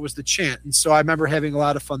 and that was the chant. And so I remember having a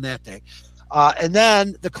lot of fun that day. And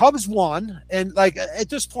then the Cubs won, and like at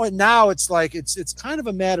this point now, it's like it's kind of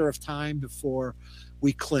a matter of time before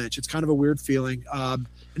we clinch. It's kind of a weird feeling. And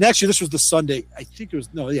actually, this was the Sunday. I think it was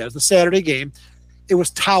it was the Saturday game. It was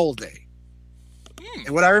Towel Day,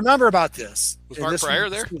 and what I remember about this was Mark Pryor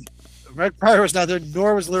there. Mark Pryor was not there,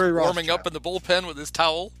 nor was Larry Rothschild. Warming up in the bullpen with his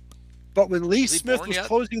towel. But when Lee Smith was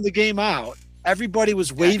closing the game out, everybody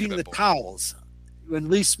was waving the towels when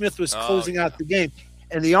Lee Smith was closing out the game.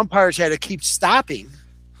 And the umpires had to keep stopping.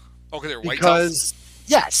 Okay, they're white towels.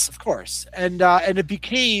 Yes, of course, and it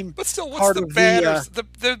became. But still, what's the batter?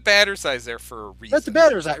 The batter size there for a reason. That's the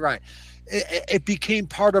batter size, right? It became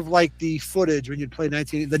part of like the footage when you'd play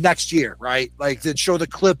the next year, right? Like they'd show the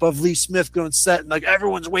clip of Lee Smith going set and like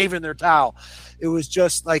everyone's waving their towel. It was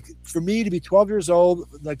just like for me to be 12 years old,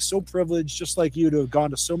 like so privileged, just like you, to have gone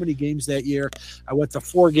to so many games that year. I went to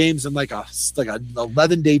 4 games in like an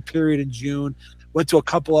 11-day period in June. Went to a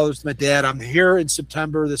couple others with my dad. I'm here in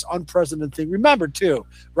September, this unprecedented thing. Remember, too,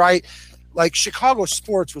 right? Like, Chicago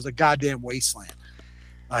sports was a goddamn wasteland.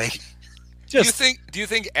 Like, just... Do you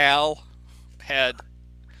think Al had,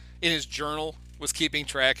 in his journal, was keeping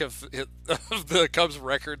track of the Cubs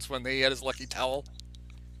records when they had his lucky towel?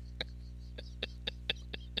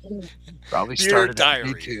 Probably started at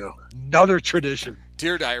me, too. Another tradition.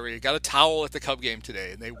 Dear Diary, got a towel at the Cub game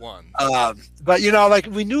today, and they won. But, like,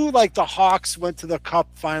 we knew, like, the Hawks went to the Cup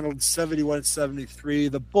final in 71-73.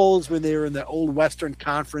 The Bulls, when they were in the old Western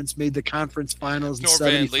Conference, made the conference finals in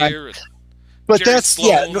 75. But Jerry that's,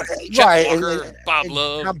 Sloan, right. Walker, Bob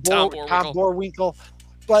Love, Tom Boerwinkle.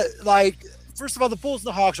 But, like, first of all, the Bulls and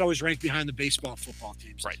the Hawks always ranked behind the baseball and football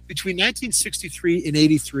teams. Right. Between 1963 and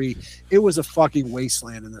 83, it was a fucking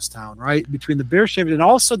wasteland in this town, right? Between the Bears champions and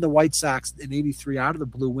all of a sudden the White Sox in 83 out of the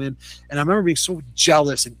blue win. And I remember being so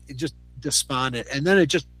jealous and just despondent. And then it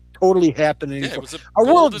just totally happened. Yeah, it was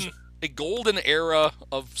a golden era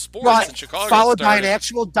of sports in Chicago. Followed by an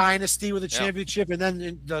actual dynasty with a championship. And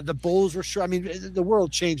then the Bulls were sure. I mean, the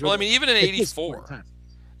world changed. Well, I mean, even in 84,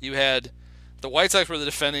 you had the White Sox were the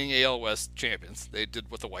defending AL West champions. They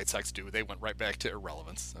did what the White Sox do. They went right back to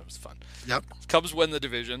irrelevance. That was fun. Yep. Cubs win the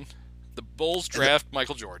division. The Bulls draft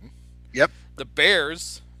Michael Jordan. Yep. The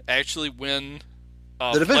Bears actually win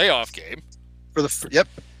the playoff game. For the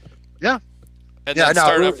Yeah. And then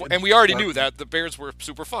and we already knew that the Bears were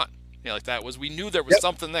super fun. Like that was, we knew there was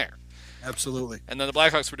something there. Absolutely. And then the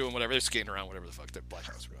Blackhawks were doing whatever. They're skating around, whatever the fuck the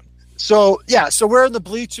Blackhawks were doing. So we're in the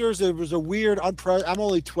bleachers. It was a weird, I'm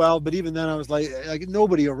only 12, but even then I was like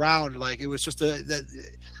nobody around. Like it was just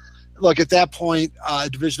look, at that point,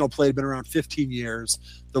 divisional play had been around 15 years.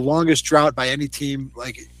 The longest drought by any team,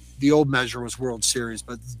 like the old measure was World Series,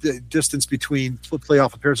 but the distance between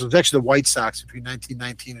playoff appearances was actually the White Sox between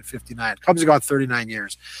 1919 and 59. Cubs have gone 39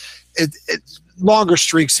 years. Longer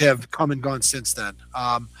streaks have come and gone since then.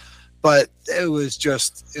 But it was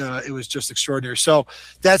just extraordinary. So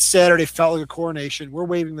that Saturday felt like a coronation. We're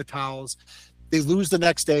waving the towels. They lose the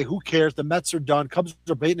next day. Who cares? The Mets are done. Cubs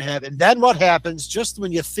are baiting to have. And then what happens? Just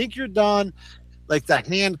when you think you're done, like the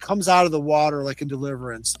hand comes out of the water, like in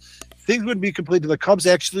Deliverance, things would be completed. The Cubs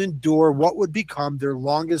actually endure what would become their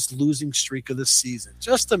longest losing streak of the season,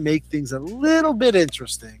 just to make things a little bit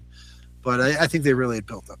interesting. But I think they really had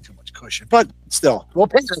built up too much cushion. But still,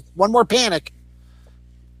 one more panic.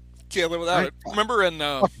 Can't live without it. Remember in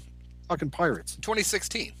fucking Pirates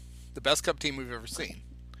 2016, the best Cub team we've ever seen.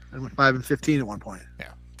 And went 5-15 at one point.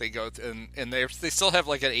 Yeah, they go and they still have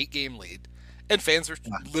like an 8-game lead, and fans are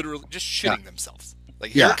literally just shitting themselves.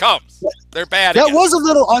 Like here it comes, they're bad. That again. was a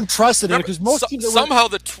little unprecedented because most teams somehow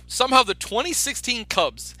the 2016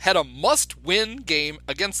 Cubs had a must-win game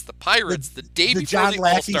against the Pirates the day before John the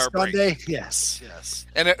Lackey All-Star break. Sunday. Yes.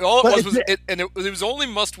 And it was only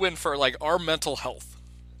must-win for like our mental health.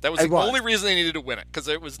 That was the only reason they needed to win it, because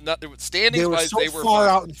it was not standings wise they were far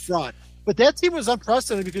out in front. But that team was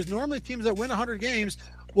unprecedented because normally teams that win 100 games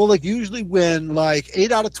will like usually win like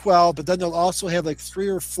 8 out of 12, but then they'll also have like 3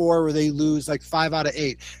 or 4 where they lose like 5 out of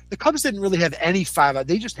 8. The Cubs didn't really have any 5 out.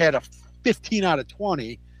 They just had a 15 out of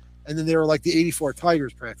 20, and then they were like the 84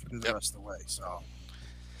 Tigers practically the rest of the way. So,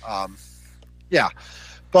 yeah.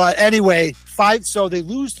 But anyway, 5. So they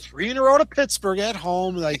lose 3 in a row to Pittsburgh at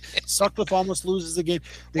home. Like Sutcliffe almost loses the game.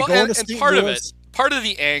 They go into St. Louis. Part of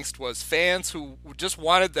the angst was fans who just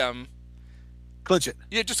wanted them clinch it.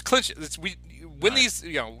 Yeah, just clinch it. These.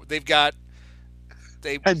 They've got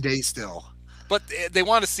 10 days still, but they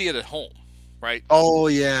want to see it at home, right? Oh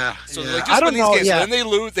yeah. So they just win these games. Yeah. Then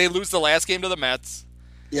they lose the last game to the Mets.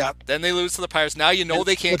 Yeah. Then they lose to the Pirates. Now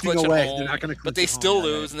they can't clinch at home, but they still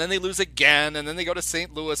lose, right. And then they lose again, and then they go to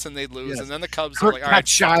St. Louis and they lose, and then the Cubs Kirk are like, all right.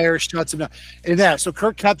 Kepshire shuts him down. And so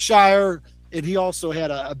Kirk Kepshire, and he also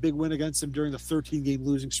had a big win against him during the 13-game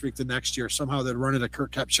losing streak the next year. Somehow they'd run into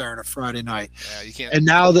Kirk Kepshire on a Friday night. Yeah, you can't. And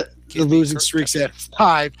now the losing streak's at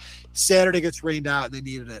 5. Saturday gets rained out, and they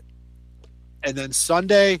needed it. And then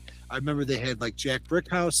Sunday, I remember they had like Jack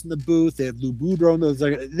Brickhouse in the booth. They had Lou Boudreau.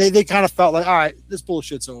 They kind of felt like, all right, this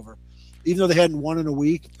bullshit's over. Even though they hadn't won in a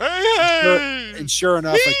week. And sure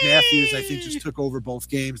enough, like Matthews, I think, just took over both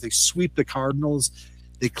games. They sweep the Cardinals.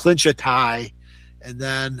 They clinch a tie. And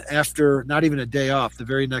then after not even a day off, the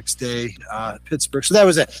very next day, Pittsburgh. So that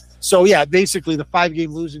was it. So, yeah, basically the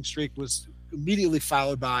 5-game losing streak was immediately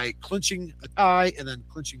followed by clinching a tie and then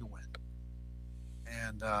clinching a win.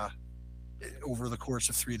 And over the course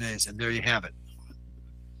of 3 days. And there you have it.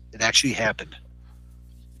 It actually happened.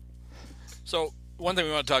 So one thing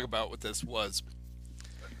we want to talk about with this was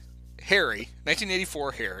Harry,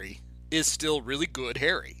 1984 Harry, is still really good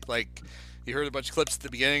Harry. Like, you heard a bunch of clips at the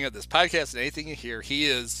beginning of this podcast, and anything you hear, he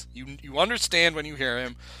is, you understand when you hear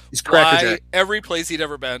him, he's why every place he'd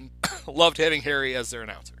ever been loved having Harry as their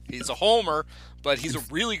announcer. He's a homer, but he's a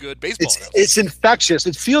really good baseball announcer. It's infectious.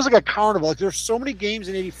 It feels like a carnival. Like there's so many games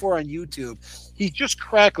in 84 on YouTube. He's just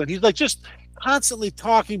crackling. He's like just constantly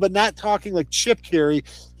talking, but not talking like Chip Carey.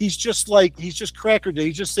 He's just cracker day.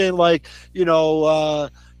 He's just saying like,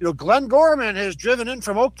 Glenn Gorman has driven in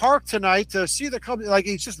from Oak Park tonight to see the company. Like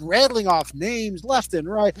he's just rattling off names left and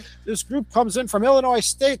right. This group comes in from Illinois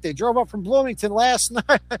State. They drove up from Bloomington last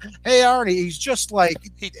night. Hey, Arnie, he's just like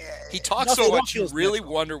he talks so much you really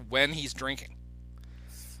wonder when he's drinking.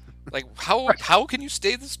 Like, how can you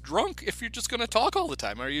stay this drunk if you're just going to talk all the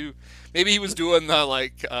time? Maybe he was doing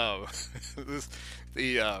the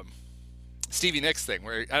Stevie Nicks thing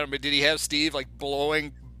where, I don't know, did he have Steve like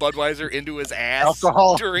blowing Budweiser into his ass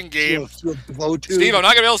alcohol during game? Steve, I'm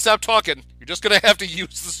not going to be able to stop talking. You're just going to have to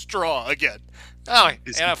use the straw again. Oh,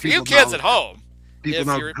 and for you kids at home, if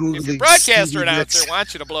your broadcaster announcer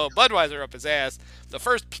wants you to blow Budweiser up his ass,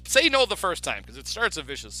 say no the first time, because it starts a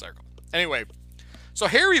vicious circle. Anyway, so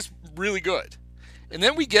Harry's really good. And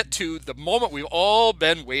then we get to the moment we've all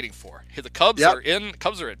been waiting for. The Cubs are in.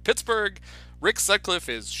 Cubs are at Pittsburgh. Rick Sutcliffe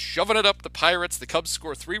is shoving it up the Pirates. The Cubs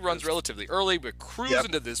score 3 runs relatively early. We're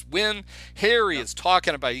cruising to this win. Harry is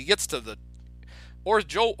talking about, he gets to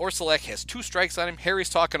Joe Orsulak has 2 strikes on him.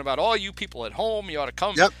 Harry's talking about, all you people at home, you ought to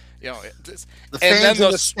come. Yep. The fans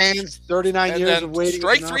in the stands, 39 years of waiting.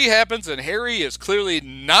 Strike 3 happens, and Harry is clearly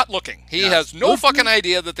not looking. He has no fucking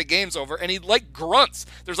idea that the game's over, and he grunts.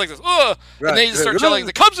 There's like this, and then he starts yelling,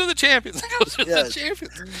 the Cubs are the champions. The Cubs are the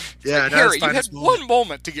champions. Yeah, like, Harry, you had one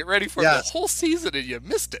moment to get ready for the whole season, and you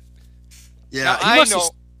missed it. Yeah,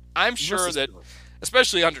 now, I'm sure that,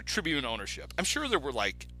 especially under Tribune ownership, I'm sure there were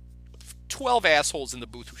like 12 assholes in the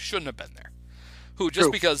booth who shouldn't have been there. Who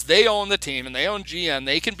just because they own the team and they own GM,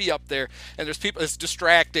 they can be up there, and there's people, it's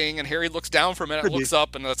distracting, and Harry looks down for a minute, looks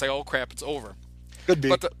up, and it's like, oh crap, it's over. Could be.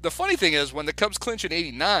 But the funny thing is, when the Cubs clinch in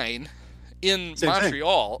 '89 in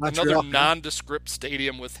Montreal, another nondescript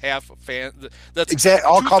stadium with half a fan, that's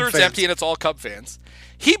all Cub 2/3 fans. empty, and it's all Cub fans.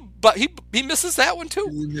 He misses that one too.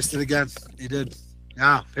 He missed it again. He did.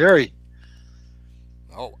 Yeah, Harry.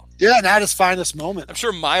 Oh. Yeah, not his finest moment. I'm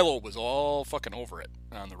sure Milo was all fucking over it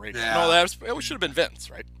on the radio. Yeah. No, it should have been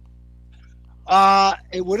Vince, right?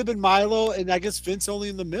 It would have been Milo, and I guess Vince only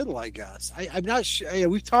in the middle, I guess. I'm not sure. Yeah,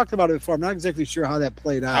 we've talked about it before. I'm not exactly sure how that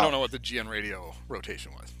played out. I don't know what the GN radio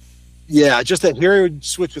rotation was. Yeah, just that Harry would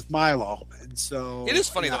switch with Milo. And so it is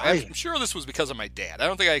funny, though. I'm sure this was because of my dad. I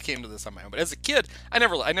don't think I came to this on my own. But as a kid, I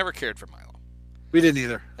never cared for Milo. We didn't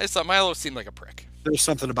either. I just thought Milo seemed like a prick. There was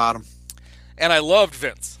something about him. And I loved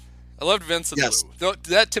Vince. I loved Vince and Lou.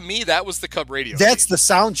 That, to me, that was the Cub radio. That's the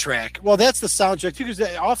soundtrack. Well, that's the soundtrack, too, because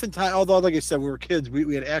oftentimes, although, like I said, we were kids,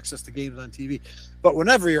 we had access to games on TV. But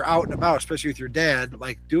whenever you're out and about, especially with your dad,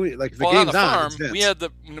 the game's on the farm, we had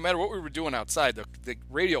no matter what we were doing outside, the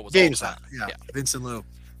radio was games on. Yeah, Vince and Lou.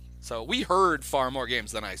 So we heard far more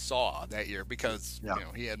games than I saw that year because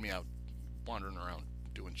he had me out wandering around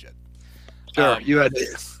doing shit. Sure, you had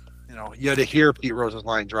to hear Pete Rose's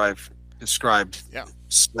line drive described. Yeah.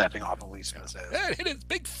 Slapping off at least. Yeah, hit his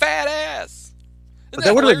big fat ass. But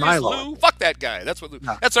that would have been Milo. Lou? Fuck that guy. That's what Lou.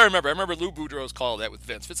 No. That's what I remember. I remember Lou Boudreau's call that with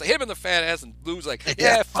Vince. Vince like, hit him in the fat ass, and Lou's like,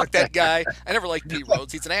 yeah, fuck that guy. I never liked Pete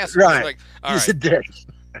Rose. He's an asshole. Right. Like, he's a dick.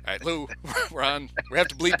 All right, Lou, we have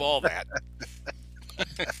to bleep all that.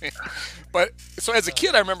 But so as a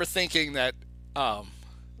kid, I remember thinking that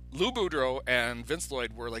Lou Boudreau and Vince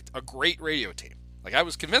Lloyd were like a great radio team. Like I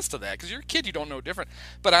was convinced of that because you're a kid, you don't know different.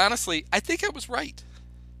 But honestly, I think I was right.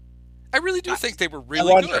 I really do think they were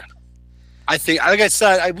really good. I think, like I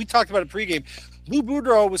said, we talked about it pregame. Lou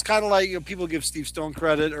Boudreau was kind of like, people give Steve Stone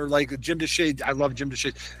credit, or like Jim Deshaies. I love Jim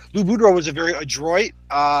Deshaies. Lou Boudreau was a very adroit,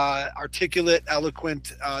 articulate,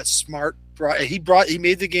 eloquent, smart. He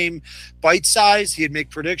made the game bite-sized. He'd make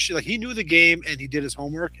predictions. Like he knew the game and he did his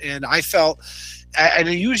homework. And I felt, and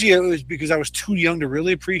usually it was because I was too young to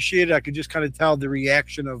really appreciate it. I could just kind of tell the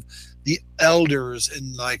reaction of the elders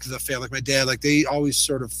in like the family, like my dad, like they always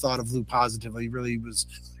sort of thought of Lou positively. He really was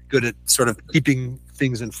good at sort of keeping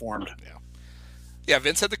things informed. Yeah,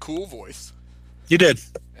 Vince had the cool voice. He did.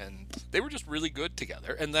 And they were just really good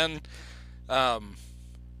together. And then,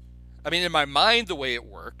 in my mind, the way it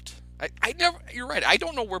worked, you're right, I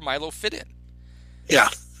don't know where Milo fit in. Yeah.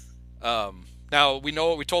 Now,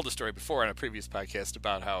 we told the story before on a previous podcast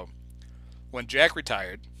about how when Jack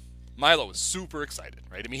retired, Milo was super excited,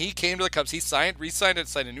 right? I mean, he came to the Cubs. He signed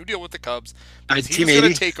a new deal with the Cubs. Because he was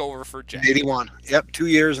going to take over for Jack. 81. Yep, 2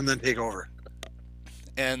 years and then take over.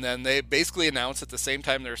 And then they basically announced at the same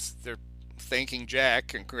time they're thanking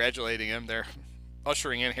Jack and congratulating him, they're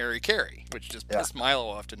ushering in Harry Carey, which just pissed Milo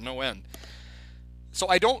off to no end. So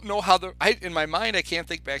I don't know how in my mind, I can't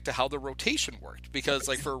think back to how the rotation worked. Because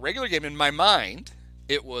like for a regular game, in my mind,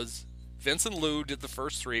 it was Vince and Lou did the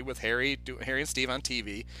first 3 with Harry and Steve on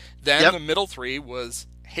TV. Then the middle 3 was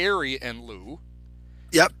Harry and Lou.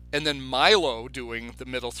 Yep. And then Milo doing the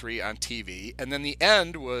middle 3 on TV. And then the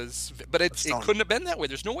end was, but it couldn't have been that way.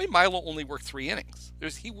 There's no way Milo only worked 3 innings.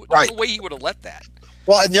 There's no way he would have let that.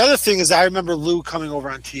 Well, and the other thing is I remember Lou coming over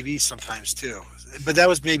on TV sometimes too. But that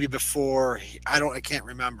was maybe before, I can't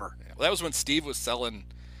remember. Yeah, well, that was when Steve was selling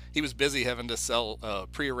He was busy having to sell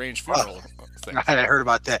prearranged funeral things. I heard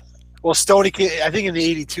about that. Well, Stoney came, I think in the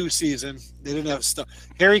 82 season, they didn't have Stone.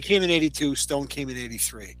 Harry came in 82, Stone came in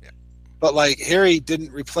 83. Yeah. But like Harry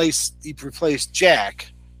didn't replace, he replaced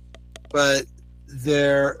Jack, but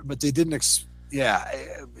they didn't,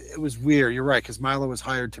 it was weird. You're right, because Milo was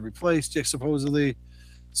hired to replace Jack supposedly.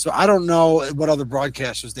 So I don't know what other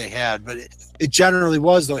broadcasters they had, but it generally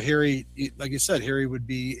was, though. Harry, like you said, Harry would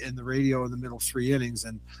be in the radio in the middle 3 innings,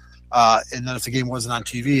 and then if the game wasn't on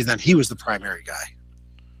TV, then he was the primary guy.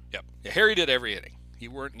 Yep. Yeah, Harry did every inning.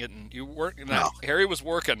 Harry was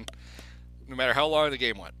working no matter how long the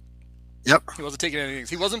game went. Yep. He wasn't taking any innings.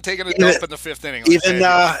 He wasn't taking a dump in the 5th inning.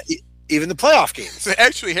 Even the playoff games.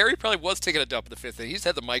 Actually, Harry probably was taking a dump in the 5th inning. He just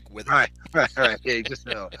had the mic with him. Right. Yeah, he just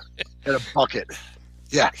had a bucket.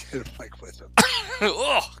 Yeah, he had a mic with him.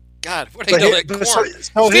 Oh, God. What do you know that corn?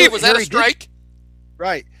 So Steve, was that a strike?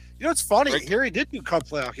 Right. You know, it's funny. Right. Harry did do Cup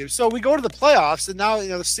playoff games. So we go to the playoffs, and now,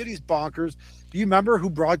 the city's bonkers. Do you remember who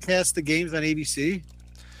broadcast the games on ABC?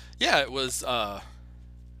 Yeah, it was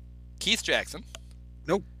Keith Jackson.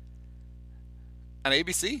 Nope. On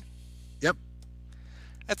ABC? Yep.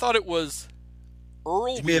 I thought it was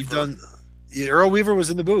Earl Weaver. May have done. Yeah, Earl Weaver was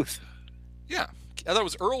in the booth. Yeah. I thought it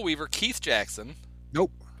was Earl Weaver, Keith Jackson.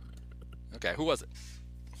 Nope. Okay, who was it?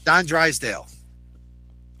 Don Drysdale.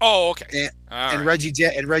 Oh, okay. And Reggie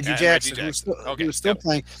Jackson, Reggie who was still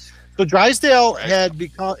playing. So Drysdale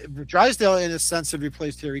Drysdale, in a sense, had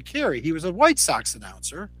replaced Harry Carey. He was a White Sox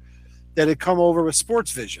announcer that had come over with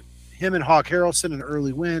Sports Vision. Him and Hawk Harrelson and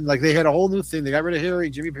Early Wynn, like they had a whole new thing. They got rid of Harry,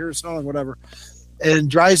 Jimmy Pearsall, and whatever. And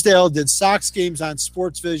Drysdale did Sox games on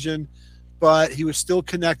Sports Vision, but he was still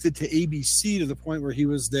connected to ABC to the point where he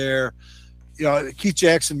was there. Keith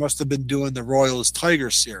Jackson must have been doing the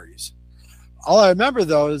Royals-Tigers series. All I remember,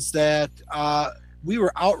 though, is that we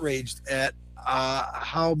were outraged at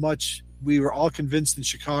how much we were all convinced in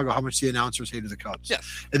Chicago how much the announcers hated the Cubs.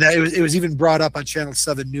 Yes. And that it was even brought up on Channel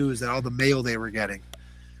 7 News that all the mail they were getting,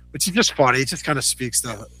 which is just funny. It just kind of speaks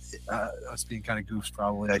to us being kind of goofs,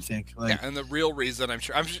 probably, I think. And the real reason, I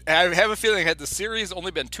have a feeling, had the series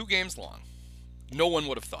only been 2 games long, no one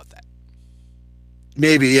would have thought that.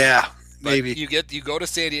 Maybe, yeah. But maybe. You go to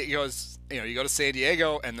San Diego, you go to San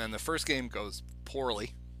Diego, and then the first game goes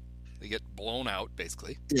poorly. They get blown out,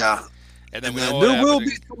 basically. Yeah. And then there will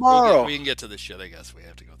be tomorrow. We can get to this shit, I guess. We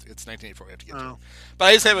have to go through. It's 1984. We have to get to it. But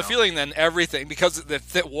I just have a feeling then everything, because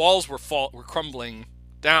the walls were crumbling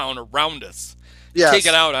down around us. Yes. Take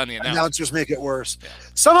it out on the announcers. Announcers make it worse. Yeah.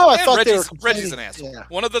 Somehow I thought Reggie's an asshole. Yeah.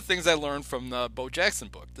 One of the things I learned from the Bo Jackson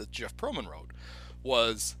book that Jeff Perlman wrote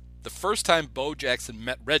was the first time Bo Jackson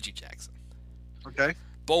met Reggie Jackson. Okay.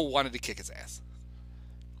 Bo wanted to kick his ass.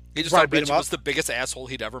 He just thought Reggie was the biggest asshole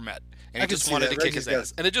he'd ever met. And he just wanted to kick his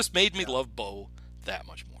ass. And it just made me love Bo that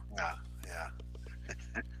much more. Yeah.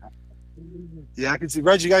 Yeah, I can see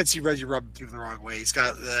Reggie rubbing people the wrong way. He's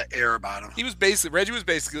got the air about him. Reggie was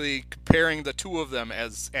basically comparing the two of them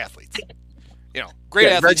as athletes. Great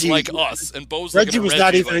athletes like us, and Bo's Reggie was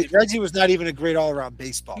not even a great all-around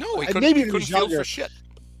baseball. No, he couldn't feel for shit.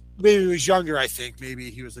 Maybe he was younger, I think.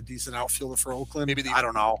 Maybe he was a decent outfielder for Oakland. I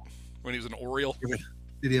don't know. When he was an Oriole.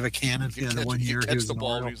 Did he have a cannon? He the 1 year he was the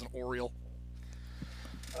ball when he was an Oriole.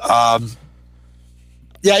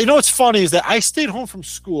 Yeah, what's funny is that I stayed home from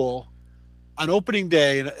school on opening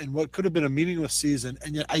day in what could have been a meaningless season,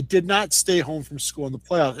 and yet I did not stay home from school in the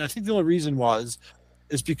playoffs. And I think the only reason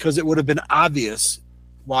is because it would have been obvious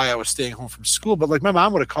why I was staying home from school. But like my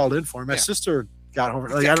mom would have called in for him. My sister got home.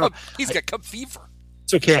 Like, he's got Cub fever.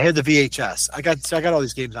 It's okay. I had the VHS. I got all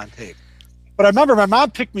these games on tape. But I remember my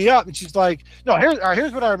mom picked me up and she's like, "No,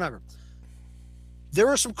 here's what I remember. There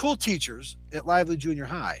were some cool teachers at Lively Junior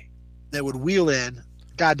High that would wheel in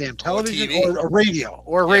goddamn television or radio.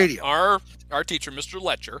 Our teacher, Mr.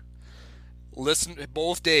 Letcher,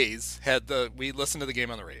 both days we listened to the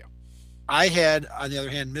game on the radio. I had, on the other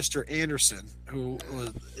hand, Mr. Anderson, who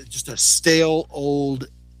was just a stale, old,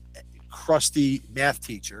 crusty math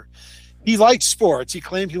teacher. He liked sports. He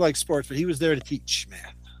claimed he liked sports, but he was there to teach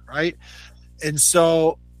math, right? And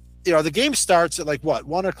so, the game starts at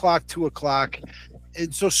 1 o'clock, 2 o'clock.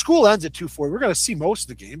 And so school ends at 2:40. We're going to see most of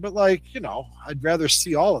the game, but I'd rather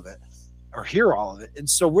see all of it or hear all of it. And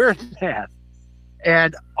so we're in math.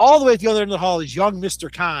 And all the way at the other end of the hall is young Mr.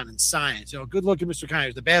 Kahn in science. Good looking Mr. Kahn. He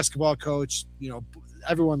was the basketball coach.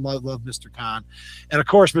 Everyone loved Mr. Kahn. And of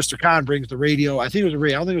course, Mr. Kahn brings the radio. I think it was a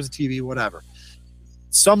radio. I don't think it was a TV, whatever.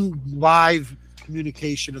 Some live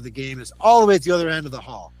communication of the game is all the way at the other end of the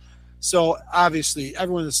hall. So obviously,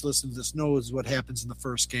 everyone that's listening to this knows what happens in the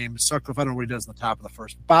first game. Sutcliffe, I don't know what he does in the top of the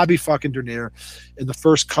first. Bobby fucking Dernier, in the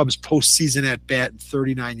first Cubs postseason at bat in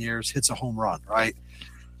 39 years, hits a home run, right?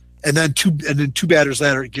 And then two batters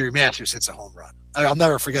later, Gary Matthews hits a home run. I'll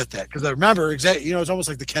never forget that because I remember exactly. You know, it's almost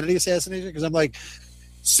like the Kennedy assassination because I'm like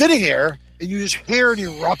sitting here and you just hear an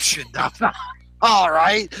eruption down the hall,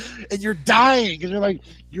 right? And you're dying, and you're like,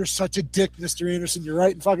 "You're such a dick, Mr. Anderson. You're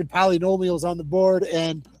right." And fucking polynomials on the board,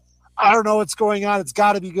 and I don't know what's going on. It's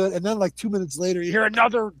got to be good. And then like 2 minutes later, you hear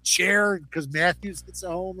another chair because Matthews hits a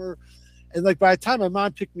homer. And like by the time my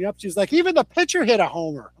mom picked me up, she's like, "Even the pitcher hit a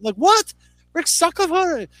homer." I'm like, "What? Rick Sutcliffe?"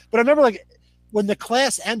 But I remember like when the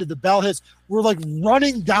class ended, the bell hits, we're like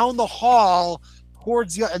running down the hall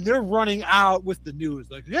towards the, and they're running out with the news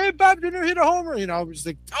like, "Hey, Bob Dernier hit a homer." You know, we're just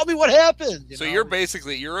like, "Tell me what happened." So you're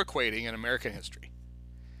equating in American history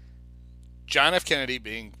John F.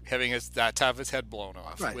 Kennedy having his top of his head blown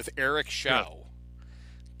off, right, with Eric Shaw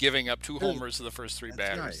giving up 2 homers to the first 3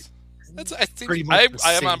 batters. Right. I think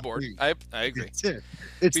I am on board. I agree.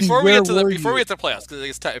 Before we get to the playoffs, because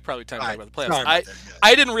it's probably time to talk about the playoffs.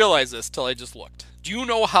 I didn't realize this till I just looked. Do you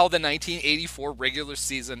know how the 1984 regular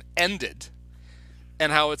season ended,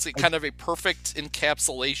 and how it's kind of a perfect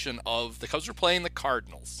encapsulation of the Cubs were playing the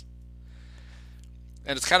Cardinals,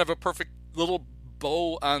 and it's kind of a perfect little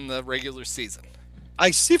bow on the regular season.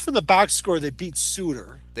 I see from the box score they beat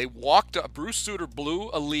Suter. They walked up. Bruce Suter blew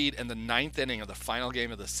a lead in the 9th inning of the final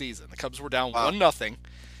game of the season. The Cubs were down 1-0,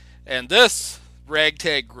 and this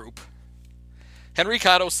ragtag group, Henry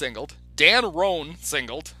Cotto singled, Dan Roan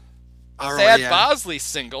singled, Thad Bosley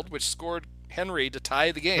singled, which scored Henry to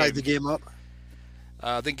tie the game. Tied the game up.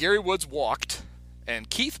 Then Gary Woods walked, and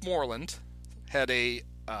Keith Moreland had a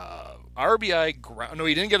RBI. No,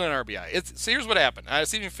 he didn't get an RBI. So here's what happened. I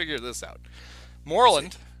didn't even figure this out.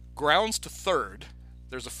 Moreland grounds to third.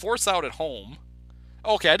 There's a force out at home.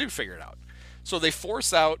 Okay, I did figure it out. So they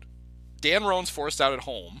force out. Dan Roan's forced out at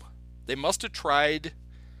home. They must have tried.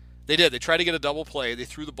 They did. They tried to get a double play. They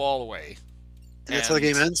threw the ball away. And that's how the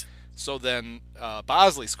game ends? So then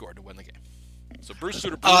Bosley scored to win the game. So Bruce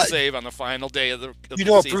Suter blew a save on the final day of the You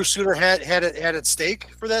know what Bruce Suter had at stake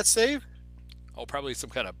for that save? Oh, probably some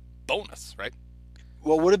kind of bonus, right?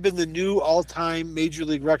 Well, would have been the new all-time Major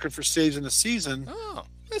League record for saves in the season. Oh,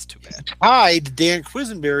 that's too bad. Tied Dan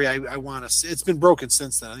Quisenberry, I want to say. It's been broken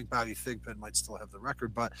since then. I think Bobby Thigpen might still have the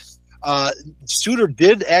record. But Suter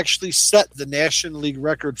did actually set the National League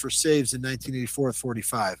record for saves in 1984 with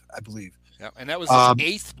 45, I believe. Yeah, and that was his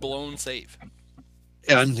 8th blown save.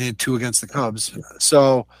 And 2 against the Cubs.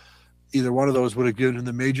 So either one of those would have given him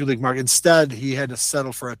the Major League mark. Instead, he had to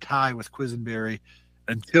settle for a tie with Quisenberry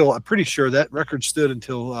until, I'm pretty sure that record stood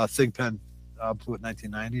until Thigpen blew it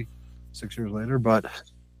 1990, 6 years later. But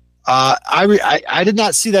I did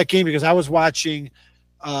not see that game because I was watching,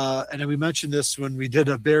 and we mentioned this when we did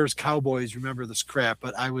a Bears-Cowboys, remember this crap,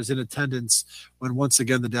 but I was in attendance when once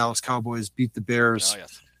again the Dallas Cowboys beat the Bears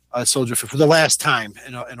Soldier Field for the last time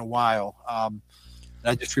in a while.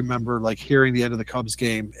 I just remember like hearing the end of the Cubs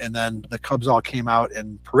game, and then the Cubs all came out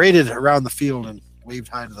and paraded around the field and waved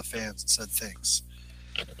hi to the fans and said thanks.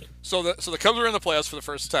 So the Cubs were in the playoffs for the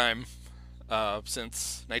first time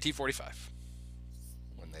since 1945,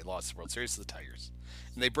 when they lost the World Series to the Tigers,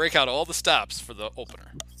 and they break out all the stops for the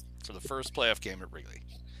opener, for the first playoff game at Wrigley.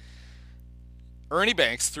 Ernie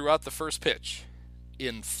Banks threw out the first pitch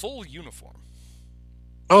in full uniform.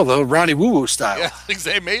 Oh, the Ronnie Woo Woo style. Yeah,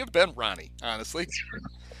 it may have been Ronnie, honestly.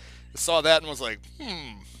 I saw that and was like,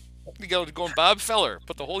 you go going Bob Feller,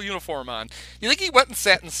 put the whole uniform on. You think he went and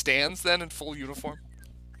sat in stands then in full uniform?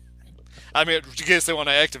 I mean, in case they want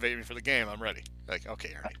to activate me for the game, I'm ready. Like,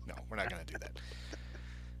 okay, Ernie, no, we're not going to do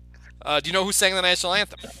that. Do you know who sang the national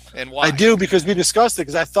anthem and why? I do, because we discussed it,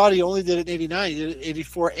 because I thought he only did it in 89. He did it in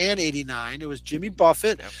 84 and 89. It was Jimmy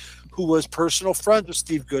Buffett, who was personal friend with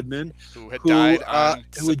Steve Goodman. Who had died on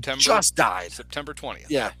just died. September 20th.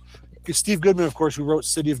 Yeah. Because Steve Goodman, of course, who wrote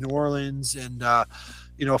City of New Orleans and, a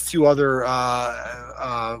few other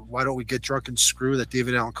Why Don't We Get Drunk and Screw that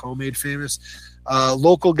David Allan Coe made famous.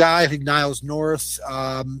 Local guy, I think Niles North,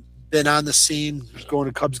 been on the scene, was going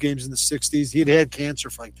to Cubs games in the 60s. He had cancer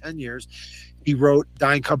for like 10 years. He wrote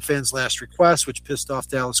Dying Cub Fans' Last Request, which pissed off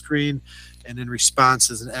Dallas Green. And in response,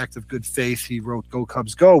 as an act of good faith, he wrote Go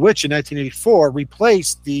Cubs Go, which in 1984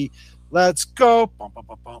 replaced the Let's Go, bump, bump,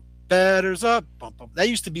 bump, bump, batters up, bump, bump. That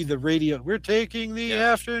used to be the radio. We're taking the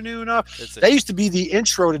afternoon off. That used to be the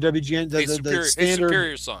intro to WGN, the standard.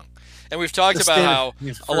 Superior song. And we've talked about how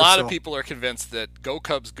a lot of people are convinced that Go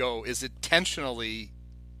Cubs Go is intentionally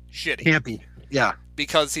shitty. Campy, yeah.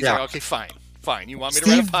 Because he's like, okay, fine. Fine. You want me to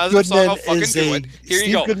write a positive song? I'll fucking do it. Here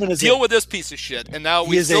you go. Deal with this piece of shit. And now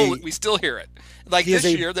we still hear it. Like this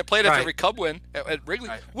year, they played after every Cub win at Wrigley.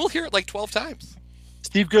 Right. We'll hear it like 12 times.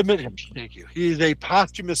 Steve Goodman, thank you. He is a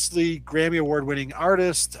posthumously Grammy Award-winning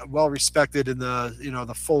artist, well-respected in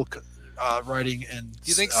the folk writing and.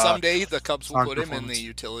 Do you think someday the Cubs will put him in the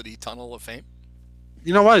utility tunnel of fame?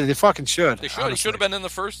 You know what? They fucking should. They should. Honestly. He should have been in the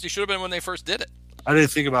first. He should have been when they first did it. I didn't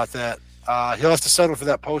think about that. He'll have to settle for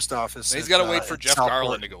that post office. He's got to wait for Jeff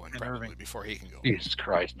Garland to go in probably before he can go. Jesus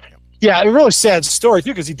Christ. Yeah, a really sad story too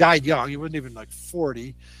because he died young. He wasn't even like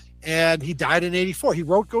 40, and he died in '84. He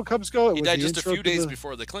wrote "Go Cubs Go." He died just a few days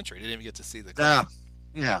before the clincher. He didn't even get to see the clincher.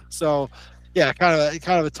 Yeah. So, yeah, kind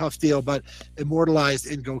of a tough deal, but immortalized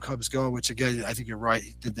in "Go Cubs Go," which again, I think you're right.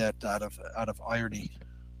 He did that out of irony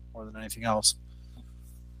more than anything else.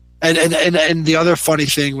 And the other funny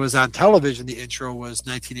thing was on television, the intro was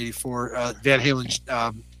 1984 Van Halen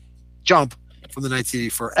Jump from the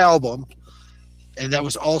 1984 album. And that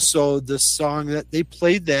was also the song that they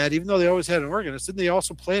played that, even though they always had an organist. Didn't they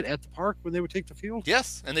also play it at the park when they would take the field?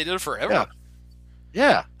 Yes, and they did it forever.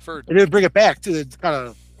 Yeah. And they would bring it back, too. They'd kind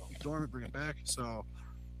of dormant, bring it back. So,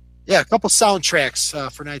 yeah, a couple soundtracks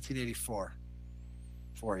for 1984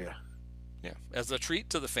 for you. Yeah. As a treat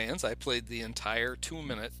to the fans, I played the entire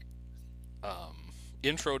 2-minute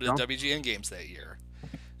intro to WGN games that year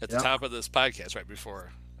at the top of this podcast right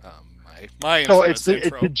before my so it's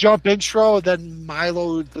the jump intro, then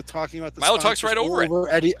Milo talking about the Milo talks right over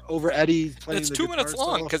it. Eddie playing. And it's 2 minutes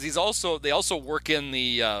long because they also work in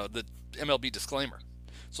the MLB disclaimer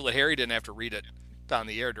so that Harry didn't have to read it on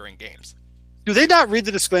the air during games. Do they not read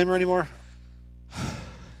the disclaimer anymore?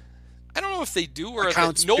 I don't know if they do or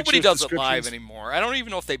if nobody does it live anymore. I don't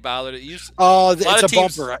even know if they bother to use. Oh, it's a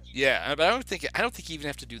bumper. Yeah, but I don't think you even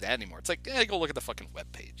have to do that anymore. It's like, go look at the fucking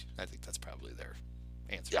webpage. I think that's probably their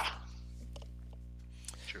answer. Yeah.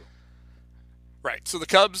 True. Right. So the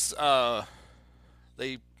Cubs,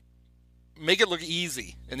 they make it look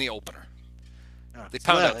easy in the opener. Yeah, they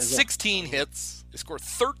pound out 16 hits. They scored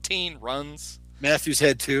 13 runs. Matthews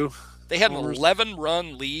had 2. They had an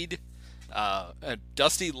 11-run lead.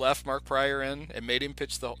 Dusty left Mark Pryor in and made him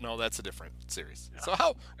pitch the. No, that's a different series. Yeah.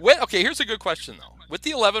 So okay, here's a good question though. With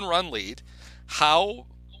the 11-run lead, how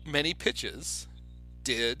many pitches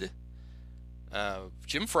did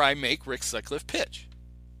Jim Frey make Rick Sutcliffe pitch?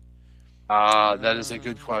 That is a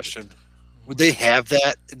good question. Would they have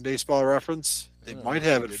that in Baseball Reference? They might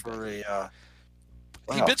have it for a.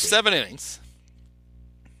 He pitched 7 innings.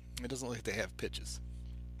 It doesn't look like they have pitches.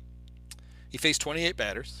 He faced 28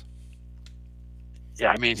 batters.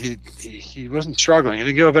 Yeah, I mean he wasn't struggling. He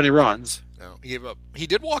didn't give up any runs. No, he gave up. He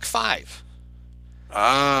did walk 5. He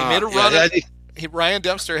made a run. Ryan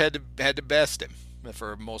Dempster had to best him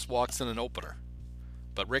for most walks in an opener,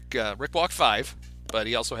 but Rick walked 5. But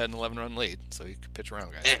he also had an 11-run lead, so he could pitch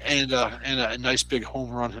around guys. And a nice big home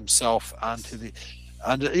run himself onto the.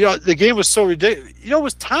 The game was so ridiculous.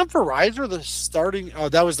 Was Tom Verizor the starting? Oh,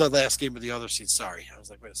 that was the last game of the other season. Sorry, I was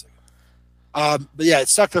like, wait a second. But yeah,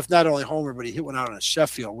 Sutcliffe not only homer, but he hit one out on a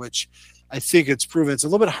Sheffield, which I think it's proven it's a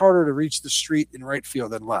little bit harder to reach the street in right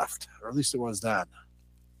field than left, or at least it was then.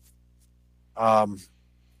 And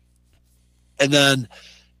then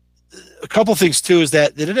a couple things too is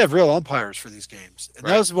that they didn't have real umpires for these games, and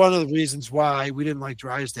that was one of the reasons why we didn't like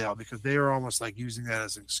Drysdale, because they were almost like using that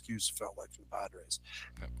as an excuse. Felt like for the Padres.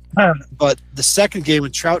 But the second game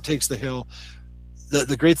when Trout takes the hill,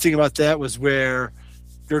 the great thing about that was where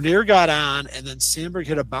Dernier got on, and then Sandberg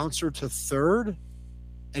hit a bouncer to third,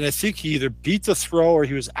 and I think he either beat the throw or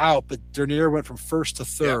he was out, but Dernier went from first to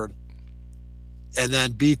third, and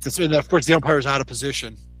then beat the. And of course, the umpire was out of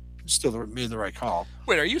position. Still made the right call.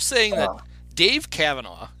 Wait, are you saying that Dave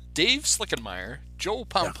Kavanaugh, Dave Slickenmeyer, Joe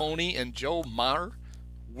Pomponi, and Joe Maher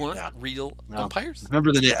weren't real umpires? I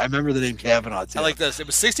remember the name Kavanaugh too. I like this. It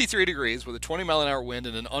was 63 degrees with a 20-mile-an-hour wind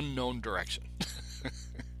in an unknown direction.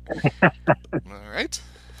 All right.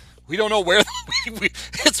 We don't know where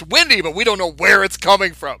it's windy, but we don't know where it's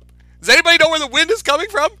coming from. Does anybody know where the wind is coming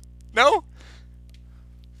from? No?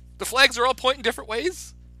 The flags are all pointing different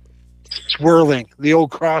ways? Swirling, the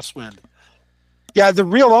old crosswind. Yeah, the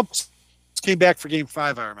real umps came back for Game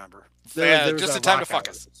 5, I remember. Just in time to fuck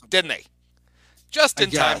us, didn't they? Just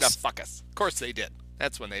in time to fuck us. Of course they did.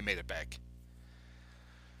 That's when they made it back.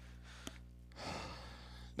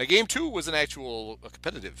 Now, Game 2 was an actual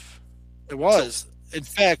competitive. It was. In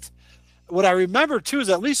fact, what I remember, too, is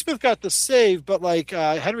that Lee Smith got the save, but,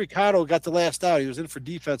 Henry Cotto got the last out. He was in for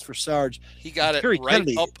defense for Sarge. He got it right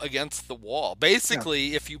Kennedy up against the wall.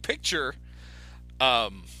 Basically, if you picture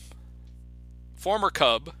former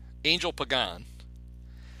Cub, Angel Pagan,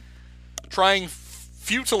 trying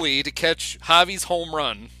futilely to catch Javi's home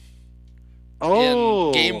run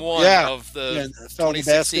in Game 1 of the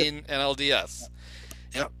 2016 NLDS.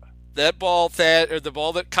 Yep. That ball the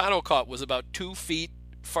ball that Cano caught was about 2 feet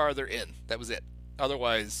farther in. That was it.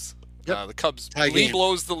 Otherwise, the Cubs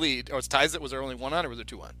blows the lead. Or ties it. Was there only 1 on, or was there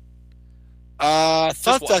 2 on? I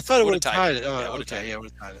thought it would have tied it. Oh, okay, yeah, it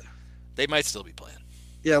would have tied it. They might still be playing.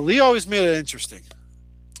 Yeah, Lee always made it interesting.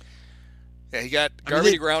 Yeah, he got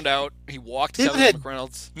Garvey to ground out. He walked Kevin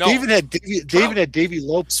McReynolds. No, David had Davey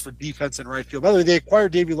Lopes for defense and right field. By the way, they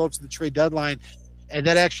acquired Davey Lopes in the trade deadline, and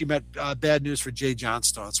that actually meant bad news for Jay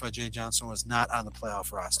Johnstone. That's why Jay Johnstone was not on the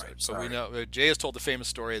playoff roster. Right. So we know Jay has told the famous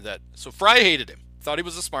story that Fry hated him, thought he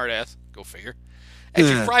was a smartass. Go figure.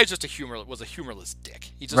 Actually, Fry just was a humorless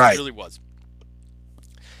dick. He just really was.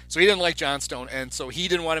 So he didn't like Johnstone, and so he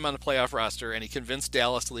didn't want him on the playoff roster, and he convinced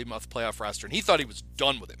Dallas to leave him off the playoff roster, and he thought he was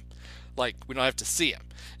done with him. Like, we don't have to see him.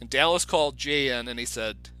 And Dallas called Jay in, and he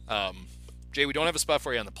said, Jay, we don't have a spot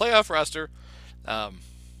for you on the playoff roster, but I'm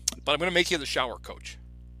going to make you the shower coach.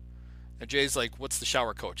 And Jay's like, what's the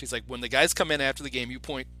shower coach? He's like, when the guys come in after the game, you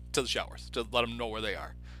point to the showers to let them know where they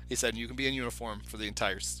are. He said, you can be in uniform for the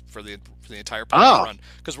entire playoff run,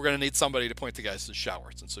 because we're going to need somebody to point the guys to the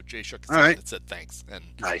showers. And so Jay shook his head and said thanks, and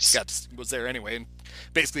was there anyway, and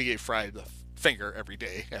basically gave Fry the finger every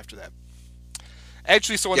day after that.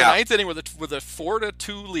 Actually, so in the ninth inning with a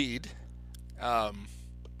 4-2 lead,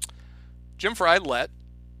 Jim Fry let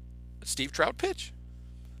Steve Trout pitch.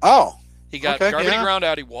 Oh, he got Garvey to ground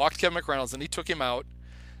out. He walked Kevin McReynolds, and he took him out.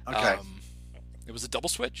 Okay, it was a double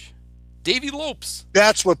switch. Davey Lopes.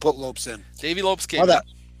 That's what put Lopes in. Davey Lopes came in.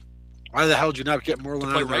 Why the hell did you not get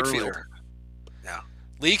Moreland to play right field? Yeah.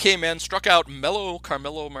 Lee came in, struck out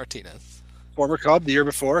Carmelo Martinez. Former Cub the year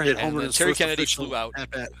before. Hit home run. Terry Kennedy flew out.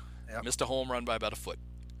 Missed a home run by about a foot.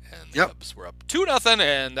 And the Cubs were up 2-0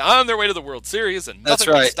 and on their way to the World Series, and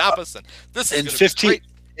nothing can stop us. And this is going to be great.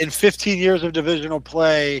 In 15 years of divisional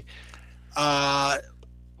play,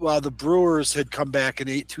 well, the Brewers had come back in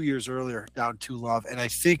 2 years earlier, down 2-0, and I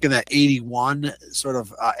think in that 81 sort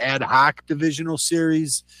of ad hoc divisional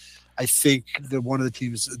series, I think that one of the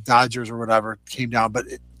teams, Dodgers or whatever, came down, but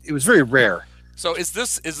it was very rare. So is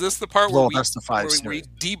this the part where we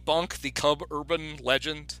debunk the Cub urban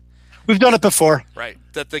legend? We've done it before, right?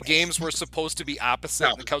 That the games were supposed to be opposite.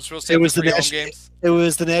 No. The Cubs were supposed to have 3 home games. It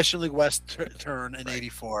was the National League West turn in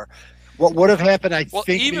 '84. What would have happened? I think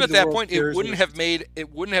even at that point, it wouldn't have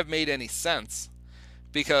made any sense,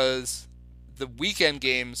 because the weekend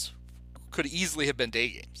games could easily have been day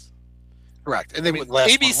games. Correct, and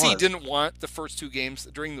ABC didn't want the first 2 games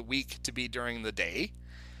during the week to be during the day,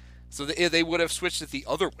 so they would have switched it the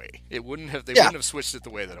other way. Wouldn't have switched it the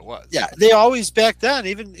way that it was. Yeah, they always back then,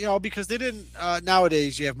 even because they didn't.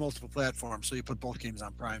 Nowadays, you have multiple platforms, so you put both games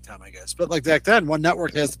on primetime, I guess. But like back then, one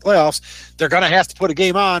network has the playoffs. They're gonna have to put a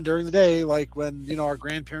game on during the day, like when our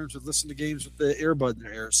grandparents would listen to games with the earbud in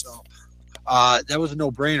their ear. So that was a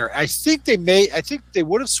no-brainer. I think they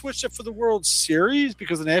would have switched it for the World Series,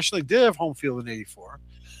 because the National League did have home field in '84,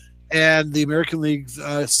 and the American League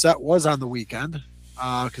set was on the weekend.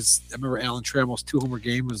 Because I remember Alan Trammell's 2-homer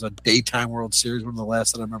game was a daytime World Series, one of the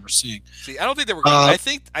last that I remember seeing. See, I don't think they were. I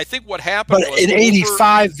think what happened. But in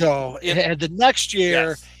 '85, though, the next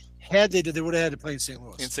year, they would have had to play in St.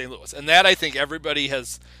 Louis. In St. Louis, and that I think everybody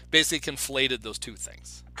has basically conflated those two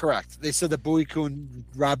things. Correct. They said that Bowie Kuhn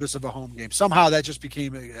robbed us of a home game. Somehow that just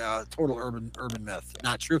became a total urban myth.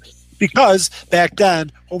 Not true. Because back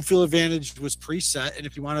then, home field advantage was preset, and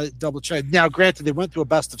if you want to double check. Now, granted, they went to a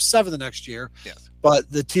best of 7 the next year. Yes.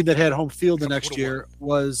 But the team that had home field the next year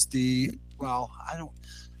was because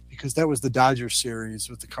that was the Dodgers series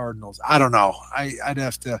with the Cardinals. I don't know. I'd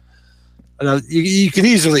have to. You can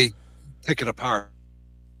easily pick it apart.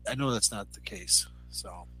 I know that's not the case.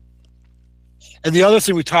 So, and the other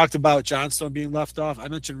thing we talked about, Johnstone being left off. I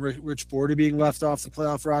mentioned Rich Bordy being left off the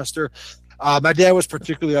playoff roster. My dad was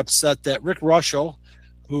particularly upset that Rick Russell,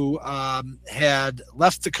 who had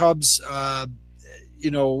left the Cubs.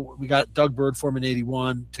 We got Doug Bird for him in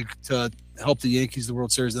 '81 to help the Yankees the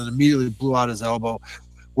World Series, then immediately blew out his elbow,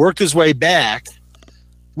 worked his way back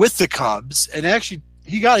with the Cubs, and actually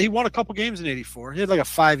he won a couple games in '84. He had like a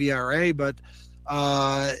 5 ERA, but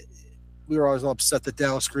we were always upset that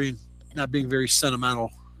Dallas Green, not being very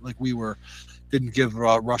sentimental like we were, didn't give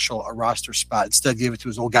Russell a roster spot. Instead, gave it to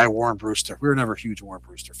his old guy Warren Brewster. We were never huge Warren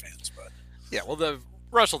Brewster fans, but yeah, well the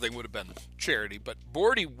Russell thing would have been charity, but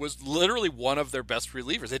Bordy was literally one of their best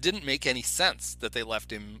relievers. It didn't make any sense that they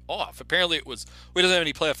left him off. Apparently it was, he doesn't have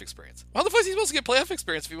any playoff experience. How the fuck is he supposed to get playoff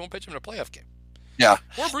experience if he won't pitch him in a playoff game? Yeah.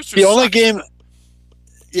 Warren Brewster the only game,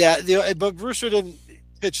 but Brewster didn't,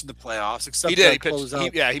 pitch in the playoffs, except he did.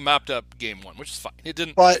 He mopped up game 1, which is fine. It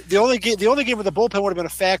didn't. But the only game where the bullpen would have been a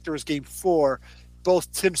factor was game 4.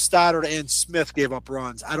 Both Tim Stoddard and Smith gave up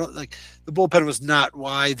runs. I don't like the bullpen was not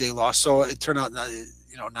why they lost, so it turned out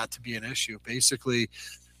not to be an issue. Basically,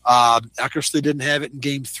 Eckersley didn't have it in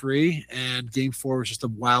game 3, and game 4 was just a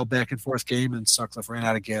wild back and forth game, and Sutcliffe ran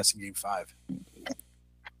out of gas in game 5.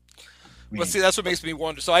 Well, see, that's what makes me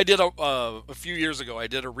wonder. So I did a few years ago. I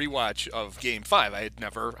did a rewatch of Game 5.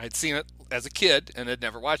 I'd seen it as a kid and had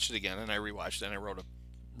never watched it again, and I rewatched it and I wrote a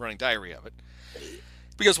running diary of it.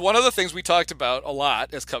 Because one of the things we talked about a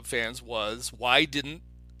lot as Cub fans was why did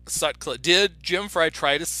Jim Frey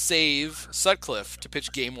try to save Sutcliffe to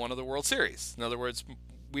pitch Game 1 of the World Series? In other words,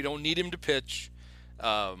 we don't need him to pitch.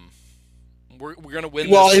 We're going to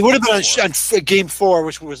win. Well, it would have been on Game 4,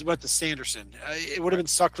 which went to Sanderson. It would have been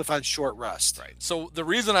Sutcliffe on short rest. Right. So the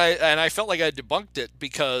reason I felt like I debunked it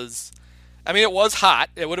because, I mean, it was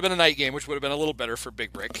hot. It would have been a night game, which would have been a little better for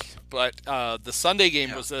Big Brick. But the Sunday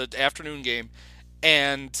game was an afternoon game,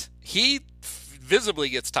 and he visibly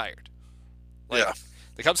gets tired. The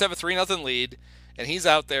Cubs have a 3-0 lead, and he's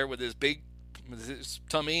out there with his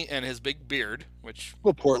tummy and his big beard, which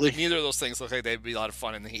portly. Neither of those things look like they'd be a lot of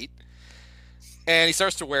fun in the heat. And he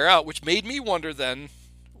starts to wear out, which made me wonder then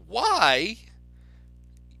why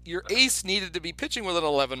your ace needed to be pitching with an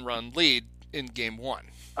 11-run lead in Game 1.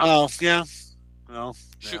 Oh, yeah. Well,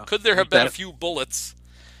 could there have been a few bullets?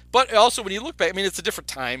 But also, when you look back, I mean, it's a different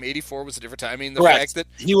time. 84 was a different time. I mean, the fact that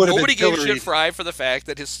nobody gave shit Frey for the fact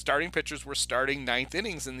that his starting pitchers were starting 9th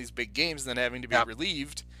innings in these big games and then having to be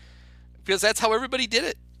relieved. Because that's how everybody did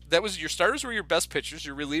it. That was your starters were your best pitchers.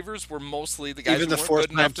 Your relievers were mostly the guys who weren't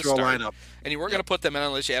good enough to start. Lineup. And you weren't going to put them in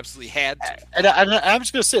unless you absolutely had to. And I'm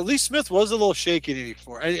just going to say, Lee Smith was a little shaky in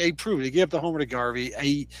 84. He proved it. He gave up the homer to Garvey.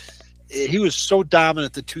 He was so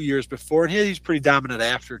dominant the 2 years before, and he's pretty dominant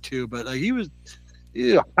after too. But he was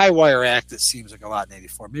a high wire act. That seems like a lot in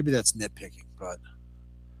 84. Maybe that's nitpicking, but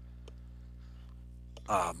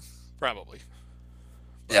probably.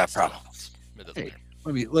 Yeah, probably. Hey,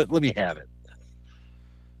 let me have it.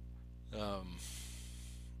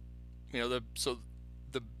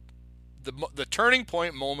 The turning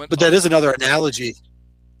point moment. But that is another analogy.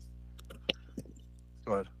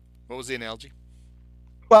 Go ahead. What was the analogy?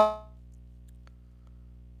 Well,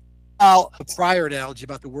 the prior analogy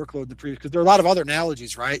about the workload in the previous, because there are a lot of other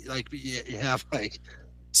analogies, right? Like you have like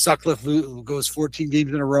Sutcliffe goes 14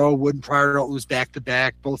 games in a row. Wood and Pryor don't lose back to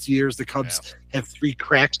back both years. The Cubs have 3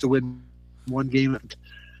 cracks to win one game.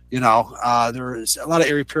 There's a lot of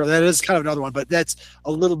airy parallel. That is kind of another one, but that's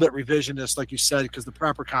a little bit revisionist, like you said, because the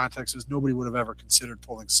proper context is nobody would have ever considered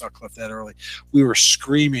pulling Sutcliffe that early. We were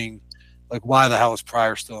screaming, like, why the hell is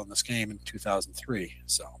Pryor still in this game in 2003?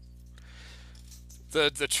 So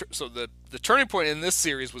the turning point in this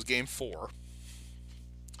series was Game 4,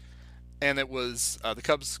 and it was the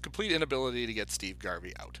Cubs' complete inability to get Steve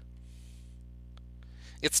Garvey out.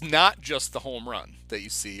 It's not just the home run that you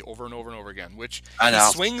see over and over and over again, which he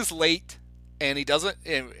swings late and he doesn't.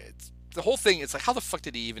 And the whole thing, it's like, how the fuck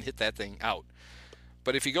did he even hit that thing out?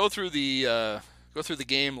 But if you go through the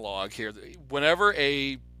game log here, whenever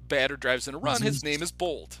a batter drives in a run, his name is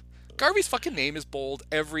bold. Garvey's fucking name is bold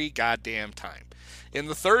every goddamn time. In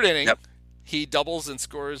the 3rd inning, he doubles and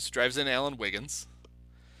scores, drives in Alan Wiggins.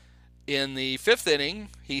 In the 5th inning,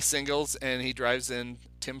 he singles and he drives in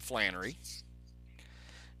Tim Flannery.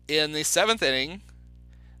 In the 7th inning,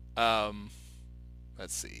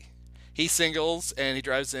 he singles and he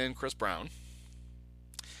drives in Chris Brown.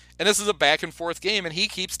 And this is a back and forth game, and he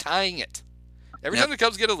keeps tying it. Every time the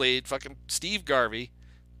Cubs get a lead, fucking Steve Garvey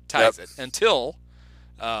ties it until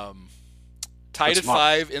tied at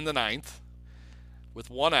 5 in the 9th with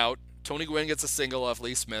 1 out. Tony Gwynn gets a single off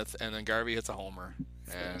Lee Smith, and then Garvey hits a homer.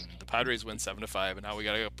 And the Padres win 7-5, and now we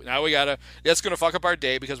gotta. That's gonna fuck up our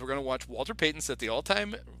day because we're gonna watch Walter Payton set the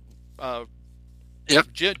all-time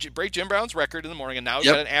break Jim Brown's record in the morning, and now we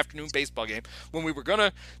got an afternoon baseball game when we were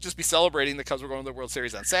gonna just be celebrating the Cubs were going to the World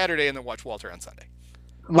Series on Saturday, and then watch Walter on Sunday.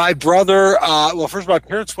 My brother, first of all, my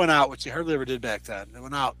parents went out, which they hardly ever did back then. They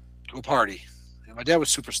went out to a party. And my dad was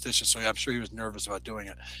superstitious, so I'm sure he was nervous about doing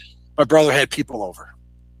it. My brother had people over.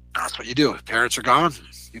 That's what you do. Parents are gone.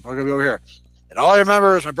 People are gonna be over here. And all I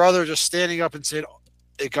remember is my brother just standing up and saying,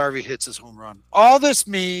 hey, Garvey hits his home run. All this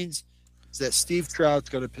means is that Steve Trout's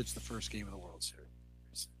going to pitch the first game of the World Series.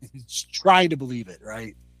 He's trying to believe it,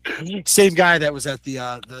 right? Same guy that was at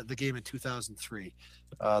the game in 2003,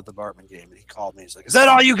 the Bartman game. And he called me. He's like, is that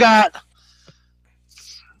all you got?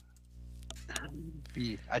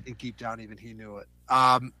 I think deep down even he knew it.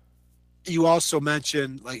 you also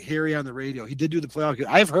mentioned like Harry on the radio. He did do the playoff game.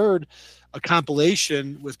 I've heard a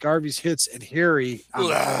compilation with Garvey's hits and Harry.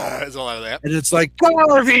 There's a lot of that. And it's like,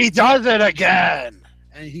 Garvey does it again.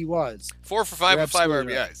 And he was. 4 for 5 with 5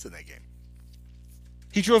 RBIs right. in that game.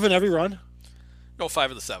 He drove in every run? No,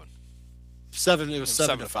 5 of the 7. 7. It was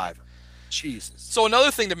 7 to 5. Jesus. So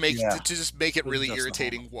another thing to make to just make it really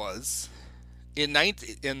irritating was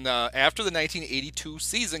after the 1982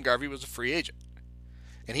 season, Garvey was a free agent.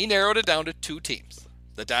 And he narrowed it down to 2 teams.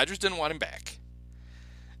 The Dodgers didn't want him back.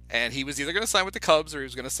 And he was either going to sign with the Cubs or he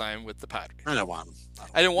was going to sign with the Padres. I don't want him.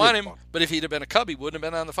 I didn't want him, but if he'd have been a Cub, he wouldn't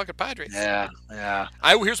have been on the fucking Padres. Yeah.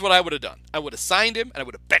 Here's what I would have done. I would have signed him, and I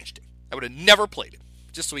would have benched him. I would have never played him,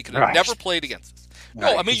 just so he could have never played against us.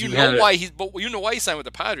 No, I mean, you know why he signed with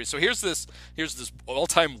the Padres. So here's this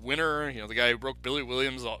all-time winner, the guy who broke Billy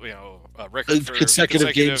Williams, record for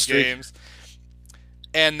consecutive games.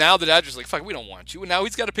 And now the Dodgers are like, fuck, we don't want you. And now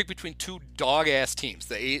he's got to pick between 2 dog-ass teams,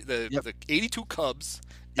 the 82 Cubs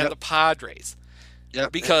and the Padres.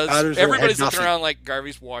 Yep. Because everybody's looking around like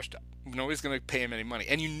Garvey's washed up. Nobody's going to pay him any money.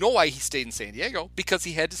 And you know why he stayed in San Diego? Because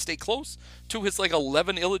he had to stay close to his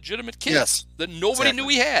 11 illegitimate kids that nobody knew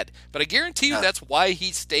he had. But I guarantee you that's why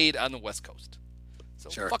he stayed on the West Coast. So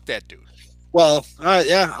fuck that dude. Well, all right,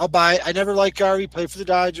 I'll buy it. I never liked Garvey. Played for the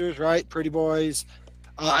Dodgers, right? Pretty boys.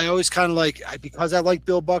 I always kind of because I like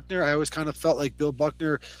Bill Buckner, I always kind of felt like Bill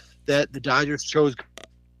Buckner that the Dodgers chose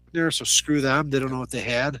Buckner, so screw them. They don't know what they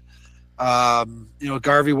had.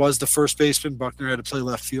 Garvey was the first baseman. Buckner had to play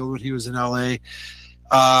left field when he was in LA.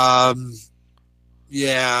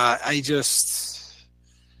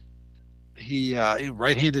 He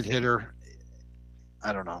right-handed hitter.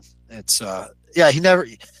 I don't know. It's he never,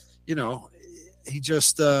 he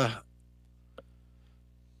just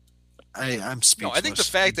I'm speechless. No, I think the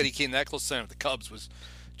fact that he came that close to signing with the Cubs was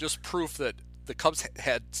just proof that the Cubs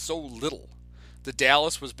had so little. The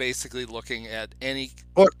Dallas was basically looking at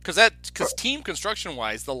because team construction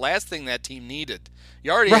wise, the last thing that team needed,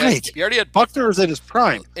 you already had Buckner was at his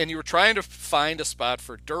prime, and you were trying to find a spot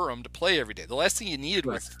for Durham to play every day. The last thing you needed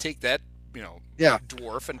was to take that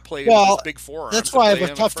dwarf and play with his big forearms. That's why I have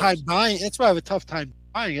a tough time buying. That's why I have a tough time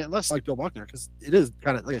buying it, unless like Bill Buckner, because it is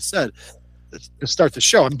kind of like I said to start the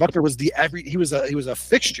show. I mean, Buckner was he was a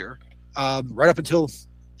fixture right up until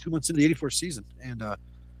 2 months into the '84 season, and it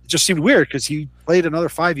just seemed weird because he played another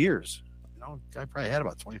 5 years. Guy probably had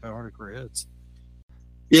about 2,500 career hits.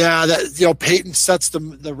 Yeah, that Peyton sets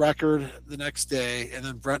the record the next day, and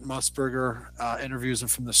then Brent Musburger interviews him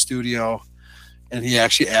from the studio, and he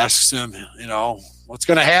actually asks him, what's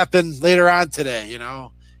going to happen later on today.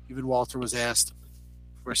 Even Walter was asked.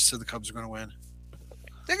 Of course, he said the Cubs are going to win.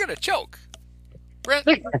 They're going to choke. Brent,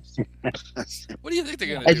 what do you think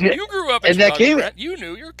they're going to do? You grew up in Chicago, game, Brent. You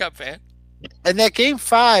knew. You're a Cub fan. And that game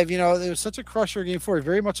 5, it was such a crusher game 4,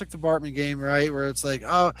 very much like the Bartman game, right? Where it's like,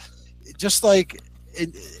 just like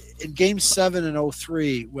in game 7 and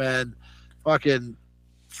 03, when fucking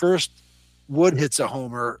first Wood hits a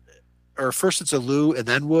homer, or first it's a Lou and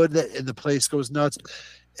then Wood, and the place goes nuts.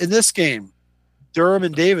 In this game, Durham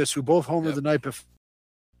and Davis, who both homered the night before,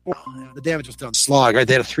 the damage was done. Slog, right?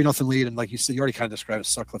 They had a 3-0 lead, and like you said, you already kind of described it,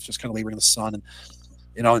 Sutcliffe just kind of laboring in the sun, and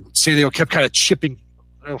San Diego kept kind of chipping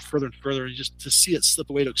further and further, and just to see it slip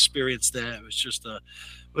away, to experience that, it was just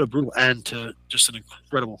what a brutal end to just an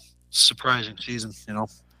incredible, surprising season.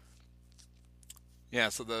 Yeah.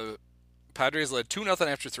 So the Padres led 2-0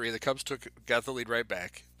 after 3. The Cubs got the lead right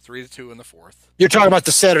back, 3-2 in the 4th. You're talking about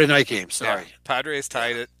the Saturday night game. Sorry. Yeah. Padres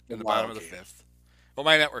tied it in the bottom of the 5th. Well,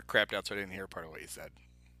 my network crapped out, so I didn't hear part of what you said.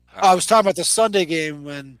 I was talking about the Sunday game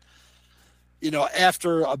when,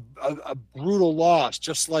 after a brutal loss,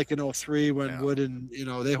 just like in 03 when Wood and, they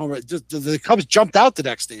homered, the Cubs jumped out the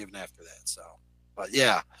next day even after that. So, but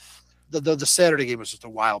yeah, the Saturday game was just a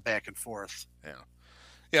wild back and forth. Yeah.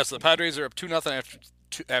 Yeah, so the Padres are up 2-0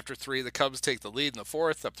 after 3. The Cubs take the lead in the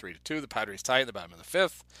 4th, up 3-2. The Padres tie in the bottom of the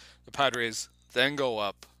 5th. The Padres then go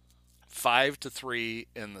up 5-3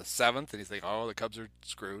 in the 7th, and you think, the Cubs are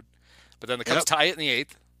screwed. But then the Cubs tie it in the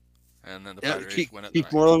 8th. And then the Padres win it.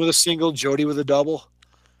 Keith Moreland with a single, Jody with a double.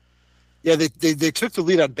 Yeah, they took the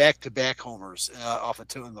lead on back-to-back homers off of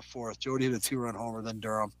 2 in the 4th. Jody had a 2-run homer, then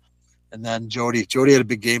Durham, and then Jody had a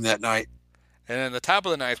big game that night. And then the top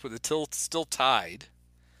of the 9th, with the tilt still tied,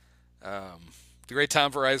 the great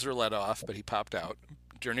Tom Verizor led off, but he popped out.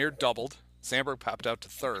 Dernier doubled. Sandberg popped out to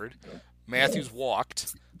 3rd. Matthews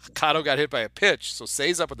walked. Cotto got hit by a pitch, so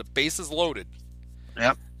Say's up with the bases loaded.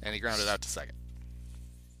 Yep. And he grounded out to 2nd.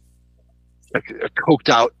 A coked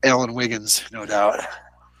out Alan Wiggins, no doubt.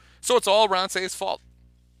 So it's all Ron Say's fault.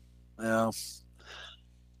 Yeah.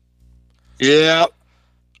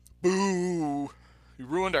 Boo! You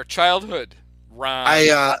ruined our childhood,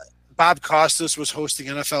 Ron. Bob Costas was hosting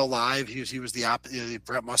NFL Live. He was the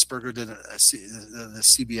Brent Musburger did the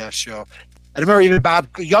CBS show. I remember even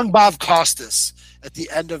young Bob Costas at the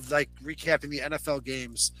end of like recapping the NFL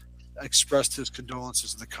games expressed his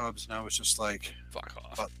condolences to the Cubs, and I was just like, fuck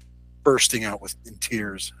off, bursting out in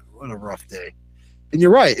tears. What a rough day. And you're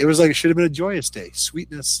right. It was like it should have been a joyous day.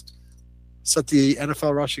 Sweetness set the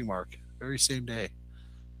NFL rushing mark very same day.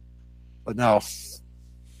 But no.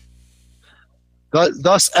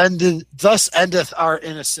 Thus endeth our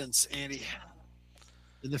innocence, Andy.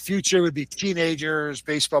 In the future, it would be teenagers.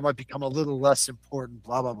 Baseball might become a little less important,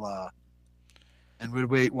 blah, blah, blah. And we'd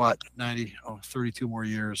wait, 32 more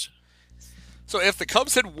years. So if the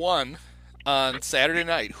Cubs had won on Saturday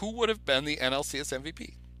night, who would have been the NLCS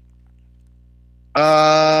MVP?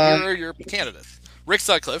 Here are your candidates. Rick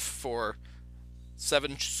Sutcliffe for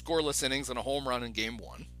 7 scoreless innings and a home run in Game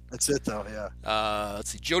 1. That's it, though, yeah. Let's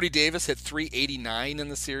see. Jody Davis hit 389 in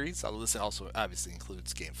the series, although this also obviously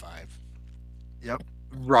includes Game 5. Yep.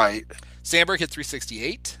 Right. Sandberg hit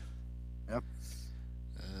 368. Yep.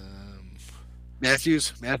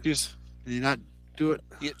 Matthews, did he not do it?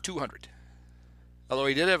 He hit 200. Although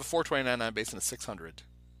he did have a 429 on base and a 600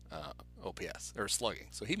 OPS, or slugging,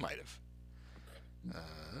 so he might have.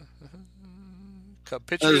 Cub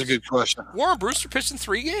pitchers. That is a good question. Warren Brewster pitched in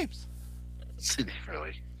 3 games.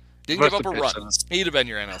 Really? Didn't give up a run. He'd have been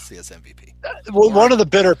your NLCS MVP. One of the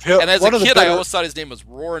bitter pills. And as a kid, I always thought his name was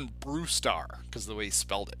Warren Brewstar because of the way he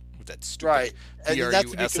spelled it with that stupid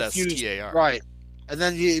Brustar. Right. And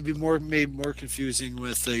then he'd be made more confusing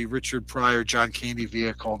with a Richard Pryor, John Candy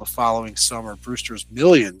vehicle the following summer, Brewster's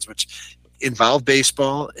Millions, which involved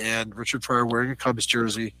baseball and Richard Pryor wearing a Cubs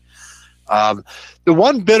jersey. The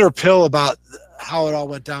one bitter pill about how it all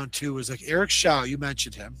went down too was like Eric Shaw. You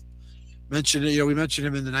mentioned him. We mentioned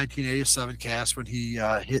him in the 1987 cast when he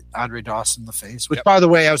hit Andre Dawson in the face. Which, by the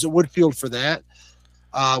way, I was at Woodfield for that,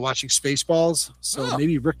 watching Spaceballs. So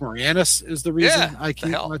maybe Rick Moranis is the reason I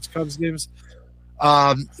can't watch Cubs games.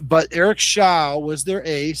 But Eric Shaw was their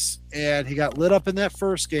ace, and he got lit up in that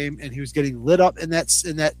first game, and he was getting lit up in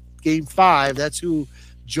that Game 5. That's who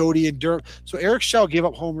Jody and Durham. So Eric Shaw gave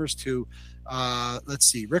up homers to.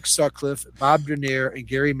 Rick Sutcliffe, Bob Dernier, and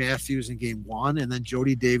Gary Matthews in Game 1, and then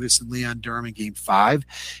Jody Davis and Leon Durham in Game 5.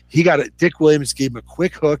 Dick Williams gave him a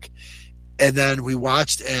quick hook, and then we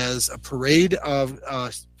watched as a parade of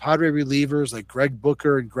Padre relievers like Greg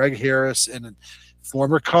Booker and Greg Harris and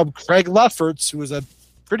former Cub Craig Lefferts, who was a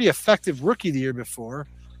pretty effective rookie the year before,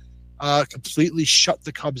 completely shut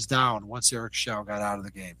the Cubs down once Eric Shaw got out of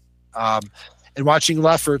the game. And watching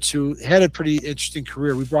Lefferts, who had a pretty interesting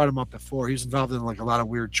career. We brought him up before. He was involved in like a lot of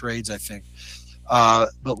weird trades, I think.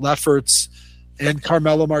 But Lefferts and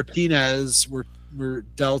Carmelo Martinez were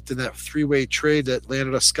dealt in that 3-way trade that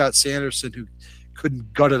landed us Scott Sanderson, who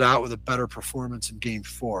couldn't gut it out with a better performance in Game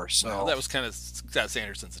 4. So that was kind of Scott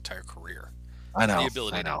Sanderson's entire career. I know. The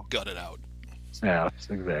ability to gut it out. Yeah,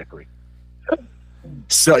 exactly.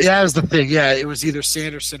 So, that was the thing. Yeah, it was either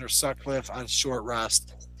Sanderson or Sutcliffe on short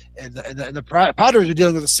rest. And the Padres were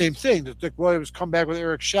dealing with the same thing. Dick Williams come back with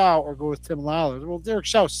Eric Shaw or go with Tim Lawler. Well, Eric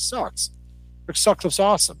Shaw sucks. Rick Sutcliffe's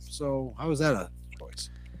awesome. So how is that a choice?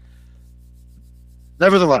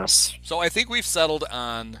 Nevertheless. So I think we've settled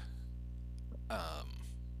on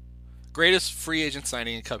greatest free agent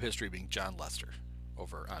signing in Cub history being John Lester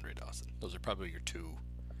over Andre Dawson. Those are probably your 2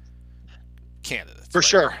 candidates. For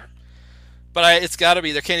sure. But it's got to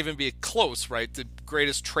be, there can't even be close, right? The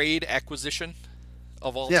greatest trade acquisition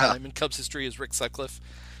of all time in Cubs history is Rick Sutcliffe,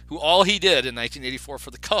 who all he did in 1984 for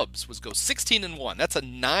the Cubs was go 16-1. That's a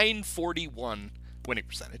 .941 winning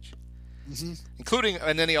percentage, including,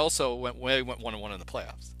 and then he also went 1-1 in the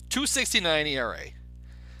playoffs. 2.69 ERA.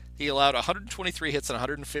 He allowed 123 hits in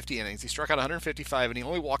 150 innings. He struck out 155, and he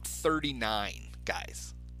only walked 39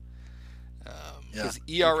 guys. His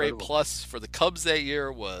ERA plus for the Cubs that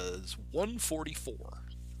year was 1.44,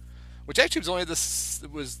 which actually was only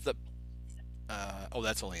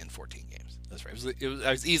that's only in 14 games. That's right. It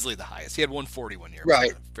was easily the highest. He had 140 one year.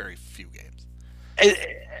 Right. Very few games.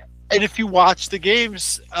 And if you watch the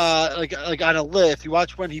games, like on a lift, if you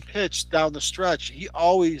watch when he pitched down the stretch, he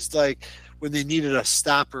always, like, when they needed a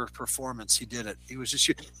stopper performance, he did it. He was just,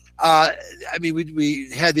 we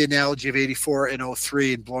had the analogy of 84 and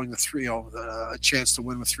 03 and blowing a chance to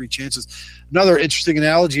win with 3 chances. Another interesting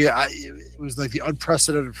analogy, it was like the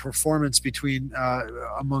unprecedented performance between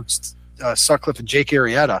amongst Sutcliffe and Jake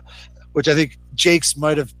Arrieta, which I think Jake's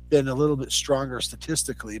might have been a little bit stronger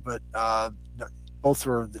statistically, but both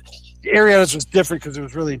were. Arrieta's was different because it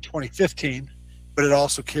was really in 2015, but it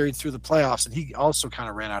also carried through the playoffs, and he also kind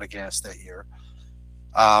of ran out of gas that year.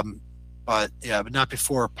 But not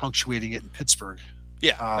before punctuating it in Pittsburgh.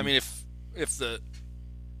 Yeah, I mean,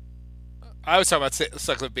 I was talking about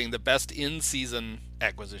Sutcliffe being the best in-season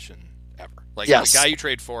acquisition ever. Like the guy you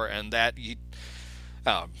trade for, and that you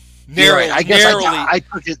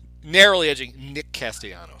narrowly edging Nick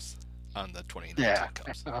Castellanos on the 2019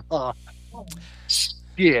 Cubs.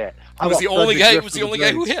 Yeah, He was the only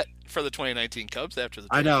guy who hit for the 2019 Cubs after the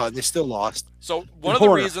trade. I know, and they still lost. So one of the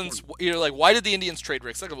reasons, why did the Indians trade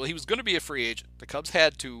Rick Sutcliffe? Well, he was going to be a free agent. The Cubs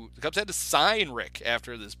had to sign Rick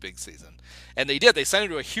after this big season, and they did. They signed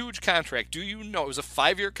him to a huge contract. Do you know it was a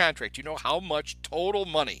 5-year contract? Do you know how much total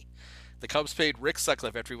money the Cubs paid Rick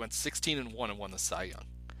Sutcliffe after he went 16-1 and won the Cy Young?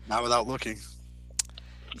 Not without looking.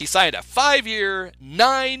 He signed a 5-year,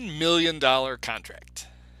 $9 million contract.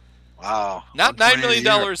 Wow. Not $9 million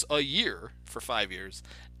a year for 5 years.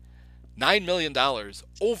 $9 million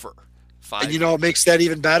over 5 And you know what makes that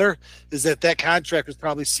even better is that contract was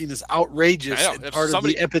probably seen as outrageous and part of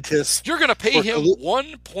the impetus. You're going to pay him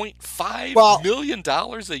 $1.5 million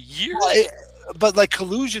a year? But like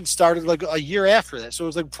collusion started like a year after that. So it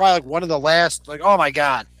was like probably like one of the last, like, oh my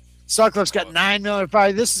God, Sutcliffe's got $9 million.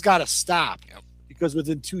 This has got to stop. Yep. Because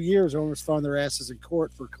within 2 years, owners found their asses in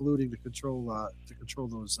court for colluding to control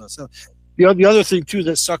those. The other thing too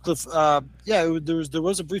that Sutcliffe, there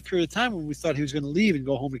was a brief period of time when we thought he was going to leave and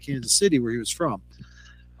go home to Kansas City, where he was from.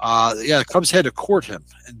 The Cubs had to court him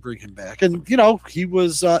and bring him back, and he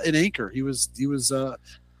was an anchor. He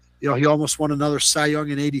almost won another Cy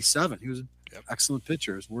Young in '87. He was an excellent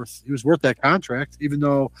pitcher. He was worth that contract, even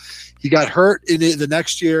though he got hurt in the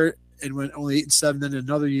next year and went only 8-7. Then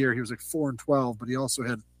another year he was like 4-12, but he also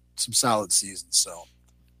had some solid seasons.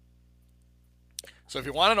 So if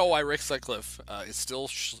you want to know why Rick Sutcliffe is still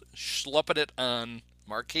schlepping it on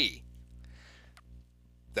Marquee,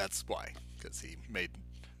 that's why. Because he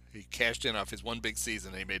cashed in off his one big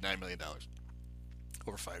season and he made $9 million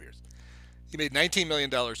over 5 years. He made $19 million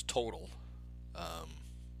total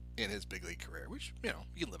in his big league career, which, you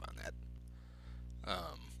can live on that.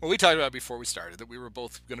 Well, we talked about before we started that we were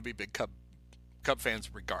both going to be big Cub fans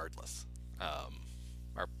regardless.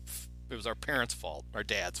 It was our parents' fault, our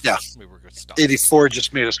dad's fault. Yeah. We were stuck. 84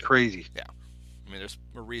 just made us crazy. Yeah. I mean, there's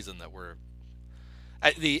a reason that we're...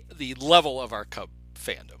 the level of our Cub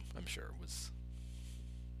fandom, I'm sure, was...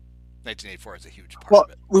 1984 is a huge part of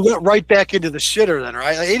it. We went right back into the shitter then,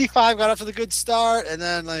 right? Like 85 got off to the good start, and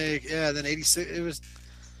then, then 86, it was...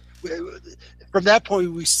 From that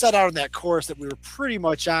point, we set out on that course that we were pretty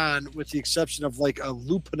much on, with the exception of like a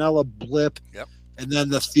Lou Piniella blip. Yep. And then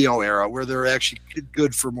the Theo era, where they're actually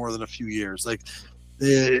good for more than a few years. Like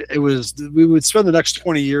we would spend the next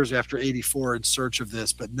 20 years after 84 in search of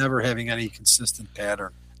this, but never having any consistent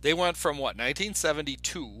pattern. They went from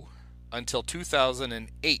 1972 until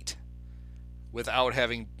 2008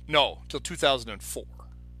 till 2004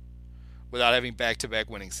 without having back-to-back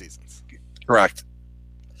winning seasons. Correct.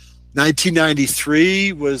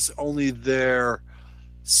 1993 was only their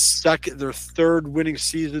third winning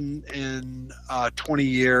season in 20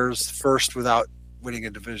 years, first without winning a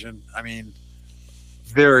division. I mean,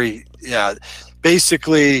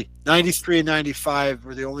 basically 93 and 95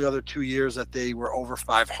 were the only other 2 years that they were over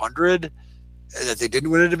 500, that they didn't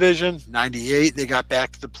win a division. 98, they got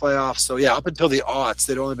back to the playoffs. So up until the aughts,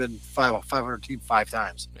 they'd only been 500 team 5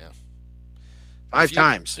 times. Yeah. Five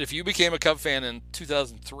times. If you became a Cub fan in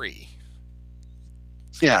 2003,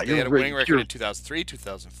 they had a winning record in 2003,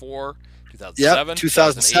 2004, 2007,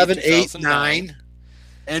 2007, 8, 9,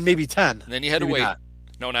 and maybe 10. And then you had to wait.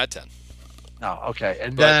 No, not 10. No, okay.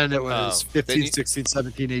 And then it was 15, 16,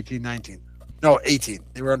 17, 18, 19. No, 18.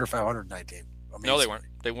 They were under 519. Amazing. No, they weren't.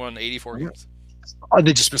 They won 84 games. Oh,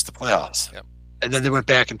 they just missed the playoffs. Yep. And then they went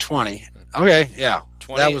back in 20. Okay, yeah.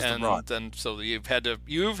 20, that was the run. Then, so you've had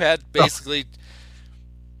basically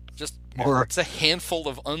just it's a handful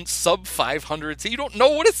of sub 500. So you don't know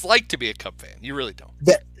what it's like to be a Cub fan. You really don't.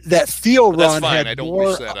 That Theo run that's fine. had I don't more,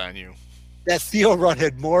 wish that on you. That Theo run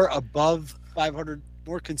had more above 500,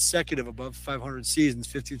 more consecutive above 500 seasons,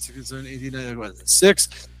 15, 16, 17, 18, 19,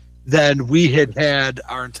 6, than we had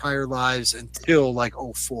our entire lives until like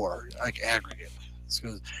 04, like aggregate.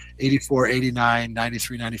 So 84, 89,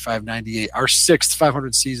 93, 95, 98. Our sixth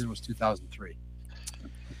 500 season was 2003.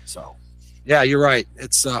 So, yeah, you're right.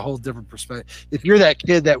 It's a whole different perspective. If you're that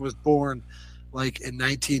kid that was born like in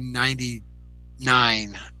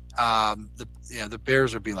 1999, the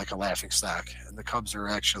Bears would be like a laughingstock, and the Cubs are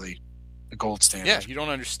actually the gold standard. Yeah, you don't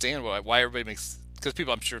understand why everybody makes, because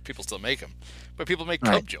I'm sure people still make them, but people make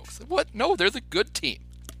Cub jokes. What? No, they're the good team.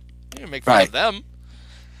 You don't make fun of them.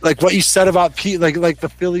 Like what you said about like the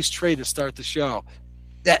Phillies trade to start the show.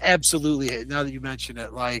 That absolutely. Now that you mention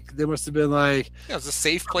it, like they must have been like, it was a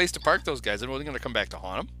safe place to park those guys. It wasn't going to come back to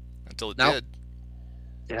haunt them until it did.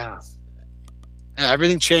 Yeah,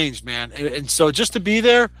 everything changed, man. And so just to be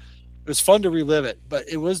there, it was fun to relive it. But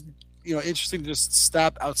it was, interesting to just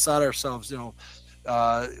stop outside ourselves,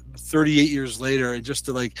 38 years later, and just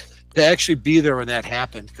to actually be there when that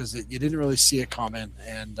happened, because you didn't really see it coming,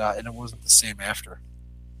 and it wasn't the same after.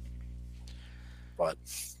 But.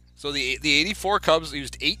 So the 84 Cubs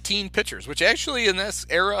used 18 pitchers, which actually in this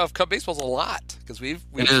era of Cub baseball is a lot, because we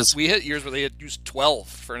hit years where they had used 12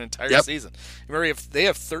 for an entire season. Remember, they'll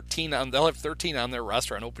have 13 on their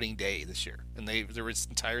roster on opening day this year, and there was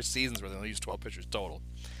entire seasons where they only used 12 pitchers total.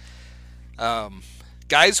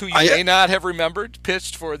 Guys who you may not have remembered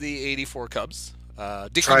pitched for the 84 Cubs.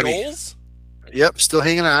 Dickie Knowles. Yep, still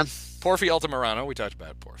hanging on. Porfi Altamirano, we talked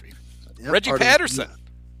about Porfi. Yep, Reggie Patterson.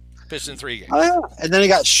 Pitched in 3 games. Oh, yeah. And then he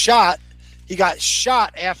got shot. He got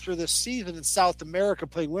shot after the season in South America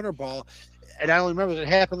playing winter ball. And I only remember that it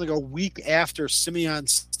happened like a week after Simeon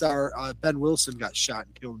star Ben Wilson got shot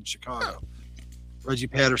and killed in Chicago. Oh. Reggie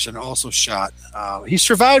Patterson also shot. He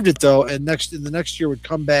survived it though, and in the next year would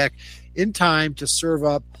come back in time to serve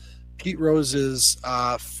up Pete Rose's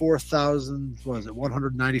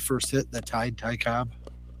 191st hit that tied Ty Cobb.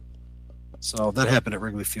 So that happened at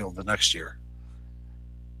Wrigley Field the next year.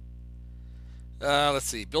 Let's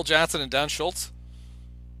see. Bill Johnson and Don Schultz.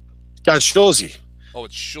 Don Schulze. Oh,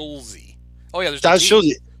 it's Schulze. Oh, yeah, there's Don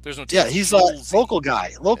Schulze. There's no team. Yeah, he's a local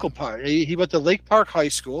guy. Local part. He went to Lake Park High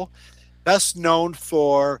School. Best known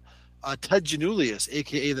for Ted Janulius,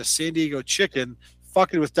 a.k.a. the San Diego Chicken,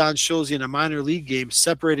 fucking with Don Schulze in a minor league game,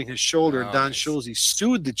 separating his shoulder. And Don Schulze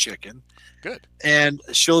sued the Chicken. Good. And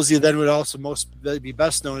Schulze then would also be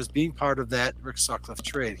best known as being part of that Rick Sutcliffe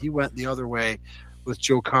trade. He went the other way with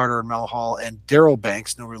Joe Carter and Mel Hall and Darryl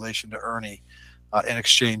Banks, no relation to Ernie, in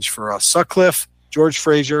exchange for Sutcliffe, George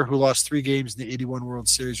Frazier, who lost 3 games in the 81 World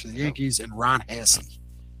Series for the Yankees, and Ron Hassey.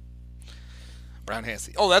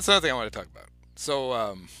 Oh, that's another thing I want to talk about. So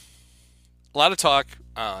a lot of talk.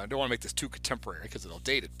 I don't want to make this too contemporary because it'll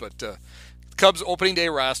date it, but the Cubs opening day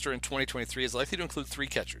roster in 2023 is likely to include 3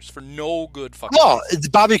 catchers for no good fucking reason.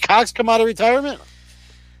 Did Bobby Cox come out of retirement?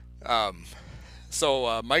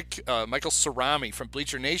 So Michael Cerami from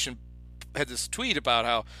Bleacher Nation had this tweet about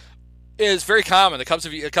how it is very common. The Cubs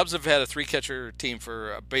have had a 3-catcher team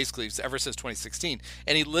for basically ever since 2016,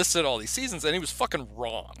 and he listed all these seasons, and he was fucking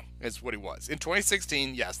wrong. Is what he was. In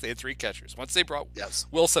 2016, yes, they had 3 catchers. Once they brought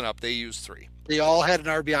Wilson up, they used 3. They all had an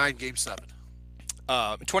RBI in Game 7.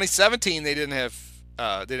 In 2017, they didn't have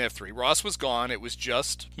 3. Ross was gone. It was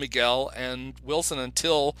just Miguel and Wilson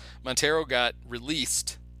until Montero got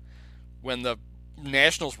released when the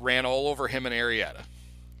Nationals ran all over him and Arrieta.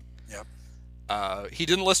 Yep. He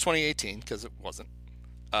didn't list 2018 because it wasn't.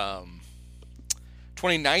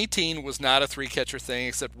 2019 was not a 3-catcher thing,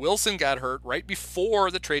 except Wilson got hurt right before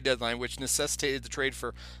the trade deadline, which necessitated the trade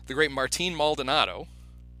for the great Martin Maldonado,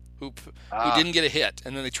 who didn't get a hit,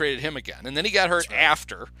 and then they traded him again. And then he got hurt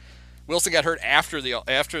after. Wilson got hurt after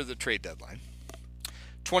the trade deadline.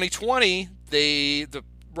 2020, the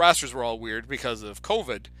rosters were all weird because of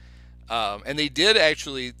COVID. And they did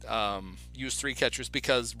actually use 3 catchers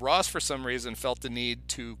because Ross, for some reason, felt the need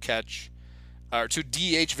to DH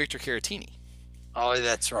Victor Caratini. Oh,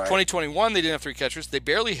 that's right. 2021, they didn't have 3 catchers. They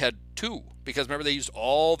barely had 2 because, remember, they used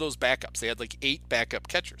all those backups. They had like 8 backup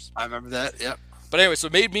catchers. I remember that, yep. But anyway, so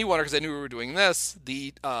it made me wonder, because I knew we were doing this,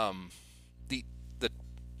 the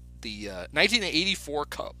 1984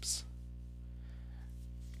 Cubs,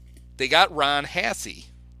 they got Ron Hassey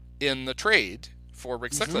in the trade for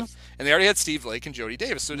Rick Sutcliffe, and they already had Steve Lake and Jody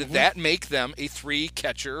Davis. So did that make them a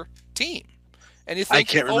 3-catcher team? And you think, I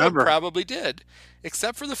can't remember. It probably did,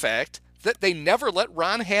 except for the fact that they never let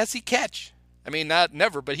Ron Hassey catch. I mean, not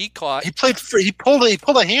never, but he caught. He pulled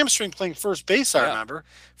a hamstring playing first base. I remember.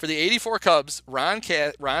 For the 84 Cubs, Ron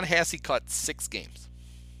Hassey caught 6 games.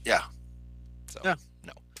 Yeah. So no,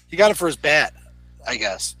 he got it for his bat, I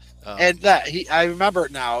guess. And I remember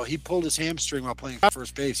it now. He pulled his hamstring while playing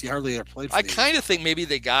first base. He hardly ever played. I kind of think maybe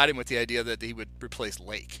they got him with the idea that he would replace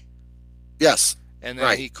Lake. Yes. And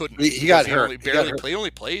then he couldn't. He got hurt. He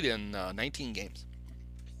only played in 19 games.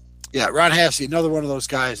 Yeah, Ron Hassey, another one of those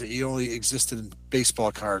guys that he only existed in baseball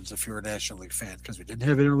cards if you were a National League fan, because we didn't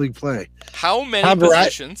have interleague play. How many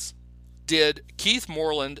positions did Keith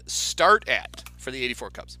Moreland start at for the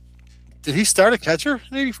 84 Cubs? Did he start a catcher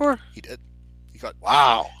in 84? He did. He caught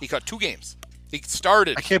 2 games. He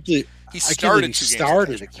started. I can't believe he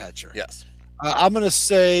started a catcher. Yes. I'm going to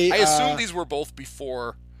say. I assume these were both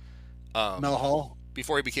before Mel Hall.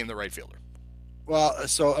 before he became the right fielder. Well,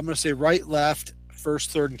 so I'm going to say right, left,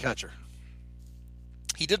 first, third, and catcher.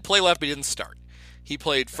 He did play left, but he didn't start. He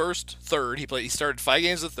played first, third. He started 5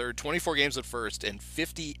 games at third, 24 games at first, and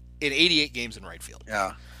 88 games in right field.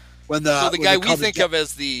 Yeah. So the guy we think of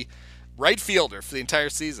as the right fielder for the entire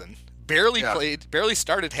season barely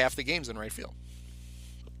started half the games in right field.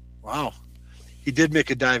 Wow. He did make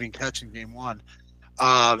a diving catch in game 1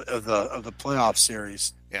 of the playoff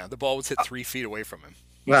series. Yeah, the ball was hit 3 feet away from him.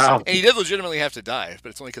 Wow. And he did legitimately have to dive, but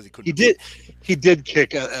it's only because he couldn't. He did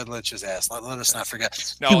kick Ed Lynch's ass. Let us not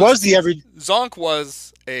forget. No, Zonk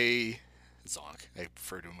was a Zonk. I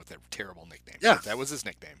refer to him with that terrible nickname. Yeah. That was his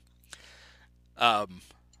nickname.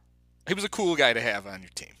 He was a cool guy to have on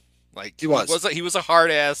your team. Like he was a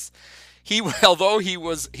hard ass. Although he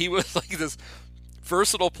was like this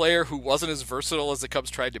versatile player who wasn't as versatile as the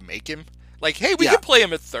Cubs tried to make him. Like, hey, we could play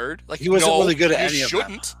him at third. Like, he wasn't really good at any of them. You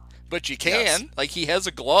shouldn't, but you can. Yes. Like, he has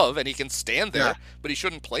a glove and he can stand there, but he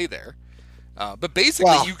shouldn't play there. But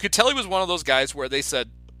basically, you could tell he was one of those guys where they said,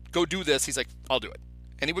 "Go do this." He's like, "I'll do it,"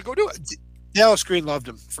 and he would go do it. Dallas Green loved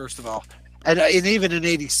him, first of all, and even in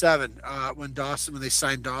 '87 when they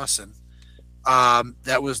signed Dawson,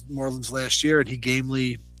 that was Moreland's last year, and he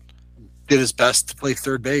gamely did his best to play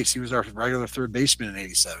third base. He was our regular third baseman in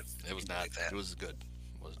 '87. It was not that. It was good.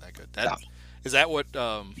 It wasn't that good. Is that what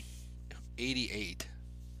 88?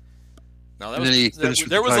 No,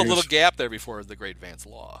 there was a little gap there before the great Vance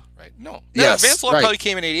Law, right? No, Vance Law probably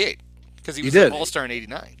came in '88 because he was an All-Star in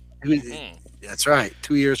 '89. That's right,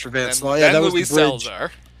 2 years for Vance Law. Yeah, that was Luis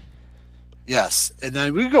Salazar. Yes, and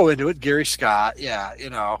then we go into it. Gary Scott, Steve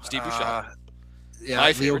Buechele.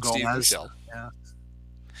 My Leo Gomez. Steve Buechele. Yeah.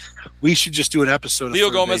 We should just do an episode.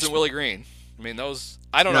 Leo Gomez and Willie Green. I mean, those.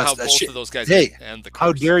 I don't know how both of those guys. And the Cubs.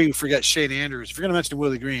 How dare you forget Shane Andrews? If you're going to mention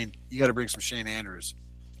Willie Green, you got to bring some Shane Andrews.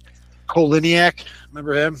 Cole Liniak,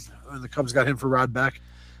 remember him when the Cubs got him for Rod Beck?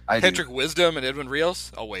 Hendrick Wisdom and Edwin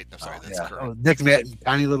Rios. Oh wait, no, sorry, that's correct.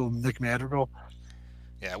 Tiny little Nick Madrigal.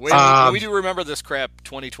 Yeah, we do remember this crap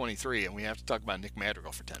 2023, and we have to talk about Nick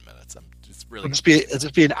Madrigal for 10 minutes. It's really. It'll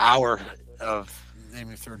just be an hour of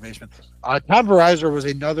naming third baseman. Tom Verizor was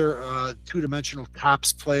another two-dimensional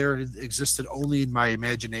tops player. It existed only in my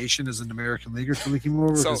imagination as an American leaguer till he came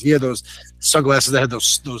over because he had those sunglasses that had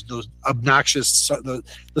those obnoxious the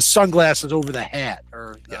sunglasses over the hat.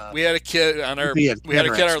 We had a kid on our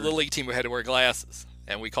little league team who had to wear glasses,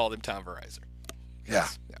 and we called him Tom Verizor. Yeah,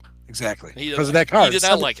 exactly. Because of that car. He did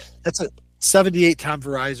not like it. That's a 78 Tom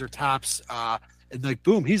Verizor tops, and like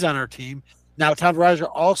boom, he's on our team. Now, Tom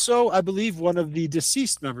Verizor also, I believe, one of the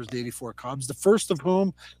deceased members of the '84 Cubs, the first of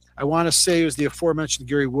whom I want to say was the aforementioned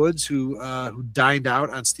Gary Woods, who dined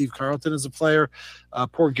out on Steve Carlton as a player.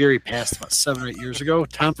 Poor Gary passed about 7 or 8 years ago.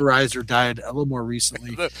 Tom Verizor died a little more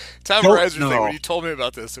recently. Tom Verizor thing, when you told me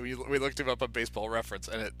about this, so we looked him up on Baseball Reference,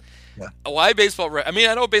 and why Baseball? I mean,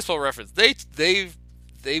 I know Baseball Reference.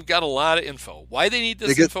 They've got a lot of info. Why they need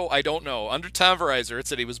this info, I don't know. Under Tom Verizor, it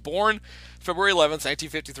said he was born February 11th,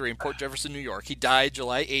 1953 in Port Jefferson, New York. He died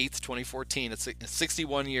July 8th, 2014 at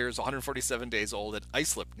 61 years, 147 days old at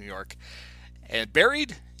Islip, New York. And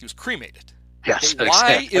buried, he was cremated. Yes. But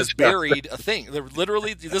why is buried a thing? They're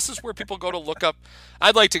literally, this is where people go to look up.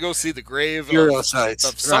 I'd like to go see the grave of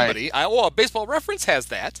somebody. Right. Baseball Reference has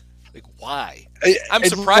that. Like, why? I'm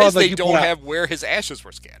surprised they don't have where his ashes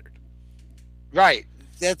were scattered. Right.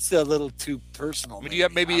 That's a little too personal. I mean, you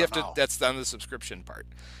have to. That's on the subscription part,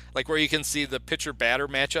 like where you can see the pitcher-batter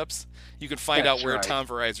matchups. You can find out where Tom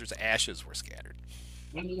Verizor's ashes were scattered.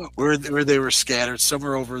 Where they were scattered,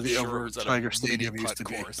 somewhere over Tiger Stadium used to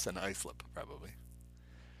be. Course and Islip, probably.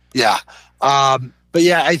 Yeah, but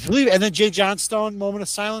yeah, I believe. And then Jay Johnstone, moment of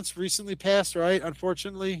silence, recently passed. Right,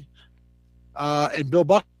 unfortunately, and Bill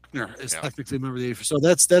Buckner is technically a member of the '84. So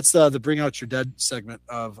that's the Bring Out Your Dead segment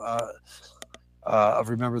of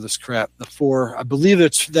Remember This Crap. The four, I believe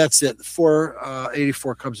that's it. The four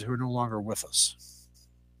 '84 Cubs who are no longer with us.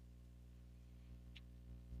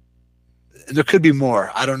 There could be more.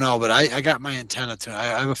 I don't know, but I got my antenna to. I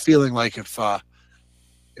have a feeling like if Porfy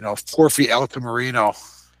Altamirano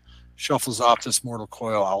shuffles off this mortal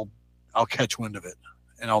coil, I'll catch wind of it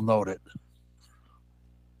and I'll note it.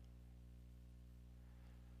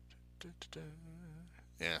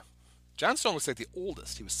 Yeah, Johnstone looks like the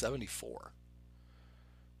oldest. He was 74.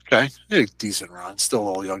 Okay, a decent run. Still a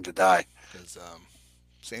little young to die. Because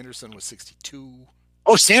Sanderson was 62.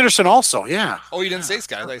 Oh, Sanderson also, yeah. Oh, you didn't say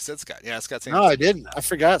Scott. I said Scott. Yeah, Scott Sanderson. No, I didn't. I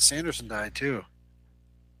forgot Sanderson died too.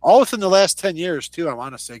 All within the last 10 years too, I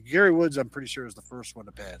want to say. Gary Woods, I'm pretty sure, is the first one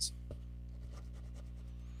to pass.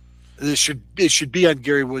 It should be on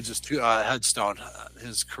Gary Woods' headstone,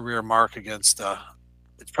 his career mark against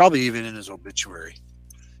It's probably even in his obituary.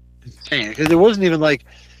 Insane, because it wasn't even like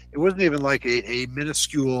a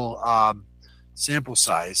minuscule sample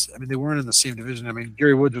size. I mean, they weren't in the same division. I mean,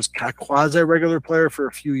 Gary Woods was a quasi-regular player for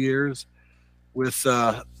a few years with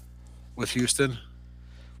Houston.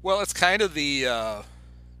 Well, it's kind of the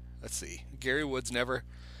let's see. Gary Woods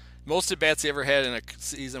most at bats he ever had in a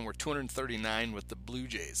season were 239 with the Blue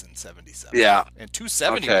Jays in 77. Yeah, and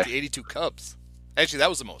 270 with the 82 Cubs. Actually, that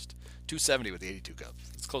was the most. 270 with the 82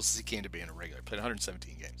 Cubs. As close as he came to being a regular. Played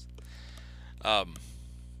 117 games. But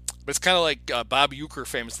it's kind of like Bob Uecker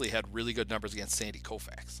famously had really good numbers against Sandy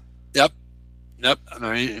Koufax. Yep. I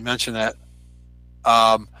mean, you mentioned that.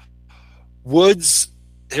 Woods,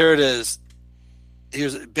 here it is. He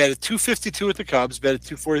was batted 252 with the Cubs, batted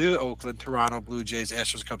 242 with Oakland, Toronto, Blue Jays,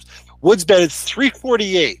 Astros, Cubs. Woods batted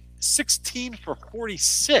 348, 16 for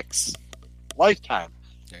 46 lifetime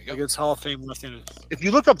against Hall of Fame left-handed. If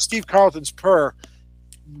you look up Steve Carlton's per,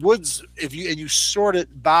 Woods, you sort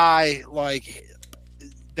it by like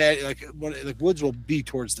that, like Woods will be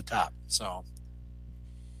towards the top. So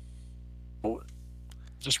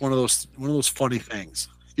just one of those funny things.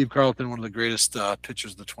 Steve Carlton, one of the greatest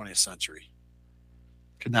pitchers of the 20th century.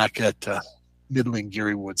 Could not get middling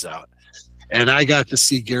Gary Woods out. And I got to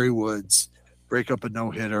see Gary Woods break up a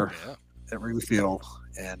no-hitter at Wrigley Field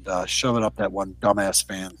and shove it up that one dumbass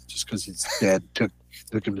fan just because his dad took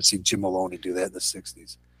him to see Jim Maloney do that in the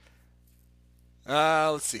 60s.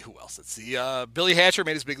 Let's see who else. Let's see. Billy Hatcher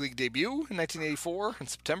made his big league debut in 1984 in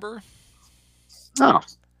September. No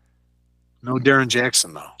Darren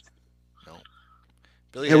Jackson, though. No.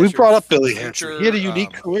 Billy Hatcher, we brought up Billy Hatcher. He had a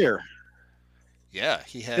unique career. Yeah,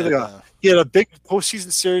 he had a big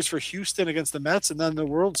postseason series for Houston against the Mets, and then the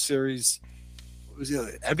World Series. Was he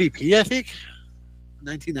MVP? I think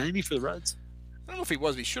 1990 for the Reds. I don't know if he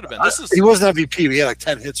was. But he should have been. He wasn't MVP. But he had like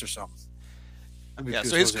 10 hits or something. MVP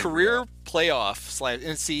so his career playoff slide.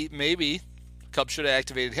 And see, maybe Cubs should have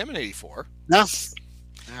activated him in '84. No.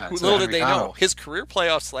 Little did they know. His career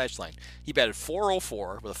playoff slash line. He batted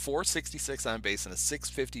 .404 with a .466 on base and a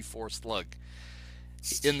 .654 slug.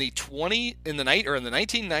 In the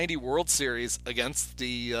 1990 World Series against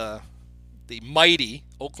the mighty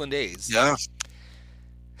Oakland A's. Yeah.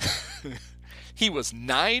 He was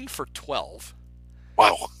 9 for 12.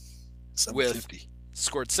 Wow.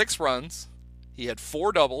 Scored 6 runs. He had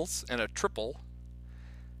 4 doubles and a triple.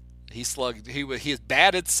 He has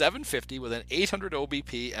batted .750 with an 800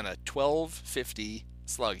 OBP and a .1250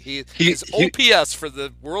 slug. His OPS for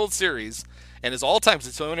the World Series and his all-time,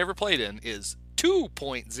 since no one ever played in, is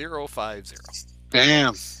 2.050.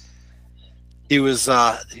 Damn. He was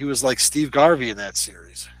like Steve Garvey in that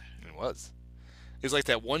series. It was. It was like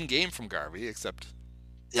that one game from Garvey, except.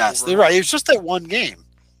 Yes, they're right. It was just that one game.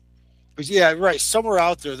 But yeah, right. Somewhere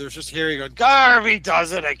out there's just hearing going, Garvey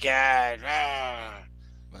does it again.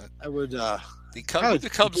 I would. The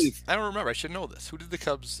Cubs. I don't remember. I should know this. Who did the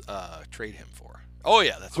Cubs trade him for? Oh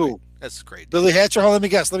yeah, that's right. That's great. Billy Hatcher. Let me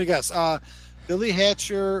guess. Billy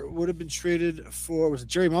Hatcher would have been traded for. Was it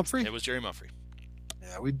Jerry Mumphrey? It was Jerry Mumphrey.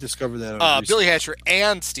 Yeah, we discovered that. Billy Hatcher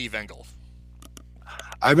and Steve Engel.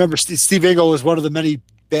 I remember Steve Engel was one of the many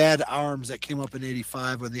bad arms that came up in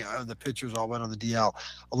 '85 when the pitchers all went on the DL,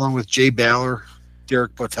 along with Jay Baller,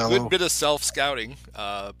 Derek Botello. Good bit of self-scouting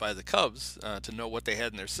by the Cubs to know what they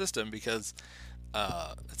had in their system because,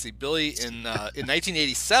 let's see, Billy in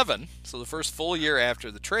 1987, so the first full year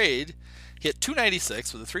after the trade, hit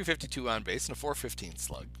 .296 with a .352 on base and a .415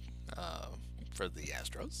 slug for the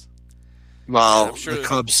Astros. Well, sure the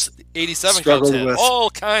Cubs, 87 Cubs had all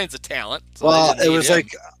kinds of talent. So it was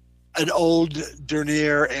like an old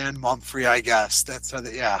Dernier and Mumphrey, I guess. That's how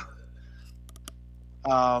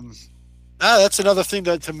that's another thing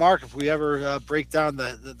to mark if we ever break down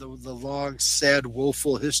the long, sad,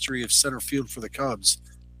 woeful history of center field for the Cubs.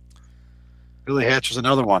 Billy Hatcher's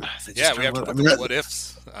another one. We have to put the what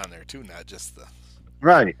ifs on there too, not just the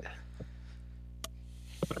right.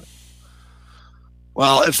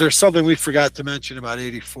 Well, if there's something we forgot to mention about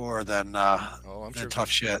 '84, then I'm sure tough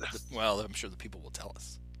shit. I'm sure the people will tell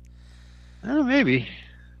us. Maybe.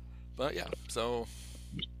 But yeah, so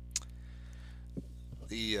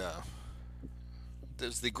there's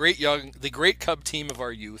the great Cub team of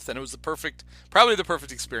our youth, and it was probably the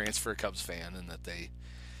perfect experience for a Cubs fan, in that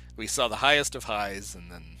we saw the highest of highs, and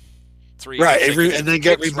then and then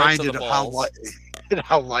get reminded of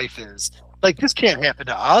how life is. Like, this can't happen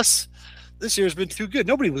to us. This year's been too good.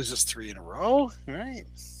 Nobody loses 3 in a row, right?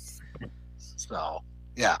 So,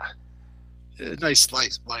 yeah, nice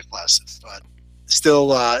life lesson, but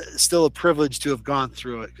still a privilege to have gone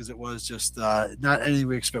through it because it was just not anything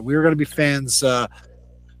we expect. We were going to be fans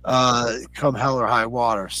come hell or high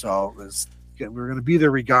water. So we were going to be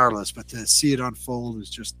there regardless, but to see it unfold is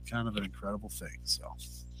just kind of an incredible thing. So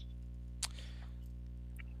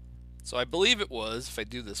I believe it was, if I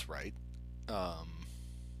do this right,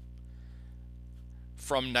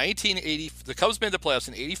 from 1980, the Cubs made the playoffs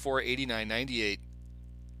in 84, 89, 98,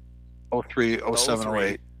 03, 07,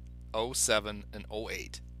 08. 07, and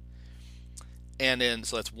 08. And then,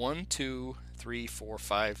 so that's 1, 2, 3, 4,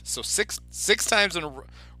 5. So six times in a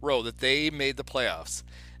row that they made the playoffs.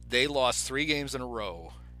 They lost 3 games in a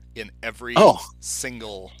row in every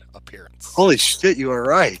single appearance. Holy shit, you are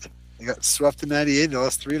right. They got swept in 98. They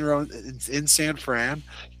lost 3 in a row in San Fran.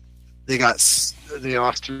 They lost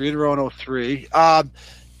 3 in a row in 03. In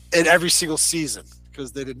every single season,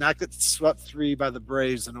 because they did not get swept 3 by the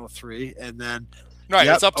Braves in 03. And then right,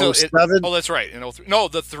 it's up to 07. That's right. In 03. No,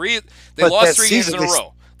 they lost 3 games in a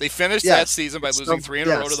row. They finished that season by losing 3 in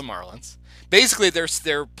a row to the Marlins. Basically, their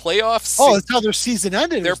playoff. That's how their season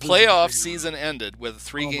ended. Their playoff season ended with a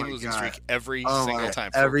 3-game losing streak every single time.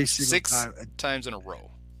 Every single 6 time. times in a row.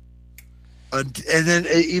 And then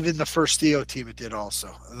even the first Theo team it did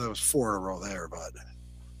also. There was 4 in a row there,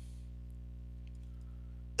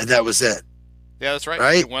 and that was it. Yeah, that's right.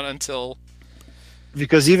 Right? It went until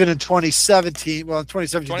because even in 2017, they lost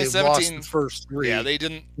the first 3. Yeah, they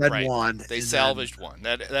didn't. Then won. They salvaged one.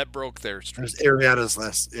 That broke their streak. It was Arrieta's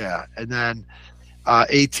list. Yeah, and then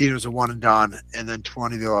 18 was a 1 and done, and then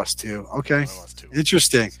 20 they lost 2. Okay,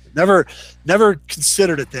 interesting. Never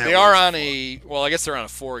considered it that. They are on I guess they're on a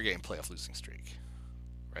 4-game playoff losing streak,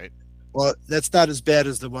 right? Well, that's not as bad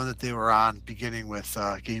as the one that they were on, beginning with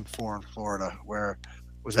Game 4 in Florida, where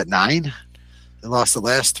was that 9? They lost the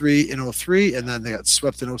last 3 in 03, and then they got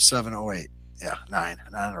swept in 07, 08. Yeah, 9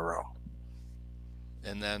 in a row.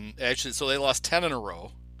 And then actually, so they lost 10 in a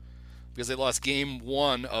row. Because they lost Game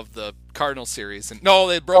 1 of the Cardinal series, and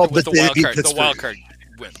they broke it with the wild card. The wild card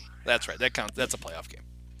win. That's right. That counts. That's a playoff game,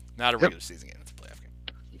 not a regular season game. It's a playoff game.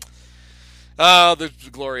 The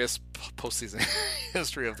glorious postseason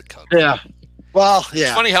history of the Cubs. Yeah. Well, yeah.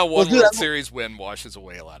 It's funny how one World Series win washes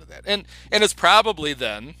away a lot of that, and it's probably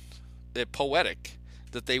then poetic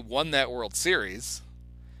that they won that World Series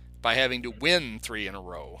by having to win 3 in a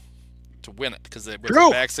row to win it because they were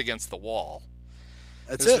their backs against the wall.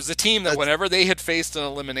 This was a team that whenever they had faced an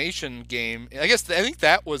elimination game, I think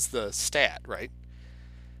that was the stat, right?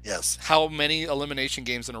 Yes. How many elimination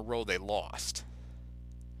games in a row they lost.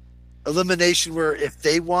 Elimination where if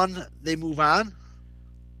they won, they move on?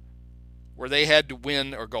 Where they had to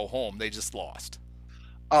win or go home, they just lost.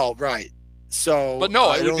 Oh, right. So, but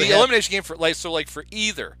no, it would be elimination game for for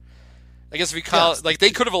either. I guess if you call it, they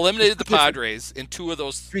could have eliminated the Padres in 2 of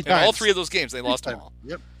those, in all 3 of those games, they lost them all.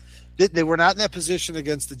 Yep. They were not in that position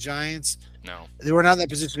against the Giants. No, they were not in that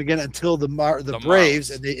position again until the Braves,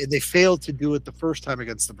 and they failed to do it the first time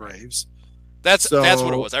against the Braves. That's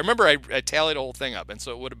what it was. I remember I tallied the whole thing up, and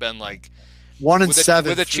so it would have been 1 and 7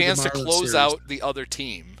 with a chance to close out the other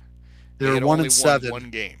team. They were 1 and 7, one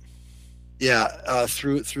game. Yeah,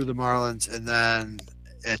 through the Marlins, and then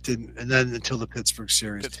it didn't, and then until the Pittsburgh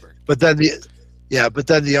series. But then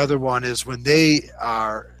the other one is when they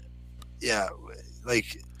are,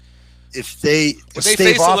 if they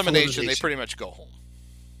face elimination, they pretty much go home.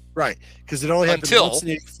 Right, because it only happened once in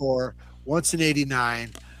 84, once in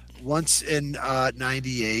 89, once in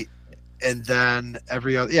 98, and then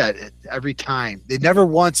every time. They never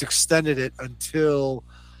once extended it until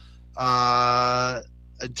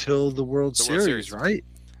the World Series, right?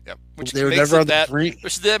 Yep. They were never on the brink.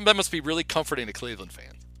 That must be really comforting to Cleveland fans.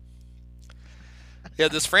 Yeah,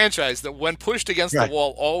 this franchise that when pushed against the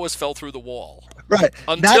wall always fell through the wall. Right.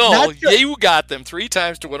 Until you got them 3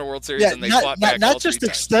 times to win a World Series and they fought back not just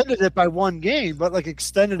extended it by 1 game, but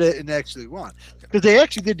extended it and actually won. Because they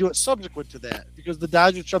actually did do it subsequent to that. Because the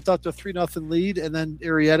Dodgers jumped out to a 3-0 lead, and then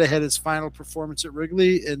Arrieta had his final performance at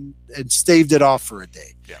Wrigley and staved it off for a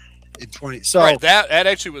day. Yeah. In 20. So right,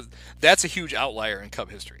 that's a huge outlier in Cub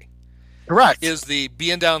history. Correct. Is the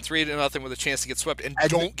being down 3-0 with a chance to get swept and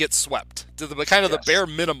don't get swept to the kind of the bare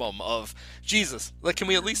minimum of Jesus. Can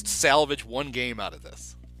we at least salvage 1 game out of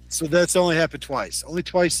this? So that's only happened twice. Only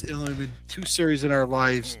twice. It's only been 2 series in our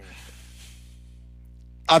lives.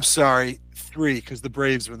 I'm sorry, 3 because the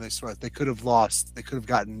Braves when they swept they could have lost. They could have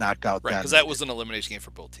gotten knocked out. Right, because that was an elimination game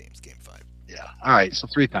for both teams. Game 5. Yeah. All right. So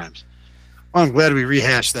 3 times. Well, I'm glad we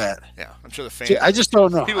rehashed that. Yeah, I'm sure the fans. I just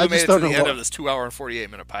don't know. People who made it to the end of this 2-hour and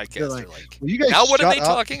 48-minute podcast are like, well, you guys now what are they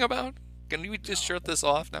talking about? Can we just shut this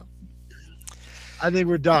off now? I think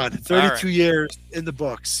we're done. 32 years in the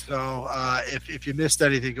books. So if you missed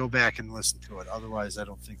anything, go back and listen to it. Otherwise, I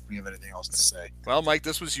don't think we have anything else to say. Well, Mike,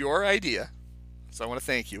 this was your idea. So I want to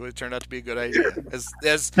thank you. It turned out to be a good idea.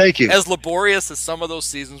 Thank you. As laborious as some of those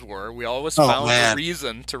seasons were, we always found a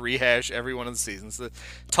reason to rehash every one of the seasons. The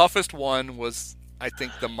toughest one was, I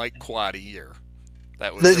think, the Mike Quade year.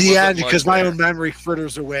 That was the end, because my own memory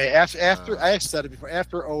fritters away. After I said it before,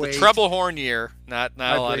 after 08. The treble horn year, not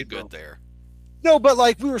a lot of good there. No, but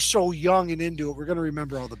like we were so young and into it, we're going to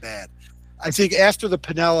remember all the bad. I think after the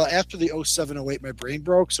Pinella, after the 07-08, my brain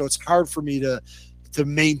broke, so it's hard for me to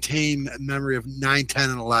maintain a memory of 9, 10,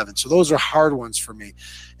 and 11. So those are hard ones for me.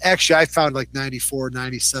 Actually, I found like 94,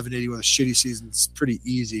 97, 81, the shitty seasons pretty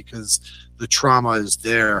easy because the trauma is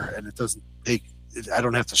there and it doesn't take – I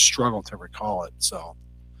don't have to struggle to recall it. So,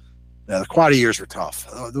 yeah, the Quade years were tough.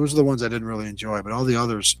 Those are the ones I didn't really enjoy, but all the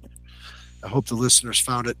others, I hope the listeners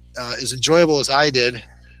found it as enjoyable as I did.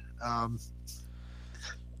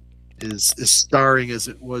 Is starring as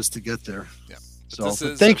it was to get there. Yeah. So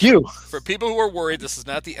thank you. For people who are worried, this is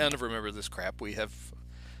not the end of Remember This Crap. We have,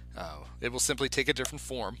 it will simply take a different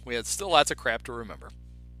form. We had still lots of crap to remember.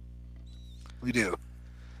 We do.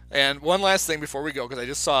 And one last thing before we go, because I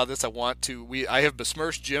just saw this, I have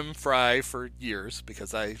besmirched Jim Frey for years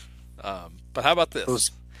because but how about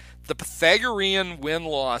this? The Pythagorean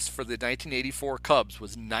win-loss for the 1984 Cubs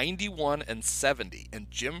was 91-70,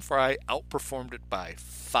 and Jim Frey outperformed it by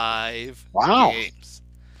 5 games.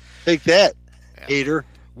 Take that, hater.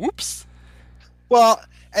 Whoops. Well,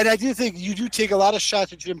 and I do think you do take a lot of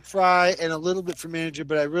shots at Jim Frey and a little bit for manager,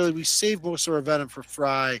 but we saved most of our venom for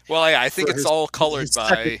Frey. Well, yeah, I think it's all colored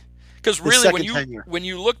by because really when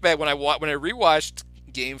you look back when I rewatched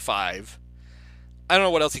Game 5, I don't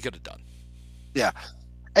know what else he could have done. Yeah.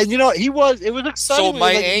 And it was exciting. So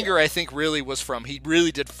my anger, I think, really was from he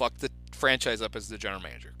really did fuck the franchise up as the general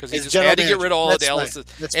manager because he just had to get rid of all of Dallas.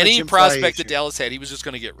 Any prospect that Dallas had, he was just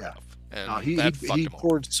going to get rid of. And he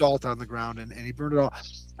poured salt on the ground and he burned it all.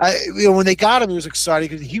 When they got him, it was exciting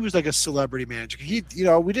because he was like a celebrity manager.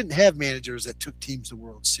 We didn't have managers that took teams to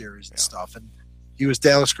World Series and stuff, and he was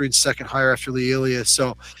Dallas Green's second hire after Lee Elias,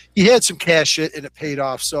 so he had some cash and it paid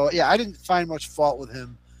off. So yeah, I didn't find much fault with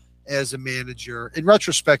him as a manager. In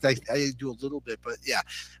retrospect, I do a little bit, but yeah,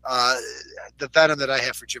 the venom that I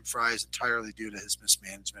have for Jim Frey is entirely due to his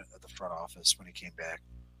mismanagement of the front office when he came back,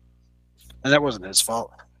 and that wasn't his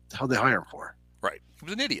fault. How'd they hire him for? Right, he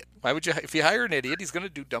was an idiot. Why would you? If you hire an idiot, he's going to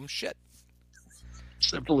do dumb shit.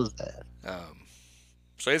 Simple as that.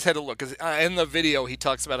 So I just had to look because in the video he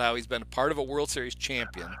talks about how he's been a part of a World Series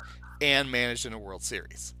champion and managed in a World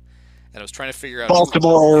Series. And I was trying to figure out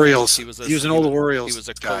Baltimore Orioles. He was an old Orioles. He was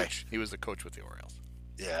a guy. coach. He was a coach with the Orioles.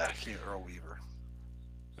 Yeah, Earl Weaver.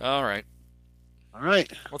 All right.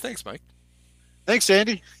 Well, thanks, Mike. Thanks,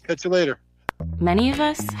 Andy. Catch you later. Many of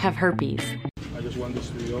us have herpes. I just want this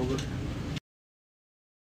to be over.